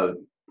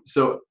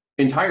 So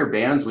entire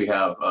bands, we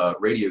have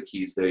Radio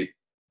Keys.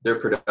 Their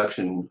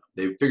production,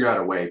 they figured out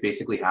a way.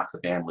 Basically, half the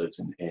band lives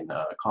in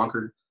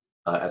Concord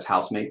as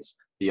housemates.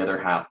 The other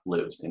half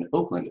lives in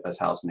Oakland as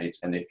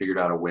housemates, and they figured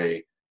out a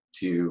way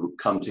to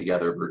come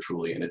together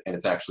virtually. And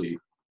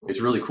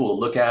it's really cool to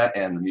look at,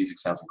 and the music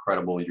sounds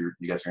incredible. You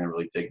guys are gonna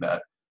really dig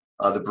that.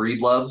 The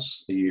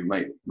Breedloves, you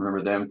might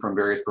remember them from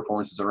various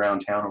performances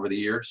around town over the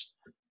years.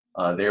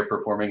 They're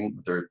performing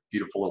with their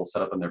beautiful little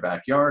setup in their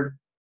backyard.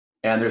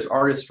 And there's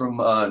artists from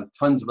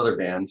tons of other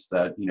bands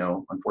that,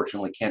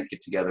 unfortunately can't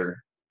get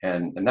together.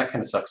 And that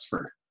kind of sucks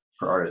for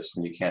artists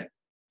when you can't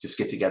just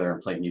get together and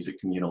play music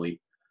communally.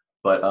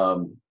 But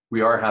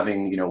we are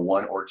having,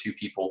 1 or 2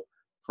 people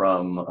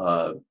from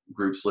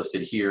groups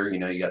listed here. You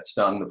know, you got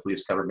Stung, the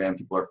police cover band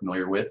people are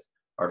familiar with.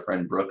 Our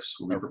friend Brooks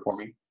will be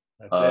performing.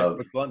 That's it,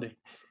 Brooks Lundy.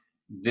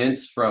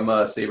 Vince from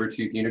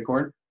Sabretooth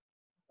Unicorn.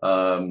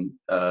 The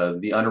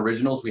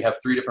Unoriginals, we have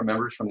 3 different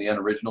members from the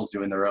Unoriginals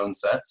doing their own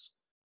sets.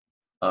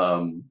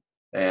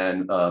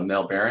 And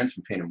Mel Behrens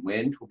from Pain and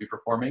Wind will be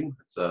performing.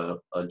 It's a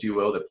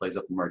duo that plays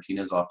up in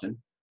Martinez often,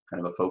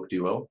 kind of a folk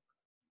duo.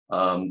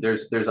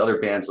 There's other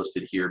bands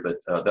listed here, but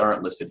that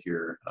aren't listed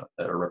here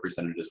that are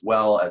represented, as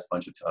well as a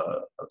bunch of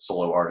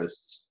solo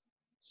artists.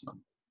 So,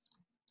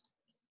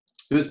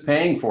 who's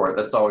paying for it?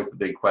 That's always the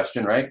big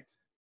question, right?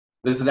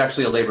 This is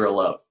actually a labor of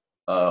love.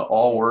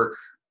 All work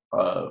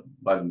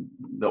by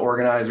the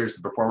organizers,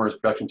 the performers,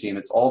 production team.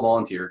 It's all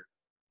volunteer.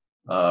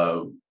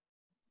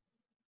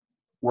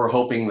 We're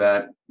hoping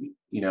that,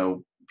 you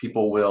know,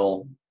 people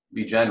will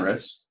be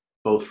generous,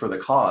 both for the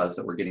cause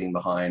that we're getting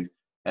behind,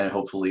 and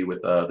hopefully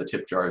with the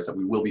tip jars that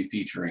we will be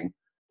featuring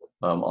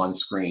on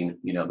screen.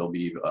 You know, there'll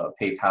be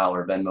PayPal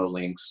or Venmo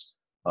links,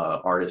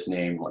 artist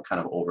name, like kind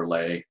of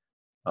overlay,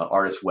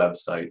 artist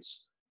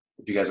websites.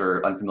 If you guys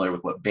are unfamiliar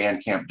with what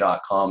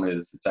Bandcamp.com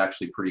is, it's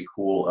actually pretty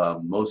cool.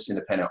 Most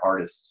independent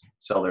artists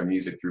sell their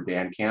music through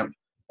Bandcamp,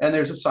 and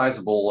there's a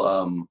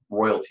sizable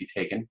royalty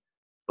taken.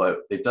 But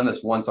they've done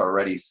this once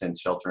already since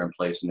Shelter in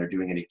Place, and they're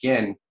doing it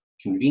again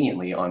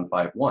conveniently on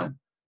 5/1,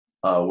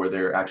 where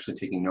they're actually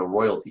taking no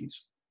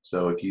royalties.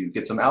 So if you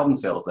get some album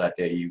sales that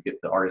day,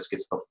 the artist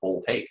gets the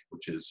full take,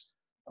 which is,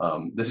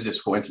 this is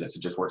just coincidence.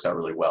 It just works out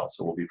really well.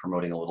 So we'll be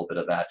promoting a little bit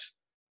of that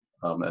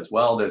as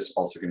well. There's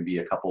also going to be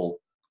a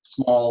couple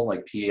small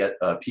like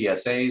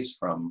PSAs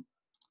from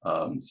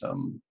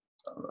some,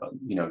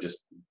 you know, just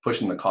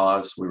pushing the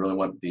cause. We really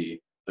want the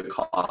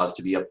cause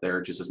to be up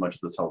there just as much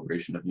as the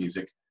celebration of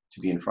music to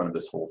be in front of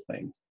this whole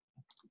thing.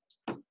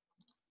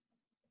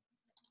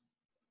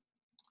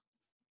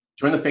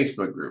 Join the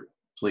Facebook group,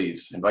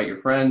 please. Invite your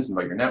friends,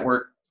 invite your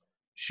network,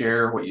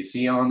 share what you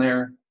see on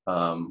there.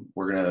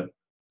 We're gonna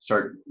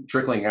start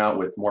trickling out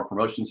with more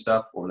promotion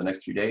stuff over the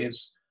next few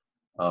days.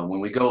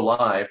 When we go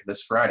live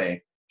this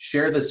Friday,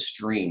 share the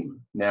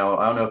stream. Now,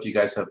 I don't know if you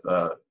guys have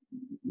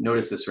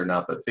noticed this or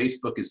not, but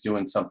Facebook is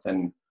doing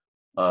something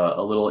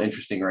a little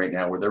interesting right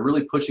now, where they're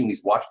really pushing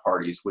these watch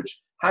parties,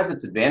 which has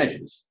its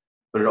advantages,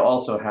 but it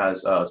also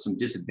has some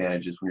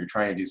disadvantages when you're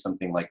trying to do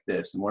something like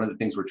this. And one of the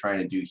things we're trying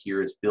to do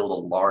here is build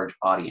a large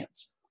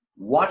audience.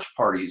 Watch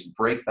parties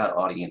break that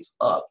audience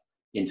up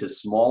into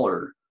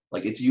smaller,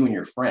 like it's you and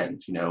your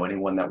friends, you know,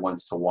 anyone that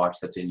wants to watch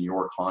that's in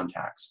your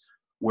contacts,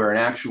 where an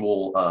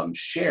actual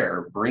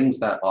share brings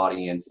that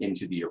audience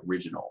into the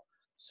original.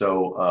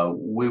 So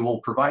we will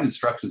provide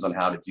instructions on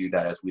how to do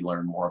that as we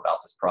learn more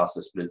about this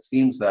process, but it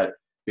seems that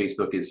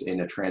Facebook is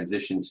in a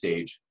transition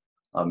stage,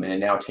 and it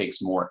now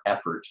takes more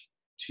effort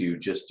to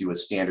just do a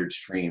standard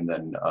stream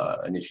than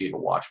initiate a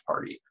watch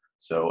party.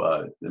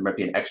 So there might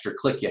be an extra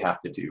click you have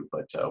to do,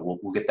 but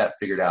we'll get that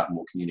figured out, and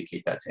we'll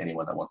communicate that to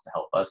anyone that wants to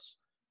help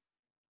us.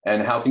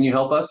 And how can you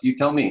help us? You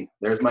tell me.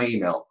 There's my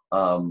email.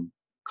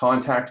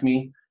 Contact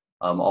me.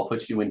 I'll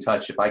put you in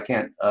touch. If I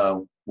can't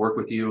work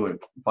with you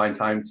and find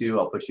time to,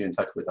 I'll put you in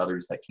touch with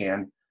others that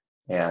can.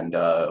 And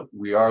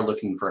we are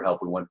looking for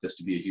help. We want this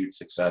to be a huge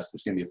success.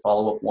 There's going to be a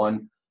follow-up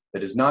one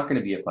that is not going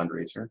to be a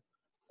fundraiser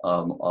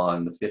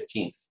on the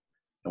 15th.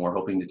 And we're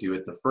hoping to do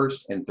it the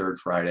first and third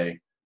Friday,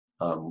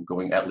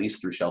 going at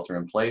least through Shelter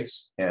in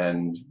Place.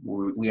 And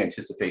we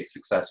anticipate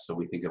success, so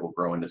we think it will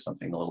grow into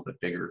something a little bit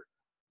bigger.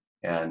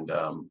 And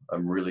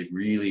I'm really,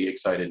 really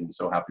excited and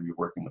so happy to be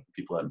working with the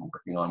people that have been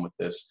working on with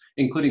this,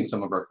 including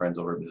some of our friends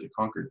over at Visit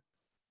Concord.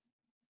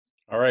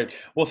 All right.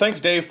 Well, thanks,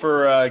 Dave,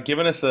 for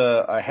giving us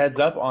a heads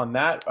up on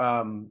that.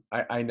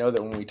 I know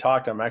that when we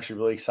talked, I'm actually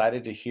really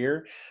excited to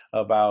hear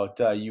about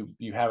you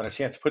having a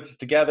chance to put this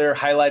together,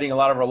 highlighting a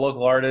lot of our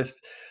local artists.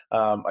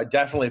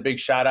 Definitely a big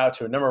shout out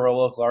to a number of our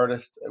local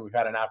artists. We've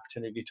had an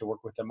opportunity to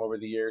work with them over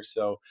the years,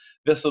 so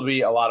this will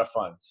be a lot of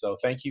fun. So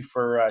thank you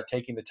for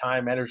taking the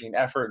time, energy, and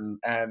effort,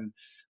 and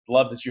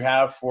love that you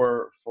have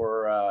for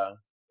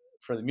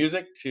the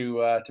music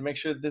to make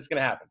sure that this is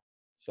going to happen.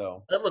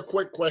 So I have a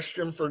quick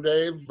question for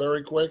Dave,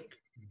 very quick.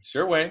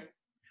 Sure, Wayne.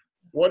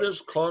 What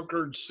is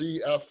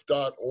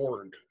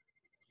ConcordCF.org?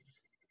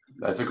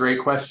 That's a great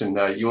question.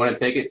 You want to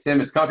take it,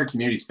 Tim? It's Concord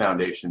Communities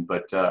Foundation,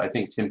 but I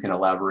think Tim can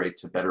elaborate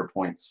to better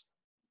points.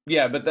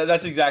 Yeah, but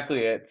that's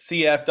exactly it.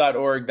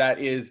 CF.org, that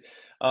is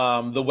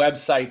the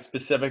website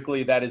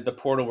specifically. That is the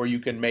portal where you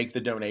can make the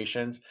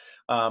donations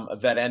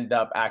that end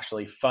up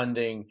actually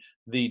funding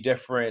the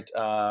different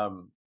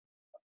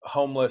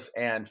homeless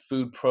and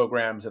food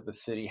programs that the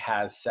city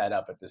has set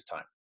up at this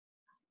time.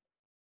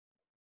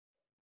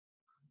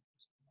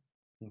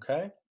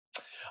 Okay.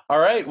 All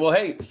right. Well,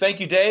 hey, thank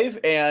you, Dave.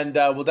 And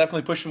we'll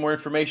definitely push some more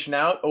information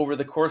out over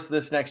the course of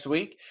this next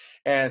week.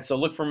 And so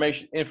look for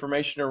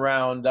information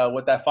around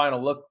what that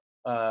final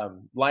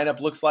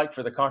lineup looks like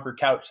for the Concord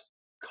Couch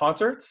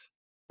concerts.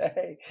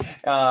 Hey.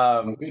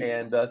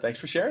 And thanks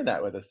for sharing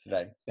that with us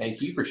today.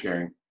 Thank you for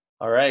sharing.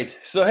 All right.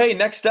 So, hey,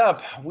 next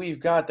up, we've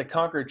got the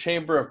Concord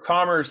Chamber of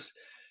Commerce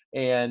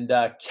And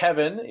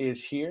Kevin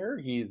is here.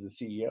 He's the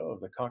CEO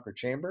of the Concord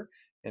Chamber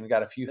and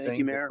got a few Thank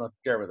you, things that he Mayor. wants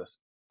to share with us.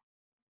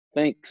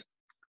 Thanks.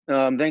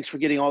 Thanks for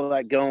getting all of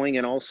that going.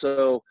 And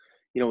also,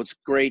 it's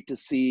great to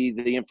see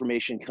the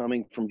information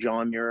coming from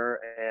John Muir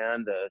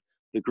and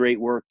the great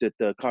work that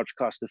the Contra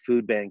Costa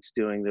Food Bank's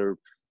doing. They're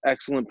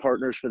excellent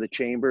partners for the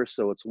Chamber,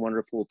 so it's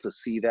wonderful to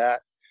see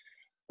that.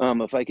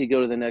 If I could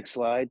go to the next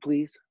slide,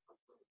 please.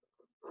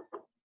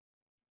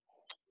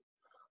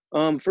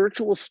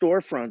 Virtual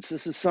storefronts.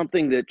 This is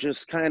something that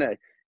just kind of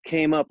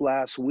came up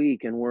last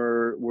week, and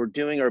we're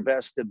doing our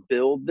best to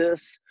build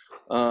this.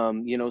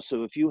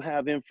 So if you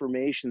have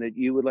information that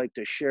you would like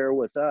to share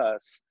with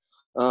us,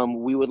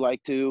 we would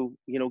like to,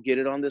 get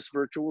it on this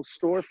virtual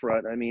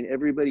storefront. I mean,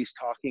 everybody's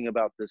talking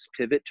about this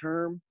pivot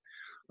term,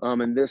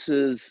 and this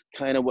is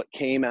kind of what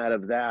came out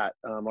of that.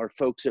 Our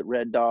folks at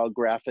Red Dog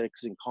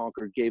Graphics in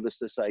Concord gave us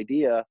this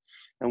idea,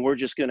 and we're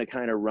just going to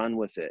kind of run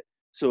with it.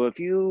 So if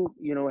you,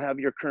 have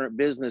your current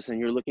business and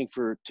you're looking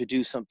to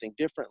do something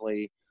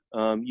differently,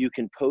 you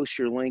can post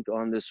your link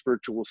on this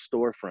virtual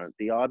storefront.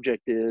 The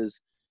object is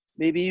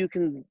maybe you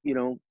can,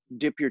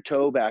 dip your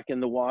toe back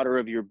in the water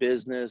of your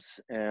business,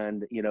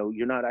 and,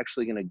 you're not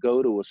actually going to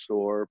go to a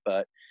store,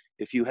 but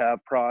if you have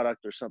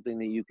product or something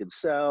that you could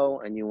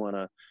sell and you want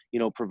to,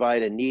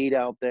 provide a need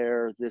out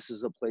there, this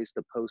is a place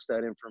to post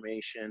that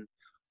information.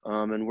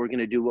 And we're going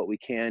to do what we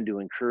can to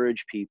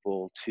encourage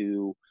people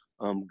to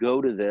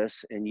go to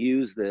this and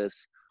use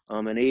this,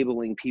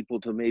 enabling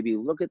people to maybe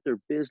look at their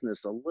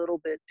business a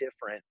little bit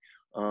different,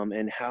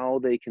 and how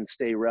they can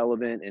stay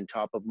relevant and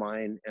top of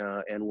mind,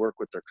 and work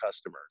with their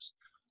customers.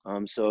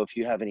 So if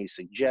you have any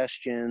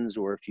suggestions,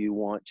 or if you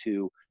want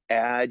to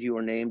add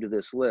your name to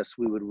this list,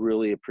 we would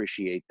really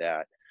appreciate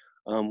that.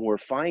 We're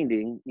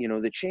finding,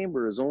 the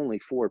Chamber is only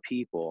 4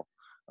 people,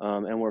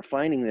 and we're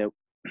finding that,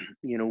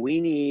 we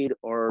need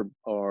our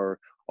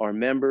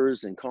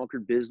members and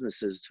Concord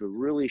businesses to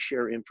really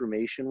share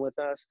information with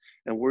us,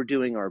 and we're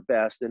doing our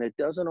best. And it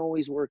doesn't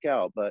always work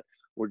out, but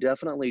we're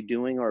definitely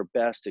doing our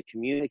best to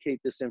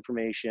communicate this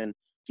information,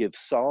 give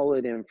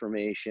solid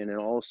information, and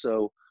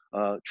also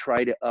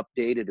try to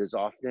update it as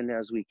often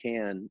as we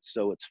can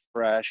so it's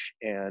fresh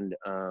and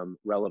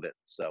relevant.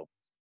 So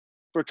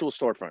virtual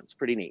storefronts,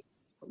 pretty neat.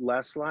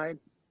 Last slide.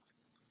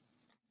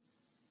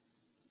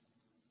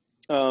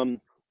 And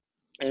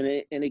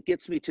it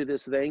gets me to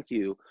this thank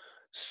you.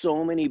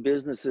 So many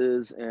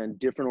businesses and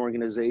different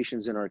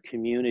organizations in our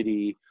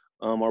community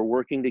are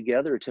working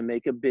together to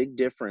make a big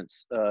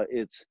difference.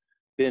 It's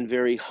been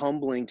very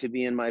humbling to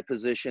be in my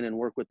position and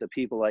work with the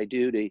people I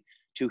do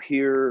to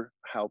hear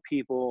how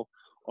people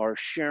are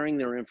sharing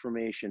their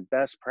information,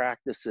 best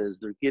practices.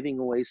 They're giving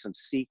away some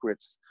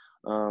secrets.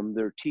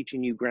 They're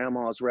teaching you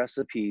grandma's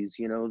recipes.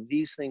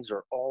 These things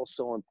are all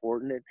so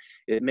important.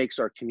 It makes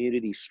our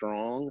community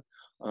strong.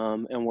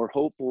 And we're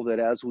hopeful that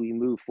as we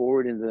move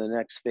forward into the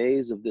next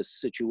phase of this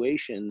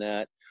situation,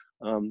 that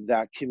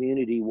that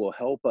community will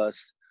help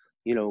us,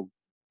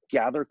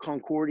 gather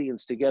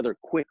Concordians together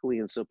quickly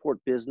and support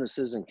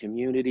businesses and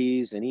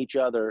communities and each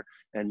other,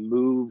 and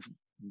move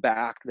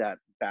back that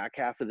back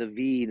half of the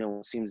V no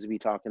one seems to be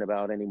talking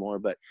about anymore.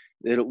 But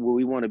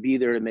we want to be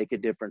there to make a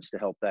difference to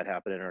help that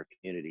happen in our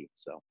community.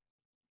 So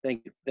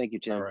thank you,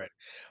 Tim. All right.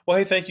 Well,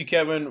 hey, thank you,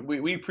 Kevin.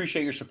 We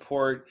appreciate your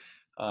support.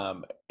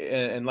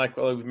 And like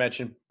we've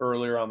mentioned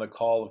earlier on the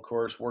call, of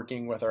course,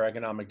 working with our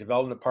economic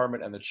development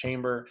department and the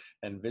Chamber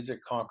and Visit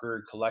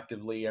Concord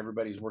collectively,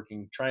 everybody's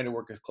trying to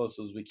work as close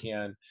as we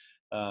can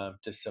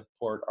to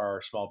support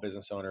our small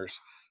business owners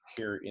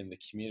here in the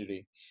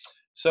community.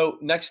 So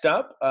next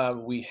up,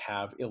 we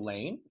have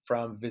Elaine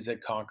from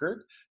Visit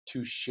Concord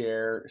to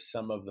share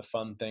some of the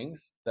fun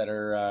things that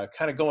are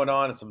kind of going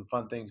on, and some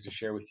fun things to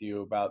share with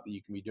you about that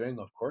you can be doing,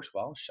 of course,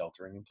 while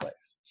sheltering in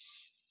place.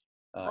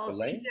 Well,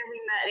 Elaine? thanks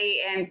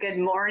everybody, and good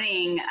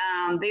morning.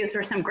 These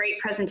were some great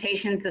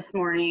presentations this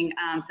morning,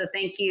 so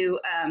thank you,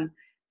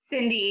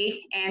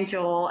 Cindy and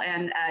Joel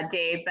and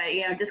Dave.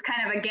 But just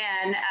kind of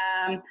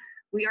again,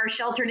 we are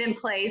sheltered in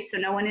place, so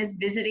no one is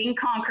visiting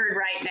Concord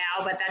right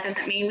now, but that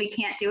doesn't mean we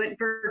can't do it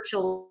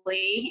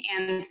virtually.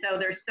 And so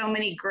there's so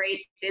many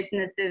great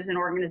businesses and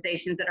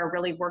organizations that are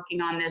really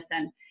working on this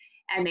and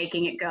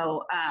making it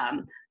go.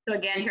 So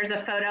again, here's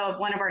a photo of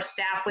one of our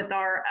staff with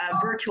our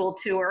virtual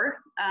tour.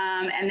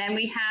 And then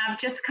we have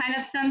just kind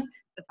of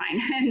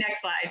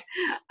next slide.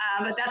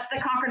 But that's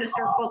the Concord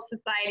Historical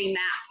Society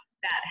map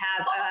that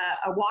has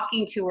a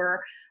walking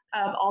tour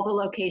of all the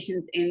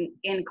locations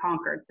in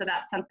Concord. So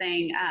that's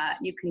something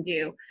you can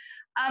do.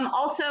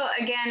 Also,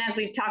 again, as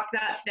we've talked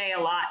about today a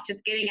lot,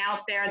 just getting out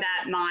there,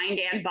 that mind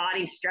and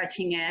body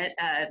stretching it.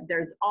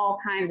 There's all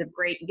kinds of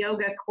great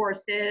yoga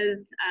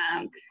courses,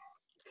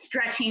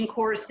 stretching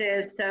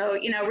courses. So,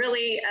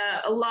 really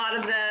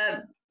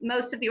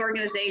most of the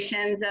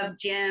organizations of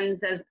gyms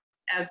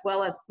as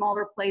well as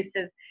smaller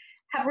places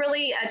have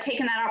really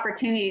taken that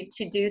opportunity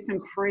to do some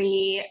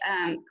free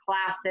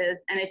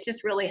classes, and it's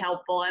just really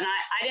helpful. And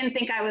I didn't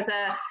think I was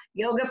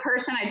yoga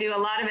person. I do a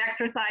lot of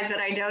exercise, but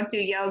I don't do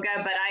yoga.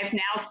 But I've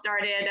now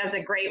started as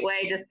a great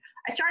way.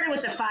 I started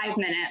with the 5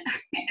 minute,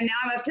 and now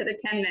I'm up to the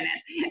 10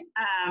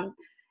 minute.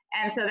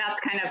 And so that's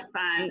kind of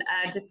fun,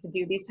 just to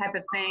do these type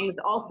of things.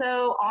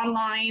 Also,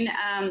 online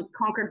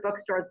Concord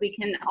bookstores, we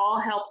can all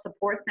help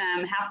support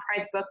them. Half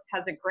Price Books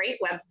has a great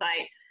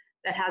website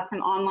that has some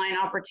online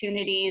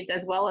opportunities,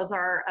 as well as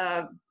our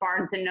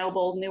Barnes &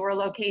 Noble newer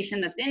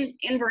location that's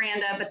in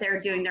Veranda, but they're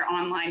doing their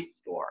online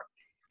store.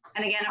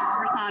 And again, of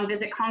course, on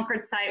Visit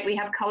Concord site, we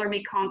have Color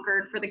Me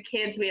Concord for the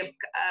kids. We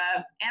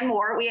have, and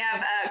more, we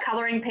have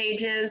coloring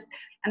pages,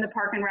 and the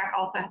Park and Rec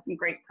also has some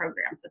great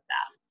programs with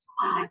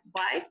that. Next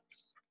slide.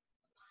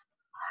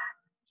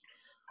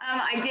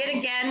 I did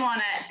again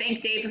want to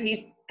thank Dave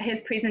for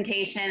his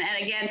presentation,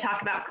 and again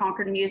talk about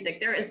Concord music.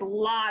 There is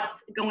lots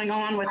going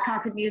on with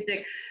Concord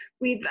music.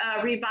 We've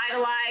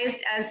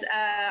revitalized as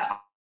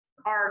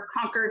our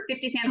Concord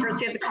 50th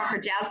anniversary of the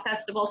Concord Jazz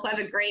Festival, so I have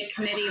a great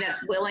committee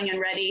that's willing and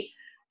ready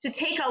to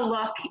take a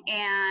look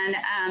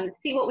and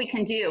see what we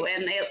can do.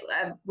 And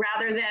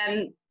rather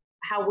than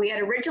how we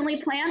had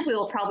originally planned, we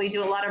will probably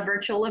do a lot of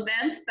virtual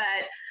events,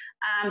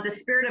 but the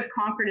spirit of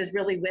Concord is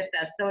really with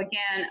us. So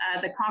again,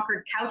 the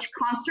Concord Couch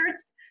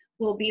Concerts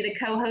will be the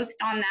co-host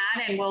on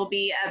that, and we'll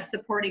be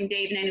supporting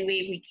Dave in any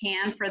way we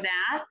can for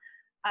that.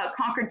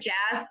 Concord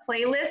Jazz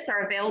playlists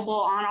are available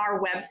on our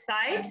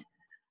website.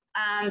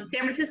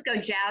 San Francisco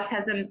Jazz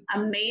has some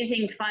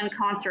amazing fun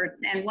concerts,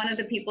 and one of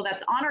the people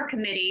that's on our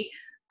committee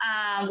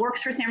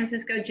works for San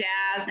Francisco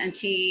Jazz, and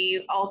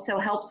she also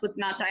helps with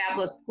Mount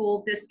Diablo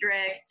School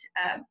District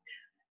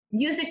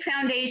Music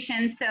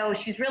Foundation, so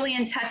she's really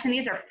in touch, and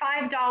these are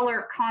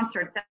 $5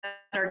 concerts that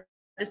are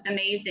just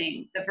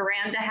amazing. The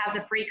Veranda has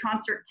a free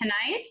concert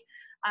tonight,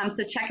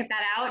 so check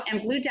that out.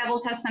 And Blue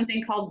Devils has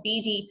something called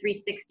BD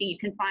 360. You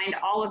can find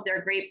all of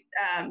their great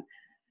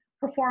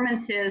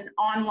performances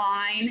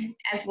online,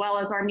 as well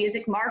as our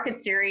Music Market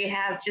Series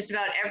has just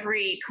about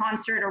every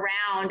concert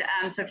around.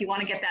 So if you want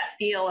to get that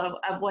feel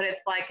of what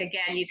it's like,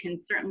 again, you can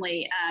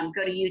certainly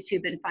go to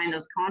YouTube and find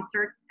those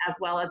concerts, as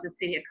well as the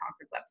City of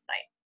Concord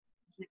website.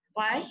 Next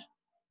slide.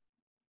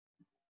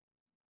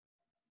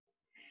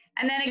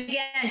 And then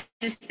again,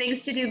 just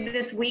things to do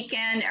this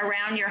weekend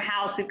around your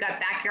house. We've got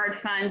backyard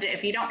fun.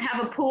 If you don't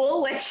have a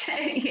pool, which,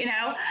 you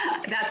know,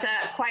 that's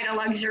quite a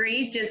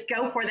luxury, just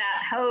go for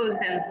that hose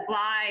and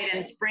slide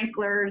and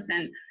sprinklers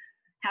and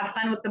have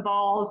fun with the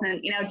balls, and,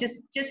 you know,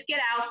 just get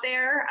out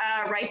there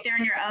right there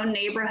in your own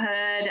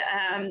neighborhood,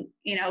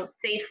 you know,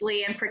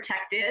 safely and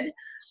protected.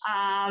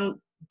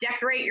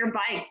 Decorate your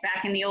bike.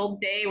 Back in the old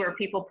day where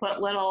people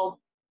put little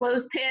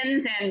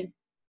clothespins and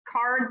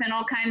cards and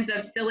all kinds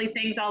of silly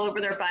things all over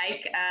their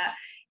bike.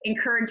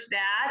 Encourage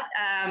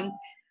that.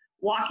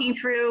 Walking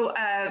through,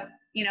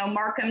 you know,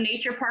 Markham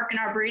Nature Park in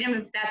Arboretum,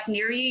 if that's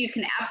near you, you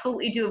can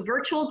absolutely do a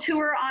virtual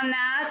tour on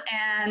that.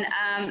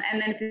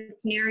 And then if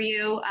it's near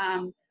you,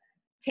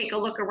 take a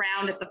look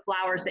around at the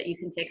flowers that you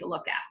can take a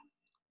look at.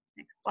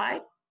 Next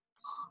slide.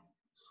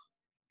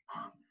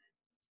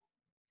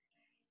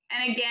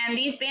 And again,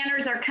 these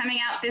banners are coming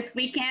out this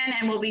weekend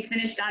and will be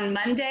finished on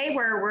Monday,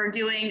 where we're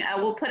doing,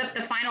 we'll put up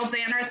the final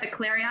banner at the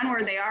Clarion,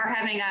 where they are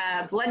having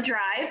a blood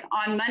drive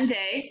on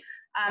Monday.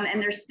 And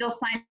there's still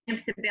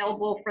sign-ups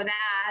available for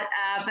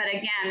that. But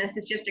again, this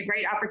is just a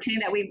great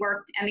opportunity that we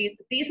worked, and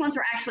these ones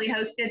were actually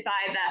hosted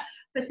by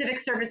the Pacific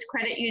Service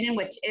Credit Union,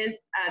 which is,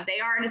 they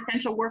are an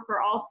essential worker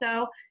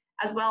also,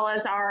 as well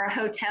as our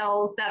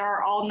hotels that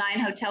are, all 9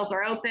 hotels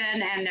are open,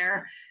 and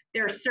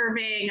they're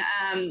serving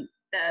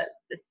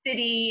the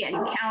city and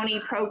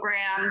county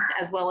programs,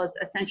 as well as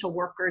essential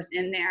workers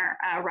in there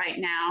right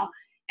now.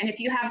 And if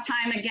you have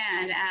time,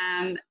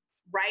 again,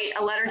 write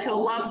a letter to a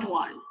loved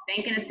one,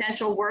 thank an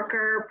essential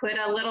worker, put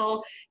a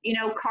little, you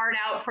know, card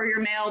out for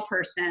your mail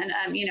person,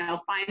 you know,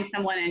 find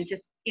someone and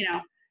just, you know,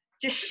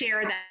 just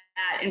share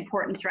that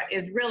importance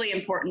is really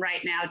important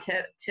right now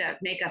to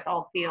make us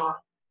all feel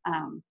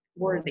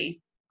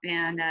worthy,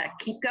 and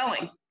keep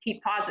going,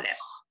 keep positive.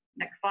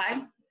 Next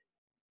slide.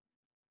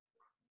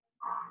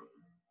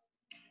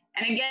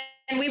 And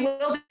again, we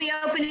will be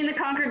opening the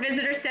Concord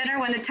Visitor Center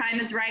when the time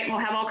is right. We'll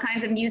have all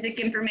kinds of music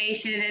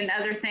information and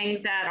other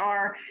things that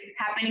are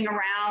happening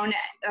around,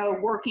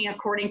 working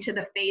according to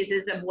the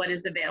phases of what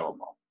is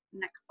available.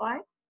 Next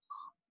slide.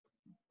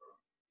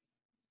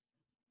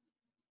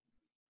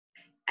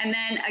 And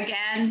then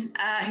again,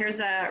 here's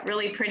a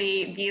really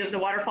pretty view of the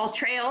Waterfall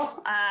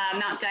Trail,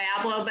 Mount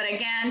Diablo. But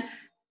again,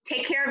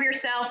 take care of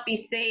yourself,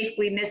 be safe,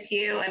 we miss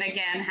you. And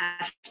again,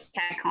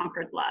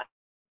 #Concord Love.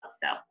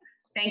 So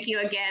thank you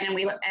again, and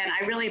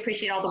I really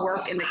appreciate all the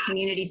work and the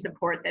community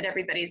support that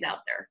everybody's out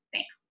there.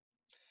 Thanks.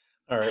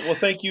 All right. Well,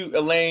 thank you,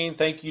 Elaine.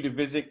 Thank you to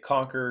Visit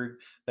Concord.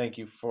 Thank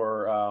you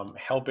for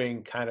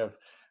helping kind of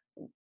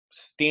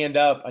stand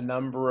up a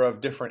number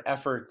of different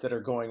efforts that are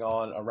going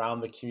on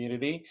around the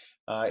community,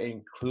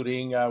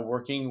 including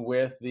working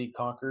with the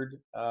Concord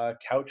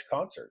Couch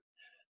Concert.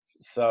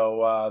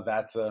 So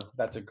that's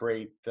a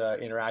great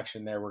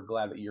interaction there. We're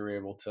glad that you're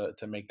able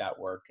to make that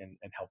work and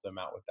help them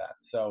out with that.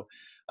 So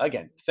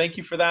again, thank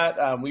you for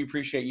that. We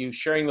appreciate you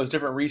sharing those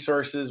different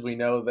resources. We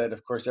know that,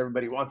 of course,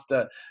 everybody wants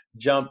to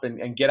jump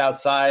and get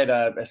outside,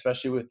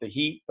 especially with the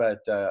heat. But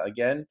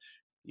again,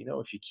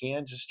 if you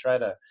can, just try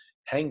to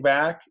hang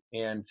back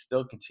and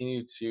still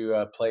continue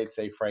to play it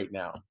safe right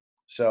now.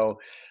 So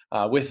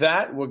with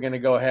that, we're going to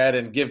go ahead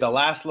and give the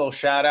last little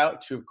shout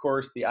out to, of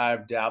course, the Eye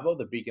of Dabo.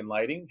 The beacon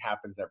lighting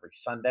happens every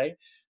Sunday.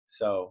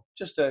 So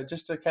just a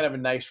kind of a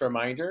nice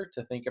reminder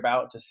to think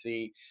about, to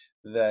see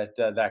that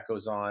that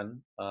goes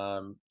on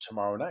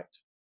tomorrow night.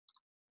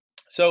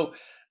 So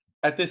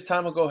at this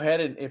time, we'll go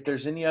ahead, and if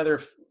there's any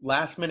other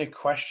last minute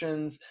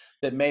questions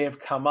that may have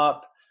come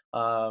up,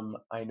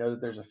 I know that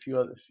there's a few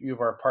of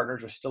our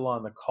partners are still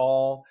on the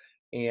call,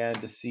 and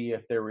to see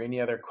if there were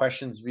any other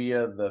questions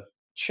via the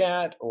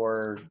chat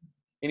or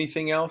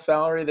anything else,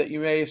 Valerie, that you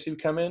may have seen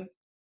come in.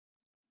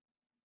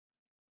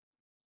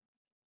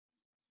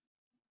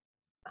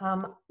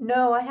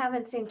 No, I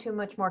haven't seen too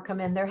much more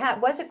come in. There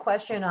was a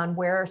question on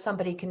where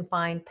somebody can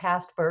find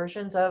past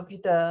versions of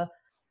the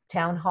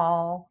town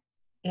hall,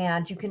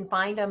 and you can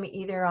find them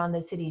either on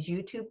the city's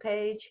YouTube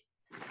page,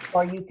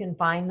 or you can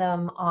find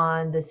them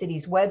on the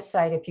city's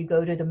website. If you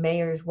go to the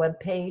mayor's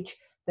webpage,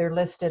 they're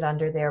listed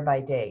under there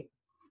by date.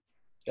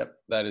 Yep,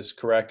 that is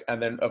correct.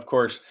 And then, of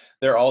course,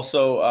 they're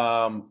also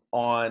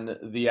on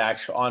the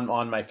actual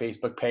on my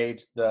Facebook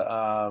page.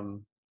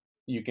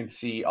 You can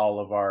see all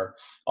of our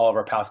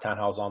past town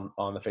halls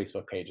on the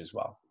Facebook page as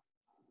well.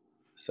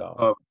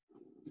 So,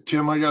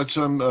 Tim, I got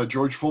some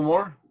George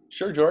Fulmore.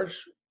 Sure,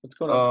 George. What's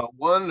going on?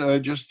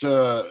 One, just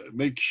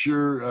make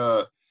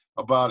sure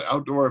about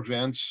outdoor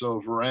events.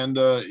 So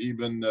veranda,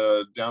 even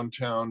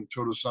downtown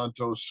Todos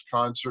Santos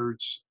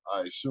concerts.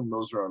 I assume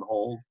those are on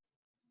hold.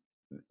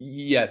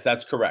 Yes,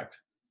 that's correct.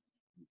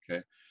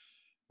 Okay.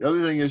 The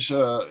other thing is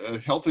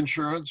health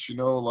insurance.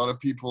 A lot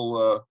of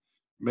people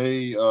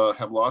may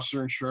have lost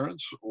their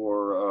insurance,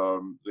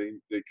 or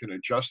they can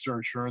adjust their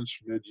insurance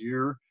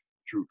mid-year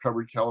through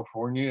Covered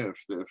California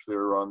if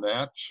they're on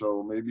that.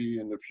 So maybe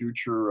in the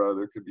future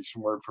there could be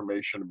some more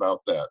information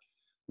about that.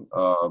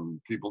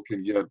 People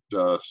can get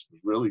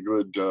really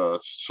good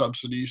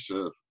subsidies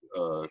to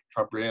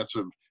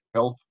comprehensive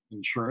health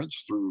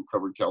insurance through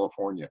Covered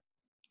California.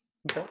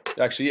 Okay.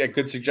 Actually, yeah,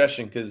 good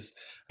suggestion, because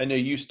I know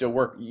you used to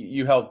work,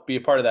 you helped be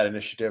a part of that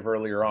initiative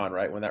earlier on,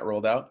 right, when that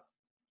rolled out?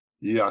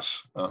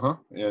 Yes, and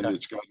Okay.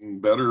 it's gotten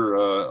better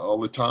all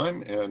the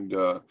time, and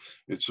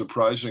it's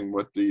surprising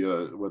what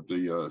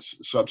the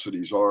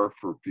subsidies are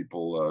for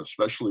people,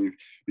 especially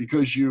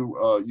because you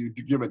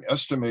give an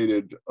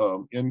estimated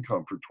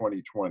income for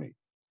 2020.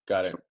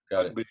 Got it. So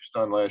Got it. based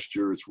on last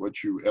year, it's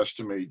what you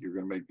estimate you're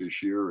going to make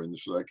this year, and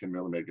so that can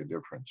really make a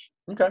difference.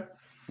 Okay.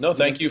 No,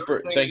 thank you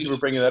for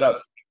bringing that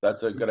up.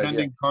 That's a good idea.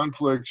 Pending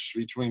conflicts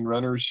between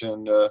renters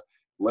and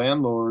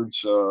landlords,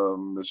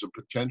 there's a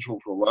potential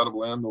for a lot of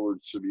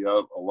landlords to be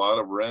out a lot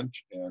of rent,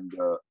 and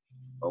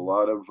a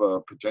lot of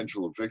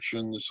potential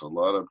evictions, a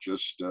lot of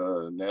just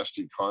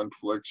nasty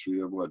conflicts. We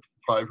have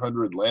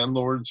 500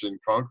 landlords in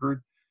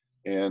Concord,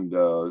 and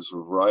there's a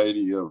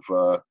variety of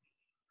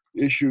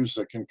issues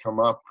that can come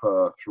up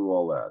through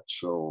all that.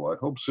 So I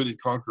hope City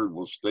Concord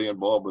will stay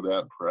involved with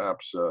that.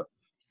 Perhaps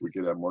we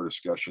could have more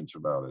discussions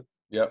about it.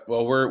 Yep.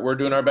 Well, we're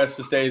doing our best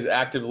to stay as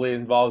actively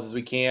involved as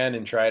we can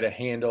and try to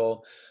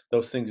handle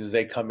those things as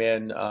they come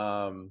in.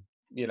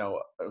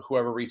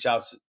 Whoever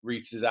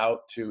reaches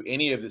out to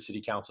any of the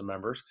city council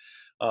members,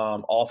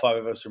 all 5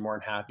 of us are more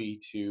than happy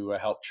to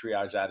help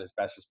triage that as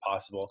best as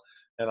possible.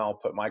 And I'll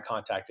put my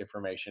contact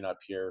information up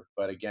here.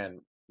 But again,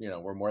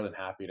 we're more than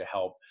happy to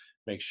help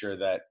make sure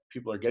that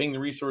people are getting the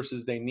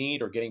resources they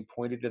need or getting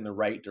pointed in the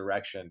right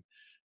direction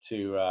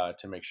to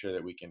make sure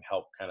that we can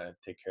help kind of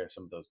take care of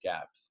some of those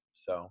gaps.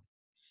 So.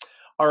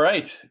 All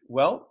right.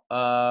 Well,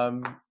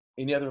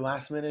 any other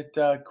last minute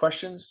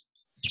questions?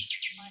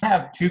 I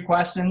have 2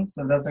 questions,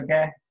 so that's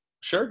okay.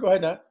 Sure. Go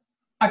ahead, Nat.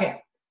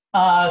 Okay.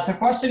 So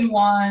question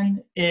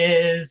 1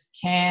 is,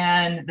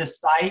 can the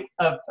site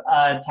of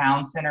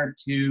Town Center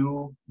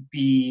 2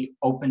 be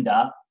opened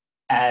up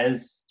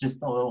as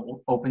just a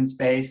little open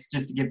space,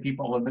 just to give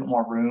people a little bit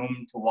more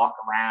room to walk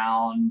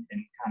around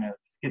and kind of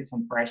get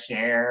some fresh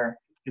air,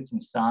 get some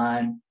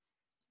sun?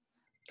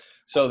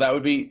 So that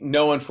would be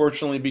no,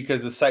 unfortunately,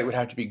 because the site would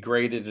have to be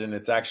graded, and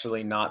it's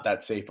actually not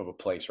that safe of a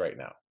place right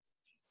now.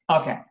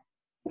 Okay.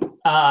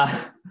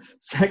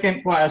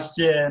 Second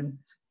question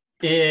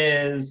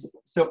is,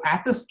 so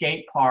at the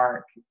skate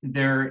park,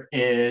 there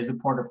is a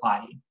porta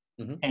potty,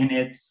 and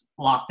it's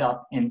locked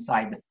up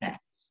inside the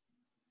fence.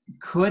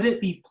 Could it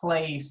be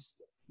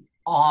placed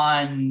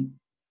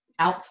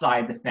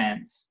outside the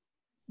fence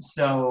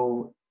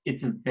so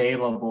it's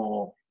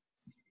available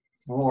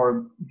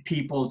for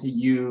people to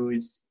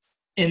use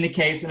in the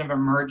case of an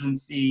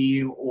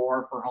emergency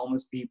or for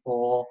homeless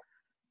people,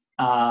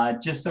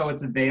 just so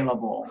it's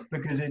available?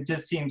 Because it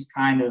just seems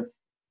kind of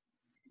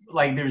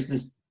like there's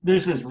this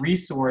there's this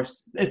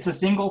resource. It's a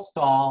single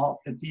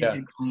stall. It's easy Yeah.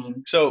 to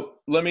clean. So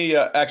let me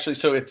actually.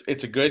 So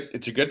it's a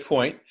good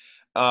point.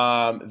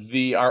 Our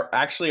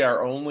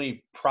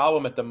only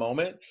problem at the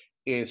moment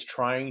is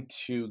trying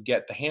to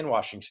get the hand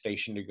washing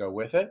station to go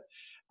with it.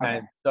 Okay.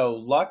 And so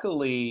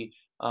luckily,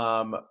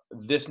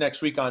 this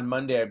next week on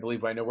Monday, I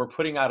believe, I know we're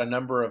putting out a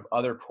number of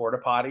other porta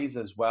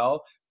potties as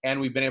well, and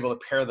we've been able to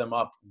pair them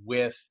up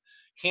with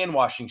hand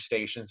washing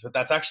stations. But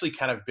that's actually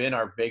kind of been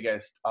our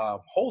biggest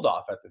hold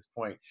off at this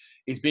point,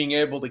 is being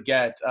able to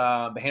get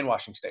the hand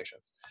washing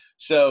stations.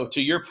 So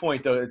to your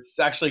point, though, it's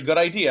actually a good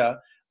idea.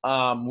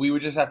 We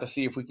would just have to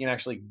see if we can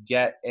actually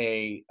get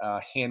a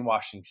hand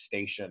washing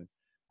station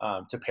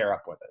to pair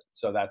up with it.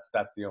 So that's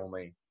the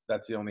only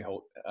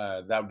whole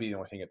that would be the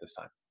only thing at this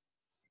time.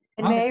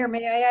 And Okay. Mayor,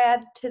 may I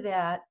add to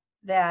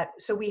that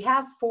so we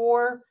have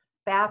 4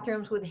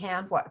 bathrooms with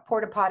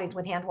porta potties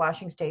with hand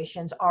washing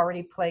stations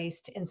already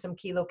placed in some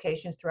key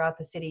locations throughout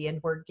the city,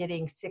 and we're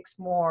getting 6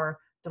 more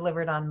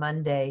delivered on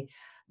Monday.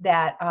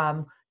 That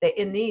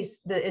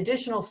the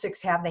additional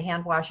 6 have the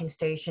hand washing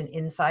station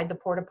inside the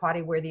porta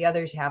potty, where the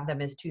others have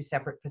them as 2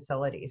 separate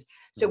facilities.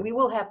 So we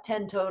will have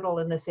 10 total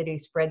in the city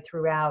spread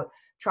throughout,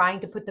 trying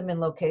to put them in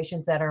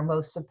locations that are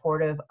most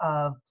supportive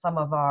of some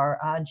of our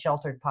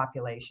unsheltered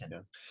population.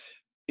 Yeah.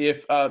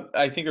 If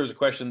I think there was a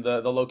question,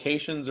 the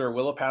locations are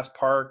Willow Pass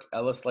Park,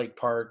 Ellis Lake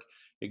Park,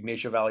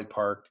 Ignatia Valley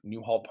Park,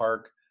 Newhall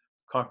Park,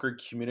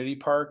 Concord Community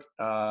Park,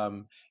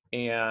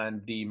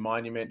 and the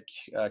Monument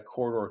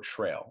Corridor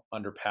Trail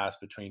underpass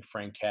between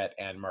Franquette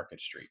and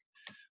Market Street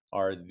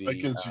are the. I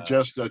can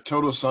suggest that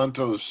Todos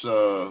Santos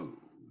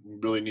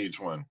really needs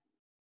one.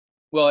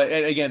 Well,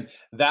 and again,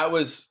 that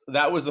was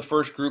the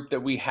first group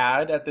that we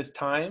had at this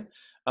time.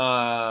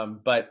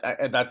 But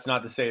that's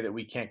not to say that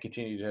we can't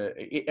continue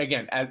to.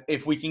 Again,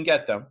 if we can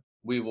get them,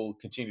 we will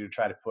continue to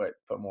try to put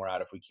more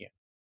out if we can.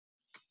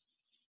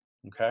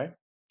 Okay.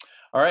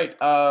 All right.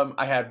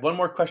 I had one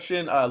more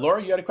question.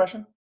 Laura, you had a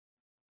question?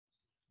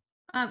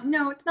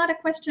 No, it's not a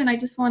question. I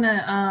just want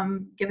to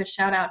give a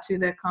shout out to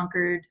the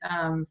Concord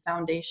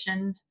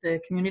Foundation, the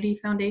Community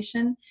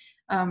Foundation.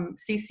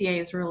 CCA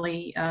is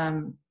really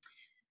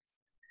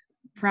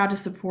proud to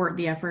support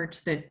the efforts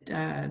that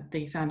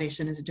the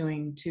foundation is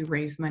doing to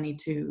raise money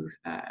to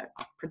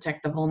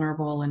protect the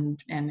vulnerable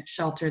and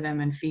shelter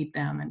them and feed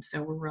them. And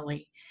so we're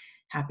really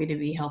happy to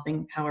be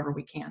helping however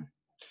we can.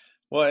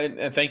 Well,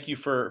 and thank you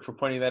for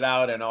pointing that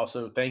out, and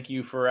also thank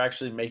you for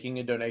actually making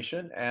a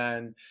donation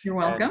and You're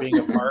welcome. and being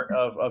a part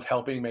of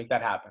helping make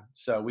that happen.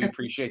 So we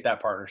appreciate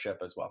that partnership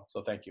as well.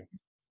 So thank you.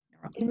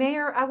 And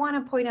Mayor, I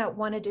want to point out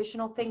one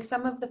additional thing.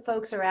 Some of the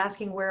folks are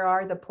asking where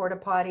are the porta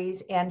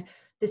potties, and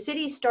the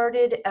city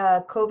started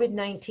a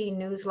COVID-19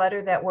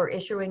 newsletter that we're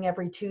issuing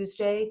every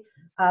Tuesday.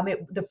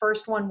 The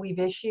first one we've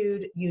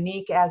issued,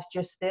 unique as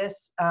just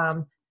this,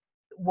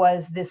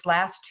 was this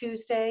last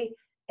Tuesday.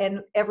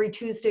 And every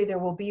Tuesday there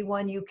will be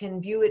one. You can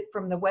view it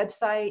from the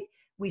website.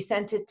 We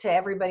sent it to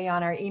everybody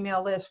on our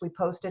email list. We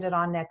posted it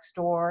on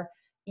Nextdoor.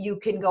 You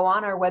can go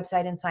on our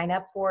website and sign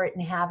up for it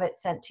and have it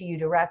sent to you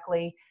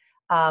directly.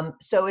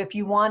 So if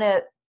you want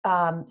to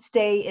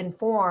stay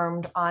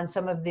informed on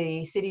some of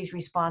the city's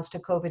response to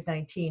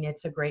COVID-19,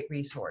 it's a great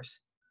resource.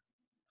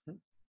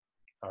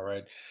 All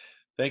right.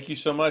 Thank you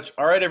so much.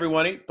 All right,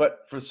 everybody.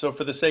 But for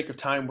the sake of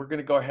time, we're going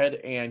to go ahead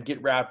and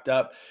get wrapped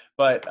up.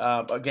 But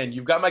again,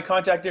 you've got my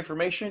contact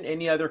information.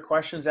 Any other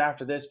questions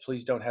after this,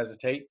 please don't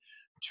hesitate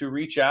to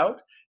reach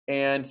out.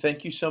 And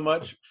thank you so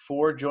much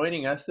for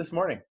joining us this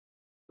morning.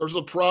 There's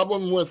a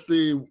problem with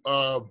the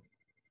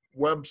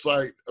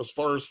website as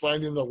far as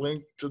finding the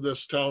link to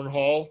this town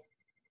hall.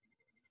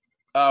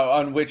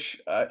 On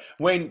which,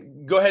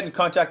 Wayne, go ahead and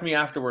contact me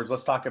afterwards.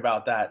 Let's talk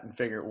about that and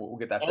we'll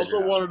get that I figured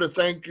also out. wanted to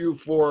thank you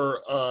for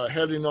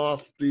heading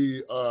off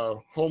the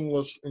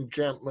homeless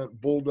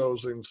encampment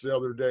bulldozings the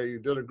other day. You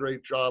did a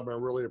great job, and I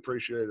really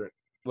appreciate it.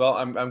 Well,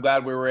 I'm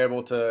glad we were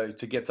able to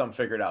get something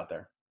figured out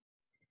there.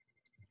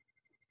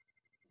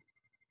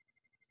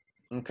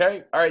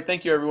 Okay. All right.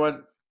 Thank you,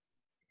 everyone.